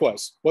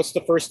 likewise, what's the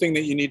first thing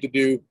that you need to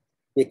do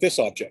with this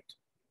object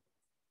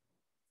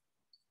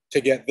to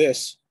get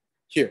this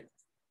here?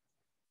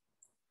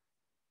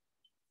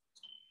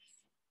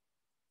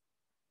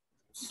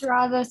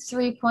 Draw the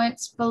 3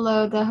 points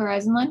below the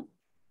horizon line.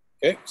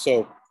 Okay,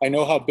 so I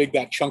know how big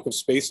that chunk of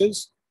space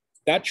is.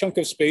 That chunk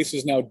of space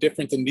is now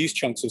different than these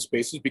chunks of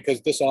spaces because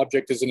this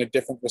object is in a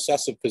different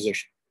recessive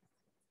position.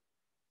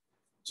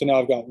 So now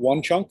I've got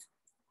 1 chunk,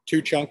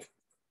 2 chunk,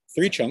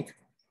 3 chunk.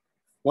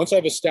 Once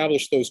I've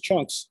established those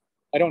chunks,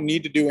 I don't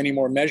need to do any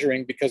more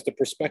measuring because the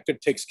perspective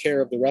takes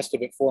care of the rest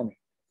of it for me.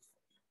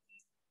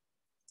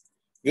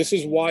 This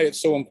is why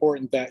it's so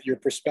important that your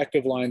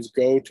perspective lines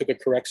go to the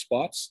correct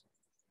spots,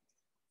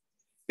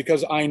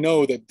 because I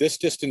know that this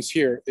distance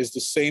here is the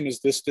same as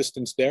this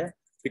distance there,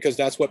 because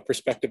that's what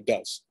perspective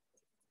does.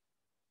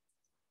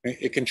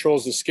 It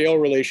controls the scale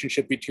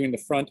relationship between the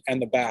front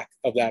and the back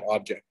of that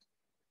object.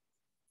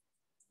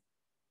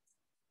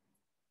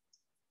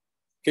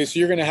 Okay, so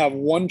you're going to have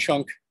 1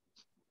 chunk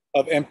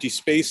of empty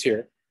space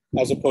here,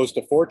 as opposed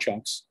to 4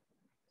 chunks,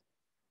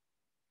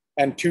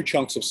 and 2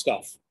 chunks of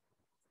stuff.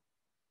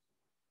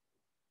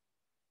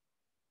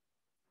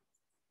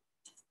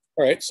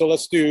 All right, so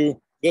let's do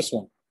this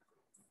one.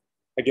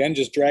 Again,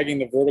 just dragging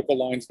the vertical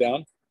lines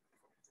down.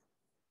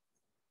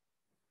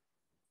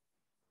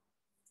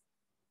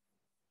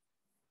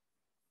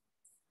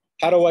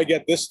 How do I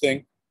get this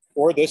thing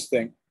or this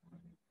thing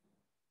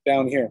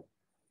down here?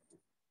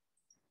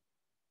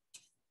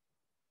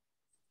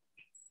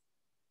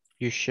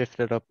 You shift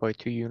it up by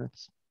 2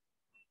 units.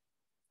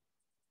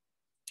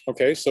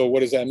 Okay, so what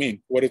does that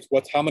mean?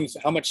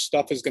 How much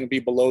stuff is going to be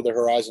below the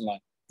horizon line?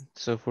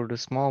 So for the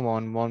small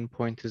one, 1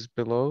 point is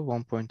below,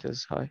 1 point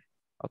is high,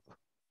 up.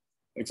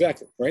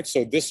 Exactly, right?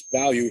 So this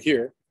value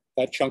here,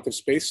 that chunk of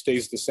space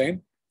stays the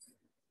same.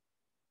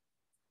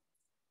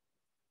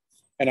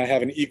 And I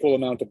have an equal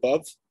amount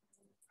above.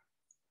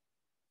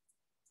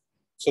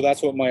 So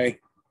that's what my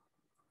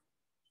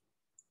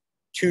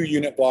 2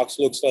 unit box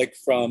looks like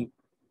from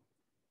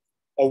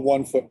a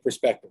 1 foot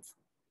perspective.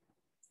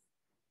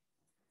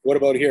 What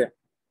about here?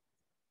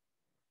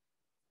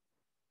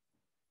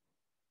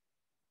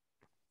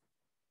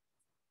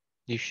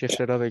 You shift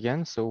it up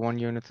again, so 1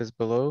 unit is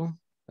below,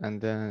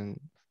 and then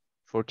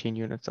 14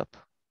 units up.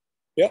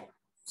 Yeah,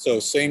 so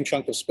same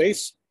chunk of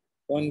space.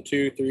 1,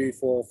 2, 3,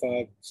 4,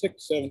 5,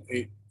 6, 7,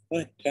 8,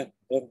 9, 10,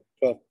 11,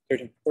 12,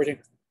 13, 14.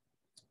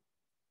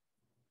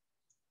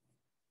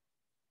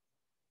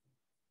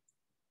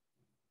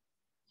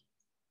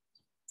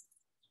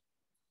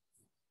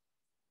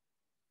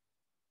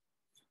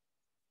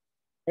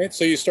 Right,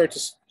 so you start to,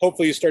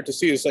 hopefully you start to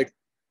see it's like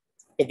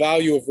the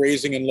value of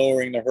raising and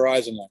lowering the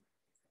horizon line.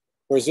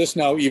 Whereas this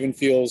now even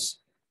feels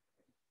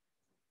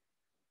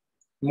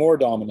more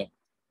dominant,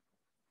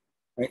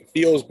 right?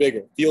 Feels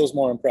bigger, feels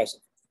more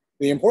impressive.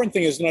 The important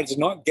thing is it's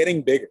not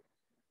getting bigger.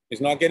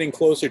 It's not getting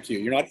closer to you.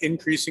 You're not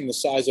increasing the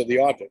size of the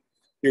object.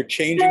 You're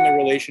changing the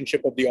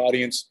relationship of the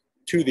audience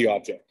to the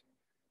object.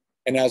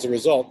 And as a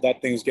result,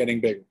 that thing's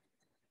getting bigger.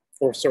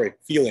 Or sorry,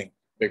 feeling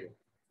bigger.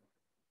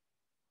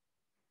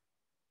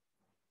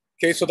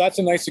 Okay, so that's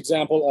a nice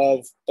example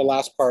of the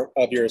last part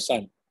of your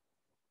assignment.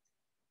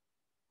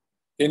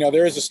 Okay, now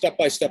there is a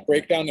step-by-step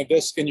breakdown of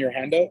this in your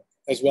handout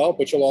as well,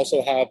 but you'll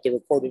also have the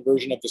recorded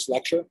version of this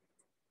lecture,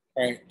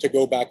 right, to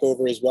go back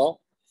over as well.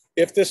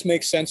 If this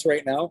makes sense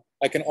right now,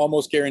 I can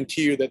almost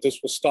guarantee you that this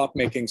will stop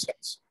making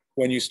sense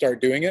when you start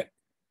doing it.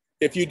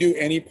 If you do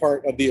any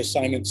part of the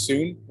assignment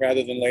soon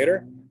rather than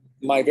later,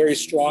 my very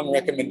strong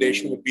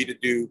recommendation would be to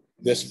do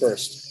this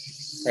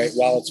first, right,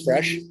 while it's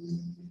fresh,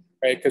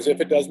 right? Because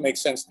if it does make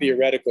sense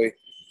theoretically,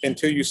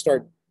 until you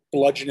start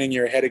bludgeoning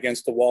your head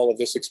against the wall of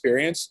this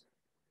experience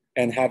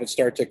and have it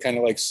start to kind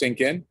of like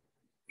sink in,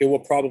 it will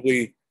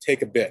probably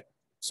take a bit.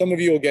 Some of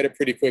you will get it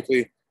pretty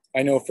quickly.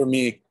 I know for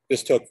me,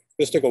 this took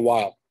a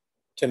while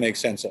to make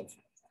sense of.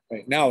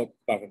 Right now,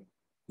 I've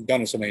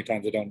done it so many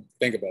times I don't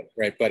think about it,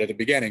 right? But at the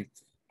beginning,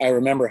 I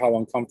remember how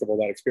uncomfortable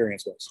that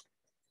experience was.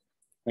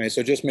 Right,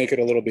 so just make it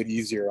a little bit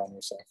easier on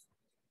yourself.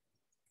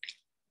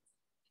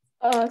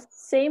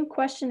 Same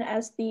question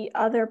as the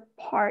other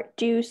part.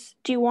 Do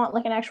you want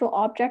like an actual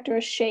object or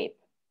a shape,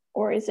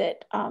 or is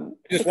it? I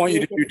just want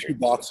you to do 2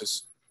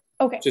 boxes.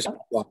 Okay. Just okay.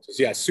 2 boxes.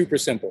 Yeah, super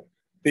simple.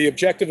 The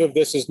objective of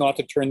this is not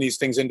to turn these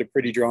things into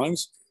pretty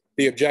drawings.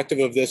 The objective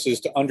of this is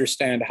to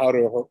understand how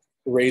to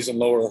raise and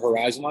lower a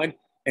horizon line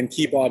and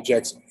keep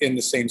objects in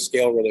the same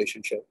scale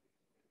relationship.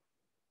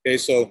 Okay,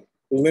 so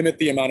limit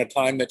the amount of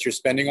time that you're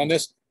spending on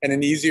this. And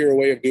an easier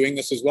way of doing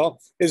this as well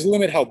is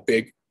limit how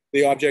big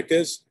the object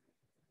is,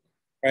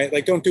 right?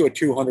 Like don't do a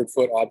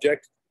 200-foot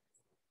object.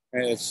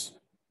 And it's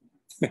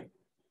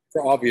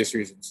for obvious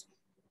reasons.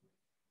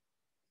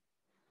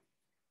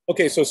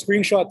 Okay, so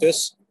screenshot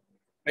this,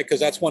 right? Because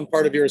that's one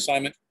part of your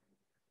assignment.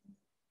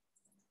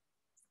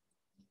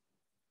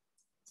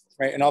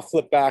 Right, and I'll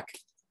flip back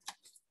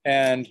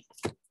and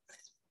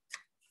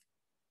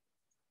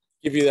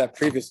give you that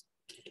previous,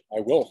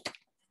 I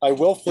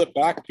will flip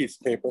back a piece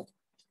of paper.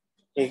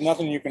 There's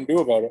nothing you can do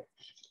about it.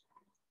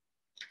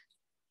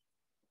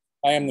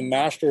 I am the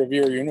master of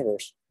your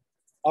universe.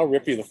 I'll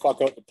rip you the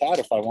fuck out the pad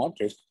if I want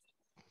to.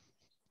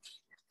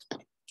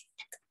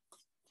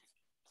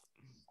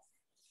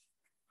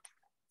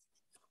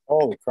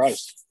 Holy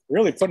Christ.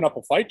 Really putting up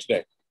a fight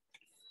today.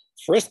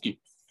 It's frisky.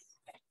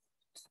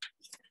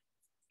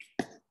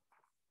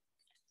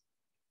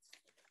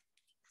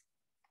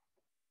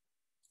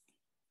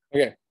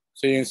 Okay,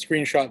 so you can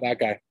screenshot that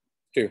guy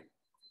too.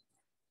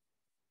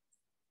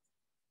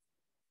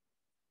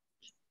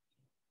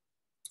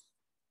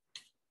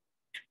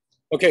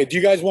 Okay, do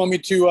you guys want me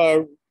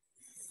to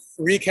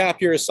recap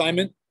your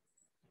assignment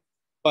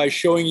by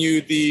showing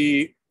you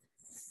the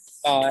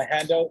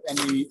handout and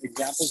the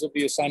examples of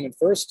the assignment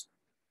first?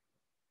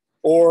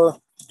 Or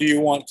do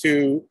you want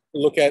to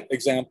look at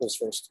examples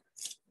first?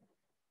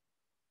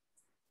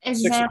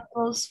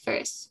 Examples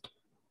first.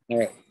 All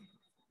right.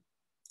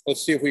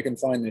 Let's see if we can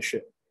find this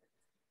shit.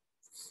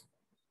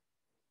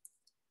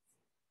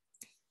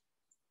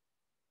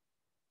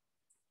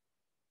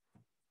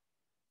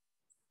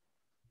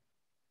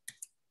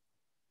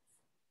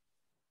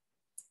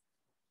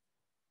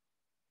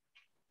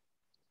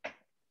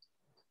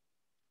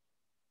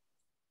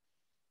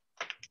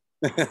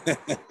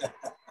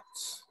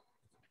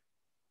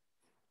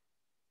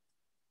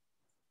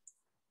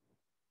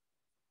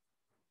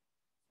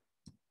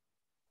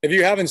 If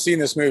you haven't seen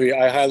this movie,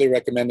 I highly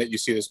recommend that you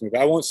see this movie.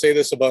 I won't say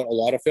this about a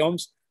lot of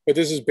films, but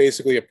this is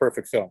basically a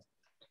perfect film,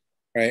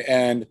 right?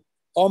 And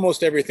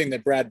almost everything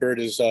that Brad Bird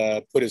has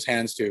put his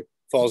hands to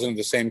falls into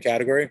the same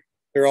category.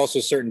 There are also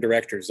certain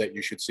directors that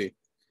you should see.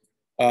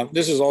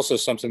 This is also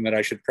something that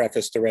I should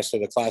preface the rest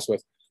of the class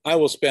with. I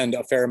will spend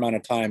a fair amount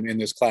of time in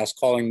this class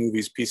calling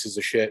movies pieces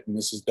of shit, and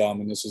this is dumb,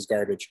 and this is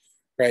garbage,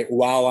 right?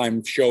 While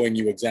I'm showing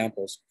you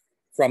examples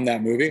from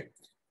that movie.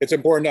 It's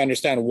important to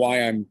understand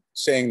why I'm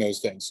saying those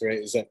things, right?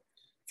 Is that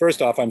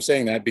first off, I'm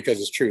saying that because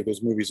it's true.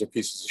 Those movies are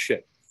pieces of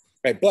shit,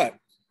 right? But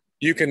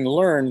you can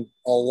learn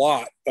a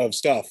lot of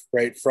stuff,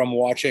 right? From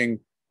watching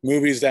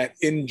movies that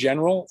in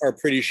general are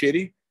pretty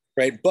shitty,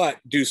 right? But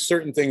do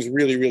certain things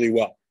really, really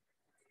well,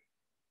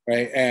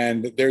 right?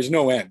 And there's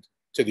no end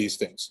to these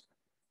things.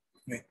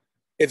 Right?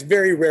 It's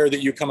very rare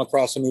that you come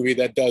across a movie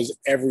that does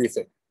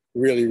everything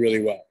really,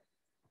 really well,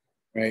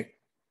 right?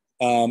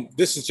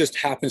 This is just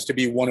happens to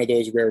be one of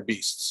those rare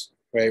beasts,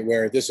 right?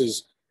 Where this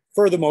is,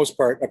 for the most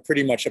part,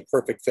 pretty much a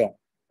perfect film,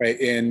 right?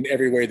 In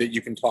every way that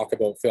you can talk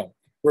about film,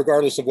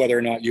 regardless of whether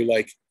or not you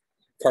like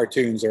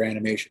cartoons or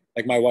animation.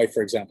 Like my wife,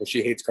 for example,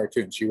 she hates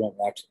cartoons. She won't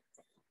watch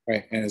them,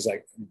 right? And it's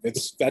like,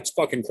 that's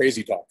fucking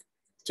crazy talk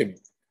to me.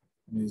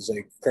 And it's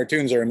like,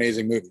 cartoons are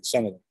amazing movies,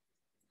 some of them.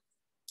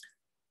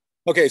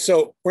 Okay,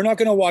 so we're not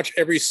gonna watch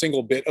every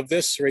single bit of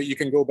this, right? You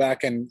can go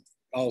back and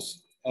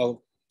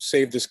I'll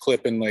save this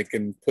clip and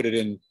put it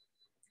in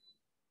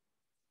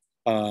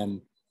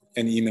an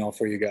email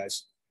for you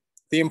guys.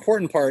 The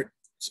important part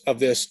of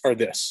this are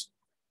this,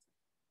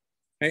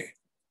 right?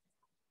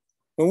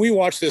 When we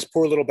watch this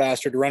poor little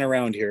bastard run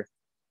around here,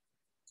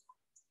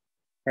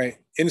 right,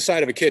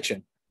 inside of a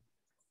kitchen,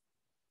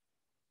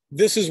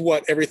 this is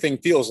what everything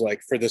feels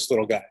like for this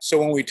little guy. So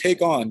when we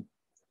take on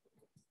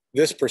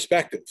this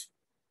perspective,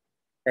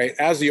 right,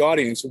 as the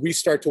audience, we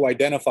start to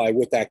identify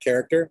with that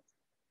character,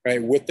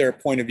 right, with their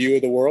point of view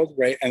of the world,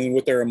 right, and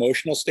with their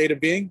emotional state of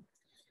being,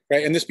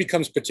 right? And this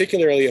becomes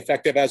particularly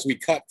effective as we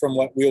cut from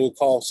what we will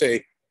call,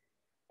 say,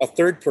 a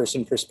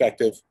third-person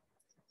perspective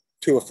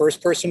to a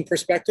first-person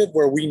perspective,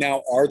 where we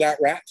now are that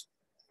rat,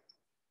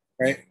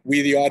 right?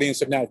 We, the audience,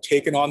 have now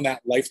taken on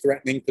that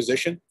life-threatening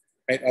position,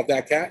 right, of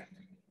that cat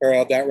or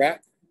of that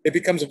rat. It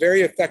becomes a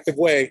very effective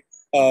way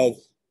of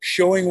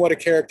showing what a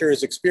character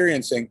is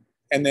experiencing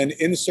and then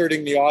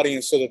inserting the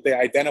audience so that they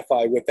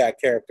identify with that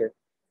character,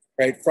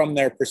 right, from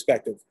their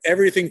perspective.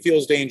 Everything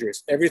feels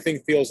dangerous. Everything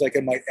feels like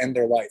it might end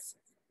their life,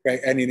 right,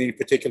 at any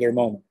particular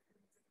moment.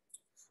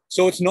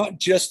 So it's not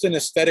just an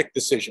aesthetic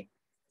decision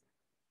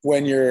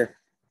when you're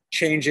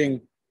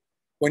changing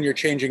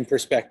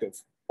perspective,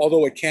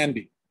 although it can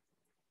be.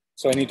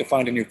 So I need to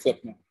find a new clip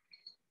now.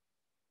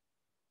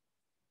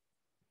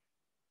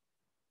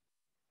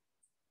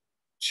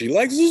 She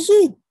likes the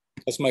soup.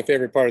 That's my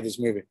favorite part of this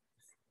movie.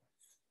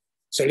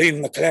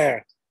 Celine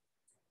Leclerc.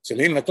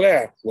 Celine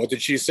Leclerc, what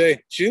did she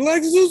say? She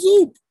likes the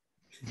soup.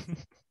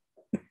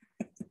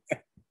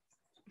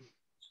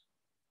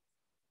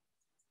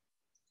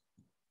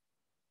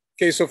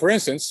 Okay, so for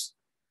instance,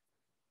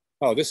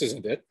 oh, this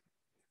isn't it.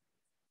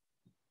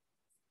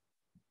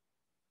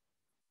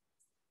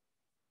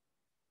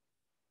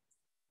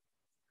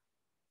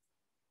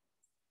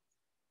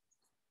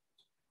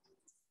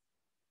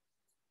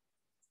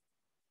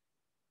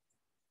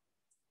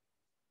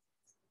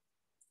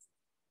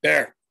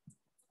 There.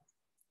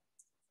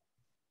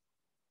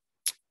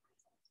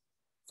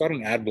 Got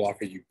an ad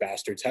blocker, you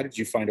bastards. How did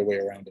you find a way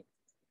around it?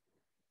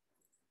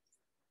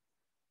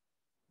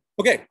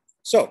 Okay,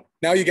 so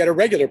now you get a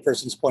regular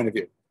person's point of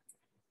view,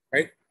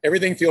 right?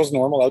 Everything feels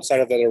normal outside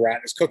of that the rat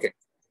is cooking,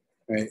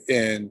 right,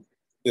 in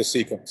this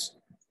sequence.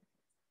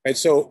 Right,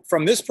 so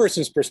from this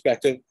person's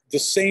perspective, the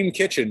same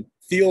kitchen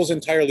feels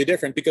entirely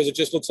different because it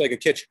just looks like a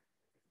kitchen.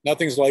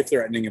 Nothing's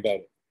life-threatening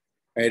about it,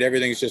 right?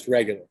 Everything's just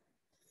regular.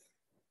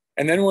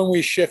 And then when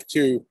we shift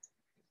to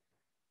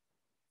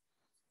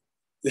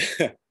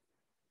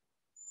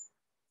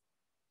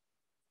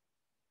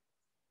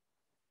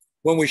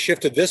when we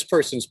shift to this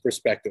person's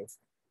perspective,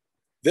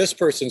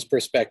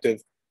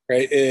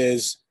 right,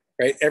 is,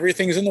 right,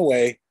 everything's in the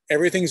way,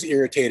 everything's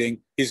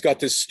irritating. He's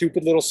got this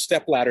stupid little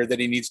step ladder that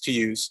he needs to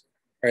use,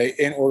 right,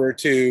 in order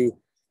to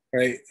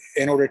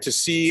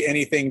see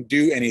anything,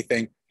 do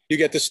anything. You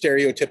get the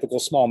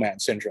stereotypical small man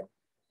syndrome,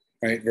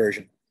 right,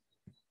 version,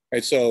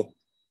 right? So,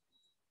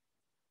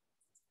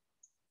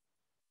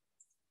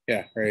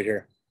 yeah, right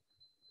here.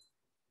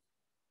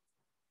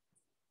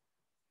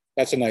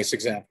 That's a nice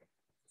example,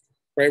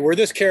 right? Where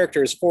this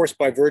character is forced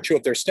by virtue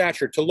of their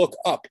stature to look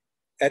up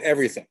at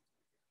everything,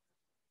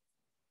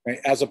 right?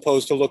 As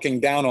opposed to looking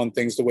down on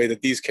things the way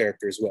that these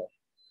characters will.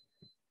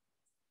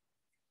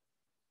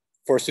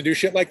 Forced to do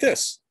shit like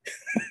this.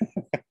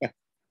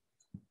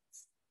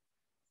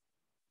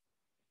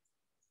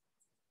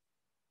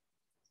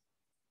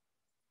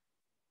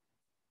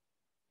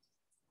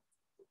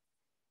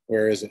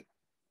 Where is it?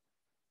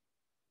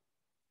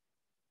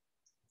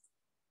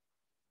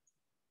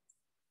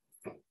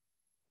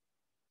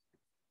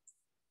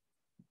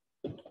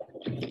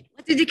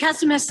 What did the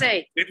customer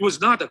say? It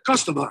was not a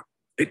customer.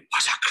 It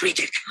was a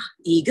critic.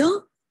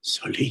 Ego?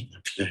 Celine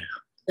Claire.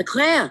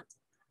 Leclerc?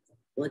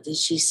 What did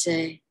she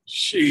say?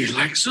 She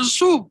likes the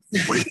soup.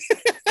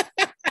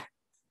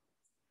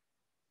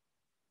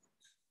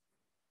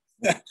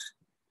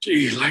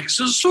 She likes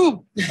the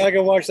soup. I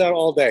can watch that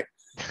all day.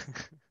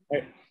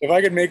 Right? If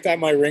I could make that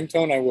my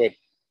ringtone, I would.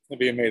 It'd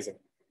be amazing.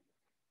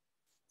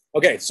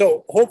 Okay,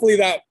 so hopefully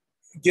that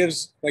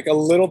gives like a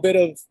little bit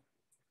of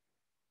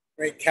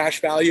right cash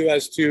value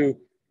as to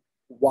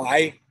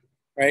why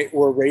right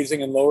we're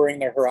raising and lowering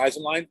the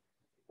horizon line.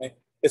 Right?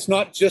 It's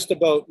not just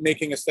about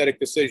making aesthetic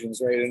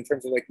decisions, right? In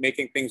terms of like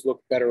making things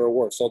look better or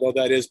worse, although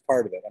that is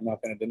part of it. I'm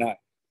not going to deny.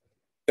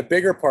 The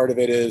bigger part of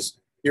it is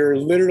you're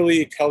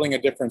literally telling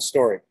a different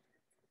story,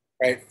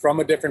 right? From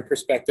a different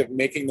perspective,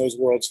 making those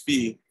worlds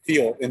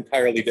feel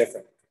entirely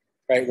different,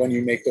 right? When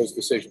you make those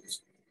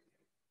decisions.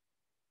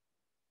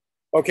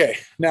 Okay,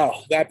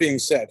 now that being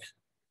said,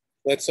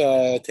 let's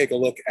take a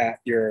look at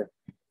your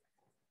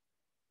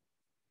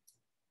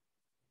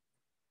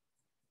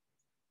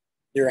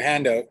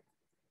handout,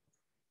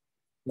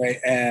 right?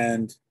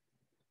 And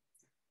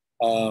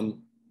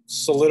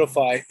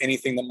solidify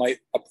anything that might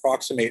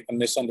approximate a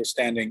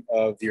misunderstanding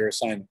of your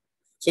assignment.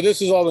 So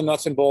this is all the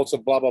nuts and bolts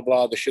of blah, blah,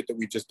 blah, the shit that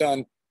we've just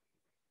done,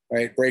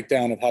 right?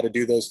 Breakdown of how to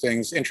do those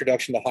things,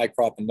 introduction to high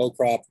crop and low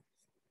crop,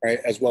 right?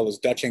 As well as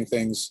Dutching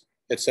things,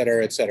 et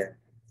cetera, et cetera.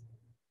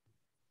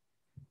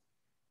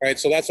 Right,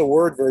 so that's a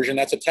word version,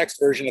 that's a text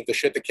version of the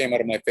shit that came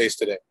out of my face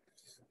today.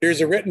 Here's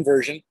a written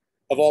version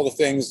of all the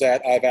things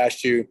that I've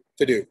asked you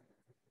to do.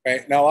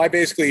 Right, now I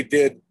basically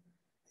did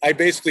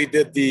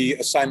the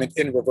assignment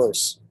in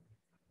reverse,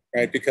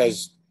 right?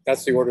 Because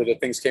that's the order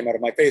that things came out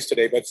of my face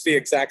today, but it's the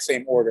exact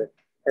same order,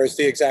 or it's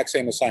the exact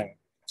same assignment.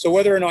 So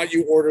whether or not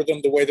you order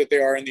them the way that they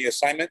are in the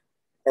assignment,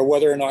 or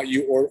whether or not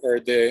you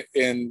order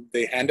in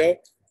the handout,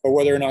 or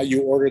whether or not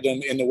you order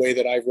them in the way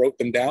that I wrote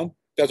them down,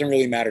 doesn't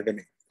really matter to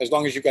me, as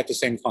long as you've got the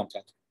same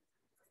content.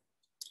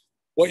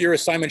 What your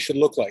assignment should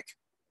look like.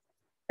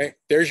 Right?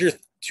 There's your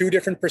 2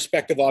 different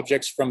perspective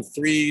objects from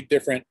 3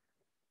 different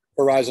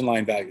horizon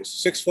line values: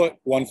 6 foot,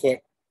 1 foot,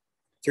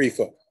 3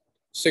 foot.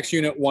 6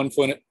 unit, 1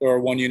 foot, or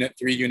 1 unit,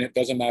 3 unit,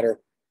 doesn't matter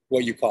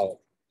what you call it.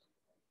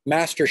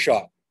 Master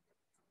shot.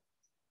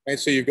 Right?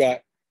 So you've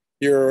got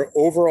your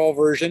overall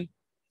version,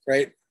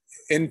 right?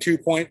 In 2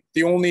 point.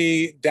 The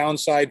only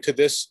downside to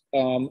this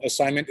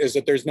assignment is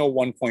that there's no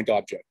 1 point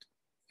object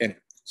in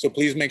it. So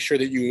please make sure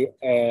that you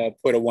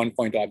put a 1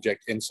 point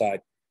object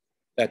inside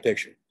that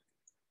picture.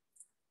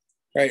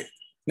 Right.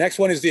 Next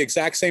one is the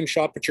exact same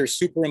shot, but you're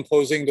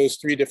superimposing those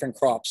 3 different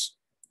crops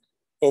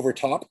over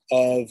top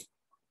of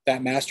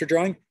that master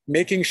drawing,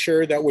 making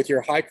sure that with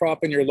your high crop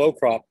and your low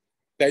crop,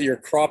 that you're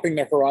cropping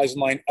the horizon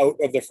line out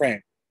of the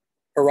frame.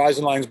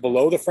 Horizon line's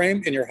below the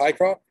frame in your high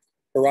crop.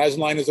 Horizon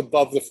line is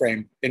above the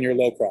frame in your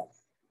low crop.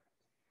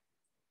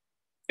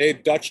 Okay,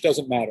 Dutch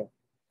doesn't matter.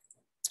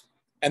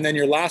 And then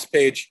your last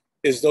page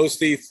is those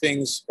 3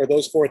 things, or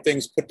those 4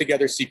 things put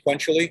together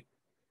sequentially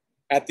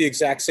at the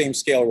exact same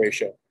scale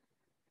ratio,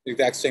 the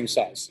exact same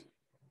size.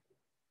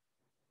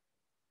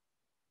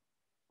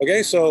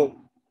 Okay, so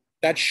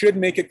that should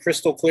make it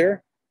crystal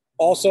clear.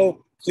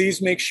 Also,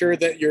 please make sure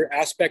that your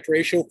aspect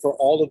ratio for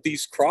all of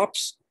these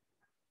crops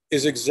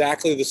is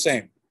exactly the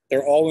same.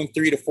 They're all in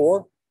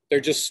 3:4. They're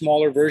just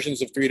smaller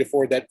versions of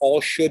 3:4 that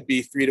all should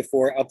be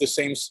 3:4 of the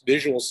same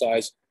visual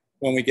size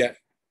when we get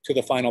to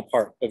the final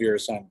part of your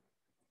assignment.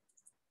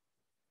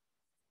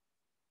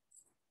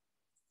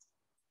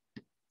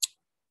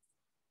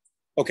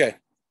 Okay.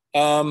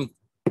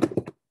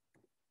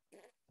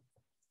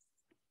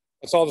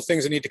 That's all the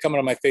things that need to come out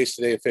of my face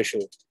today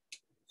officially.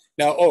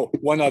 Now, oh,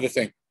 one other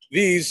thing.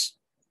 These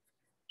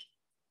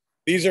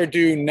are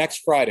due next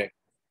Friday,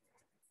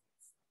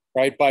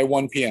 right, by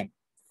 1 p.m.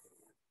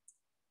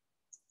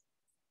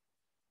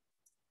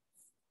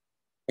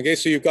 Okay,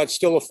 so you've got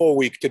still a full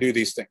week to do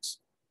these things.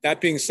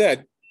 That being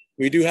said,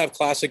 we do have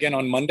class again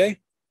on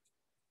Monday.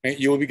 Right?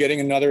 You will be getting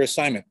another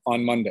assignment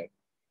on Monday.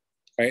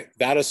 Right?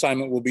 That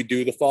assignment will be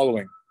due the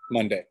following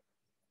Monday.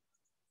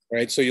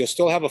 Right? So you'll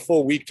still have a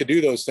full week to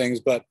do those things,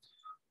 but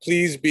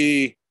please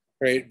be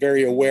right,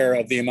 very aware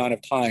of the amount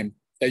of time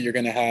that you're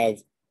going to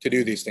have to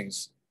do these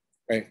things.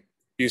 Right?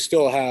 You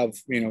still have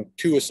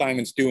 2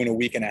 assignments due in a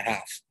week and a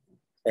half.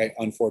 Right?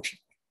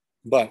 Unfortunately,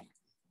 but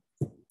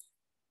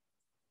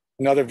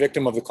Another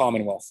victim of the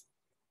Commonwealth.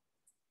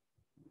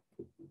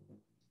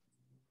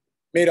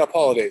 Made up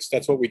holidays,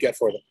 that's what we get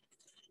for them.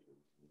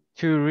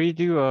 To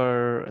redo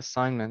our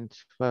assignment,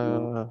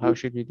 how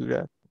should we do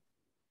that?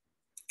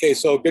 Okay,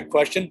 so good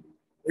question.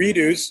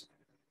 Redos,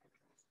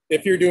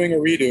 if you're doing a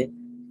redo,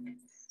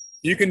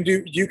 you can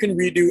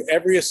redo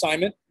every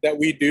assignment that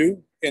we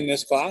do in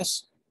this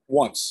class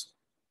once,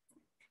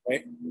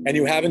 right? And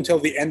you have until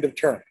the end of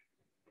term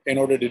in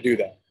order to do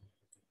that.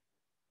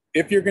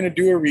 If you're going to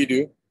do a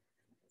redo,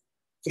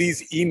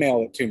 please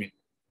email it to me,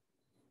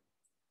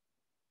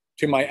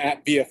 to my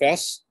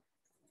 @VFS,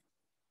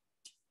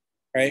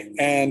 right?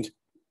 And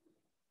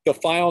the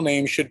file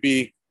name should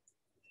be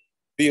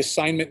the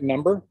assignment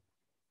number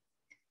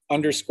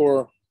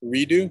 _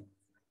 redo,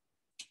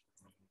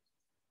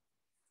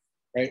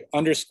 right?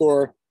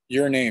 _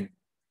 your name.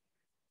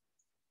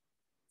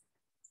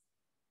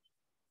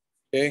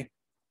 Okay,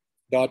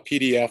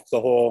 .pdf,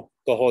 the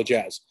whole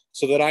jazz,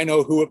 so that I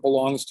know who it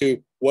belongs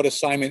to, what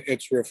assignment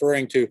it's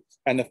referring to,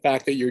 and the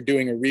fact that you're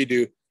doing a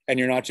redo and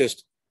you're not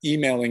just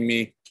emailing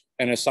me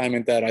an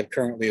assignment that I've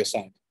currently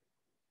assigned.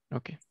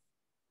 Okay.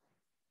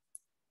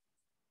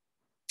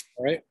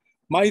 All right.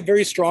 My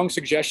very strong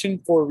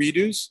suggestion for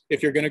redos,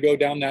 if you're going to go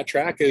down that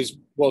track, is,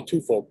 well,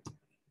 twofold.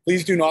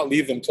 Please do not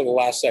leave them till the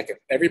last second.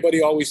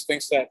 Everybody always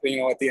thinks that, you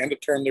know, at the end of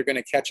term, they're going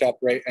to catch up,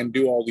 right, and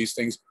do all these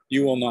things.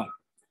 You will not,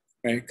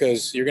 right?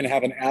 Because you're going to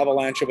have an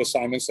avalanche of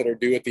assignments that are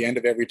due at the end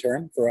of every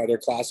term for other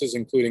classes,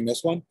 including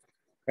this one,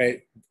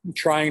 right?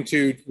 Trying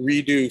to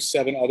redo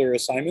 7 other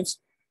assignments,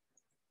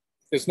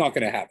 it's not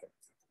going to happen,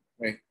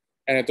 right?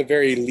 And at the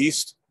very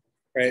least,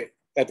 right,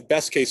 at the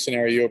best case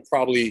scenario, you'll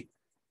probably,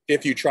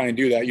 if you try and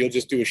do that, you'll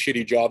just do a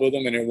shitty job of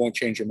them and it won't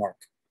change your mark.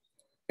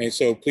 Okay,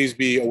 so please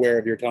be aware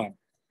of your time.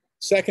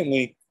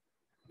 Secondly,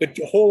 the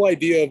whole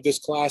idea of this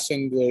class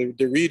and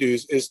the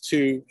redos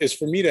is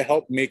for me to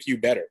help make you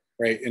better,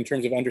 right? In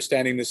terms of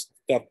understanding this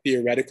stuff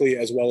theoretically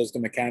as well as the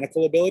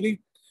mechanical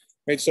ability,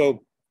 right?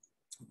 So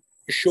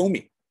show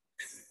me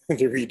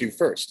the redo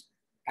first.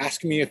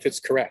 Ask me if it's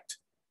correct,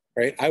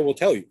 right? I will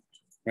tell you,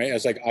 right?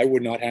 As like, I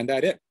would not hand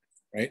that in,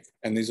 right?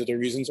 And these are the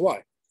reasons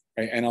why,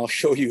 right? And I'll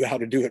show you how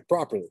to do it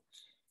properly,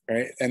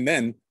 right? And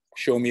then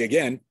show me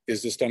again,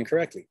 is this done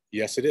correctly?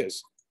 Yes, it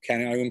is.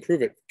 Can I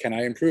improve it? Can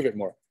I improve it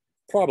more?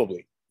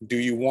 Probably. Do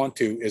you want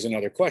to is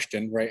another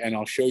question, right? And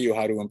I'll show you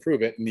how to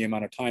improve it and the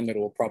amount of time that it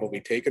will probably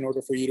take in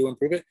order for you to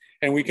improve it.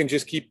 And we can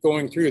just keep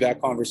going through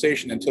that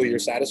conversation until you're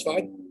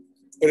satisfied.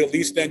 But at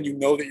least then you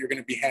know that you're going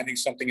to be handing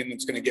something in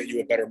that's going to get you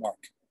a better mark,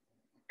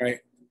 right?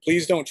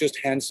 Please don't just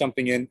hand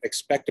something in,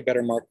 expect a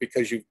better mark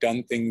because you've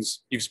done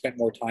things, you've spent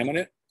more time on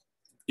it.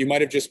 You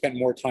might have just spent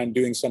more time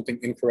doing something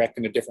incorrect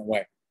in a different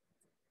way.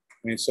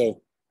 And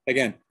so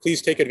again,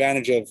 please take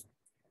advantage of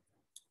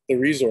the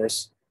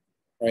resource,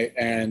 right?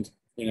 And,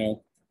 you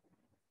know,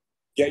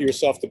 get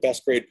yourself the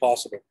best grade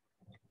possible.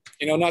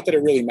 You know, not that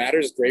it really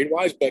matters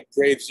grade-wise, but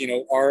grades, you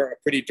know, are a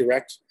pretty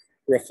direct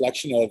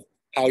reflection of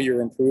how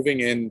you're improving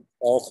in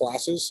all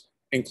classes,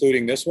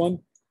 including this one.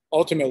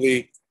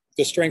 Ultimately,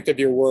 the strength of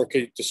your work,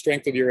 the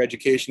strength of your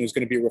education is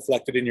going to be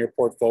reflected in your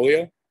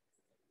portfolio,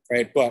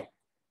 right? But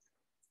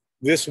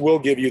this will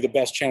give you the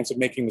best chance of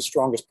making the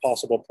strongest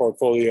possible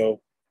portfolio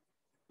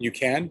you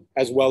can,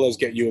 as well as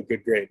get you a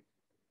good grade.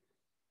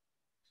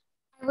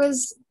 I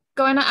was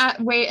going to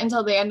wait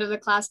until the end of the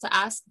class to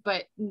ask,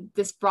 but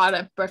this brought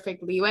a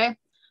perfect leeway.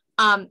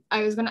 I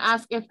was going to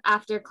ask if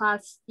after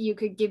class you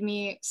could give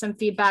me some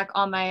feedback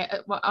on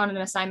an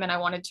assignment I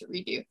wanted to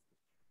redo.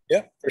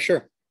 Yeah, for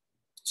sure.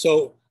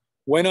 So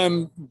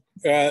when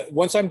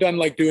once I'm done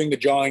like doing the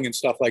drawing and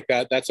stuff like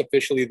that, that's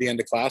officially the end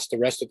of class. The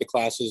rest of the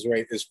classes,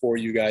 right, is for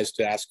you guys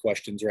to ask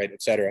questions, right,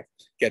 etc.,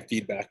 get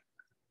feedback.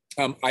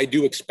 I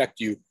do expect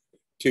you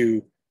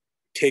to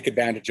take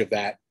advantage of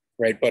that,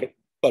 right,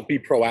 but be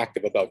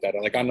proactive about that.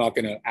 Like, I'm not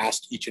going to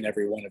ask each and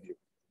every one of you,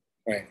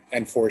 right,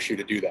 and force you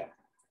to do that.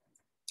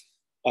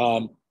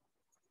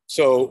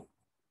 So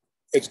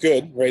it's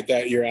good, right,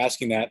 that you're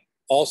asking that.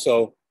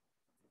 Also,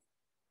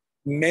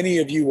 many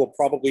of you will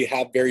probably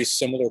have very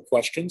similar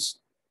questions,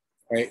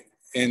 right?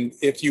 And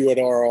if you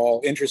are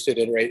all interested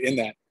in, right, in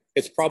that,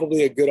 it's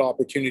probably a good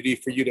opportunity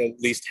for you to at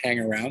least hang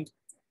around,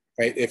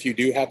 right? If you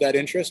do have that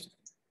interest,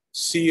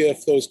 see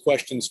if those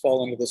questions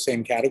fall into the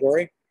same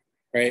category,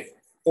 right?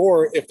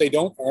 Or if they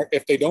don't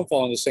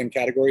fall in the same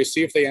category,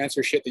 see if they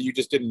answer shit that you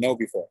just didn't know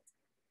before,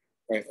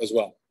 right, as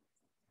well.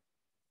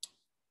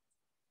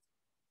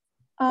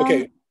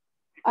 Okay,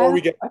 before we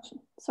get,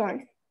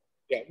 sorry.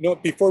 Yeah, no,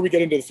 before we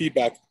get into the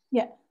feedback,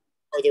 yeah,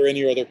 are there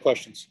any other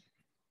questions?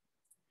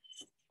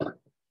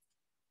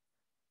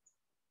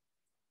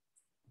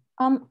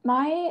 I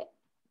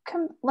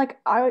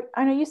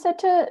know you said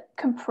to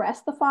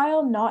compress the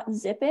file, not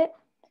zip it,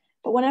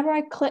 but whenever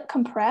I click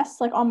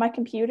compress, like on my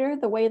computer,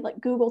 the way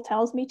like Google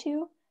tells me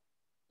to,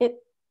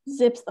 it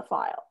zips the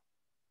file.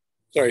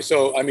 Sorry,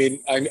 so I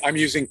mean, I'm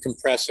using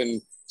compress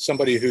and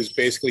somebody who's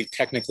basically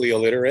technically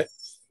illiterate,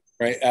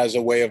 right, as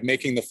a way of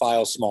making the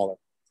file smaller,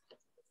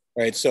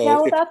 right? So yeah,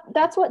 well,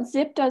 that's what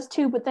zip does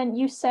too. But then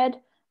you said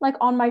like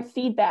on my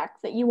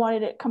feedback that you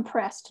wanted it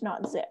compressed,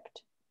 not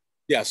zipped.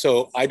 Yeah,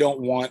 so I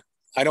don't want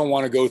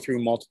to go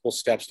through multiple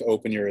steps to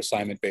open your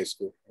assignment,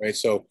 basically, right?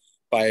 So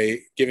by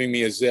giving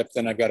me a zip,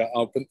 then I've got to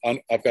open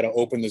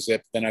the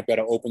zip, then I've got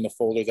to open the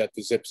folder that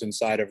the zip's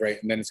inside of, right?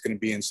 And then it's going to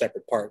be in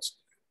separate parts.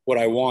 What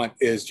I want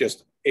is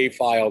just a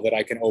file that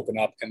I can open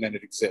up and then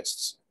it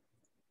exists,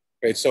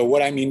 right? So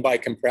what I mean by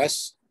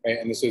compress, right,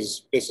 and this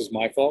is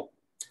my fault,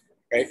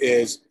 right,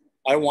 is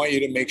I want you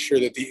to make sure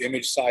that the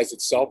image size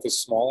itself is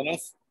small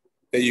enough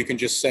that you can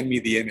just send me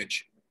the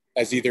image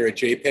as either a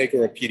JPEG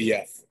or a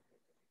PDF.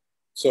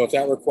 So if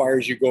that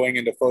requires you going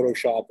into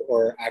Photoshop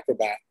or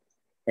Acrobat,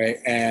 right,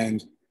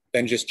 and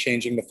then just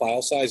changing the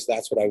file size,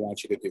 that's what I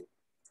want you to do.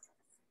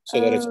 So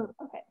that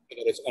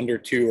it's under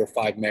 2 or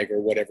 5 meg or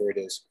whatever it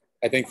is.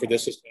 I think for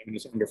this assignment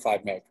it's under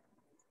 5 meg.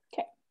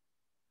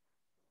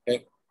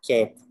 Okay.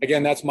 So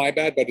again, that's my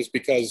bad, but it's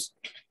because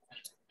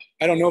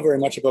I don't know very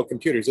much about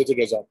computers. It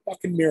is a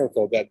fucking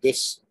miracle that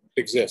this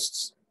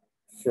exists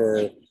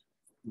for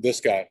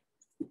this guy,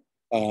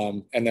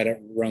 and that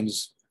it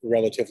runs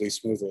relatively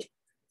smoothly.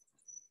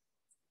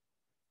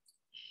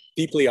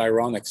 Deeply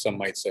ironic, some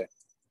might say,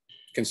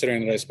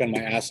 considering that I spend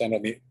my ass end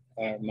on the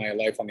my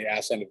life on the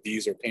ass end of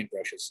these or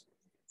paintbrushes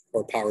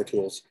or power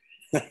tools.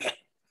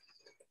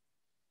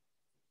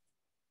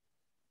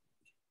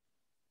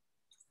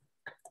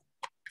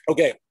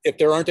 Okay, if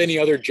there aren't any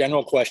other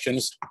general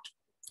questions,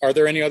 are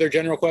there any other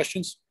general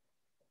questions?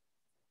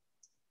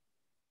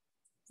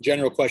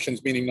 General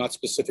questions meaning not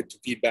specific to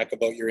feedback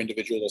about your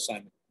individual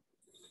assignment.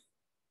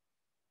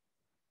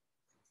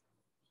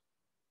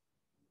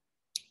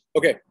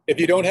 Okay, if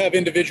you don't have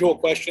individual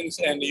questions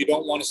and you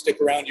don't want to stick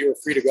around, you're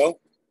free to go.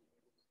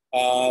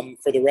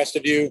 For the rest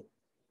of you,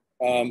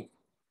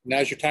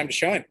 now's your time to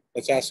shine.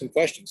 Let's ask some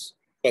questions.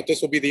 But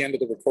this will be the end of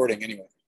the recording anyway.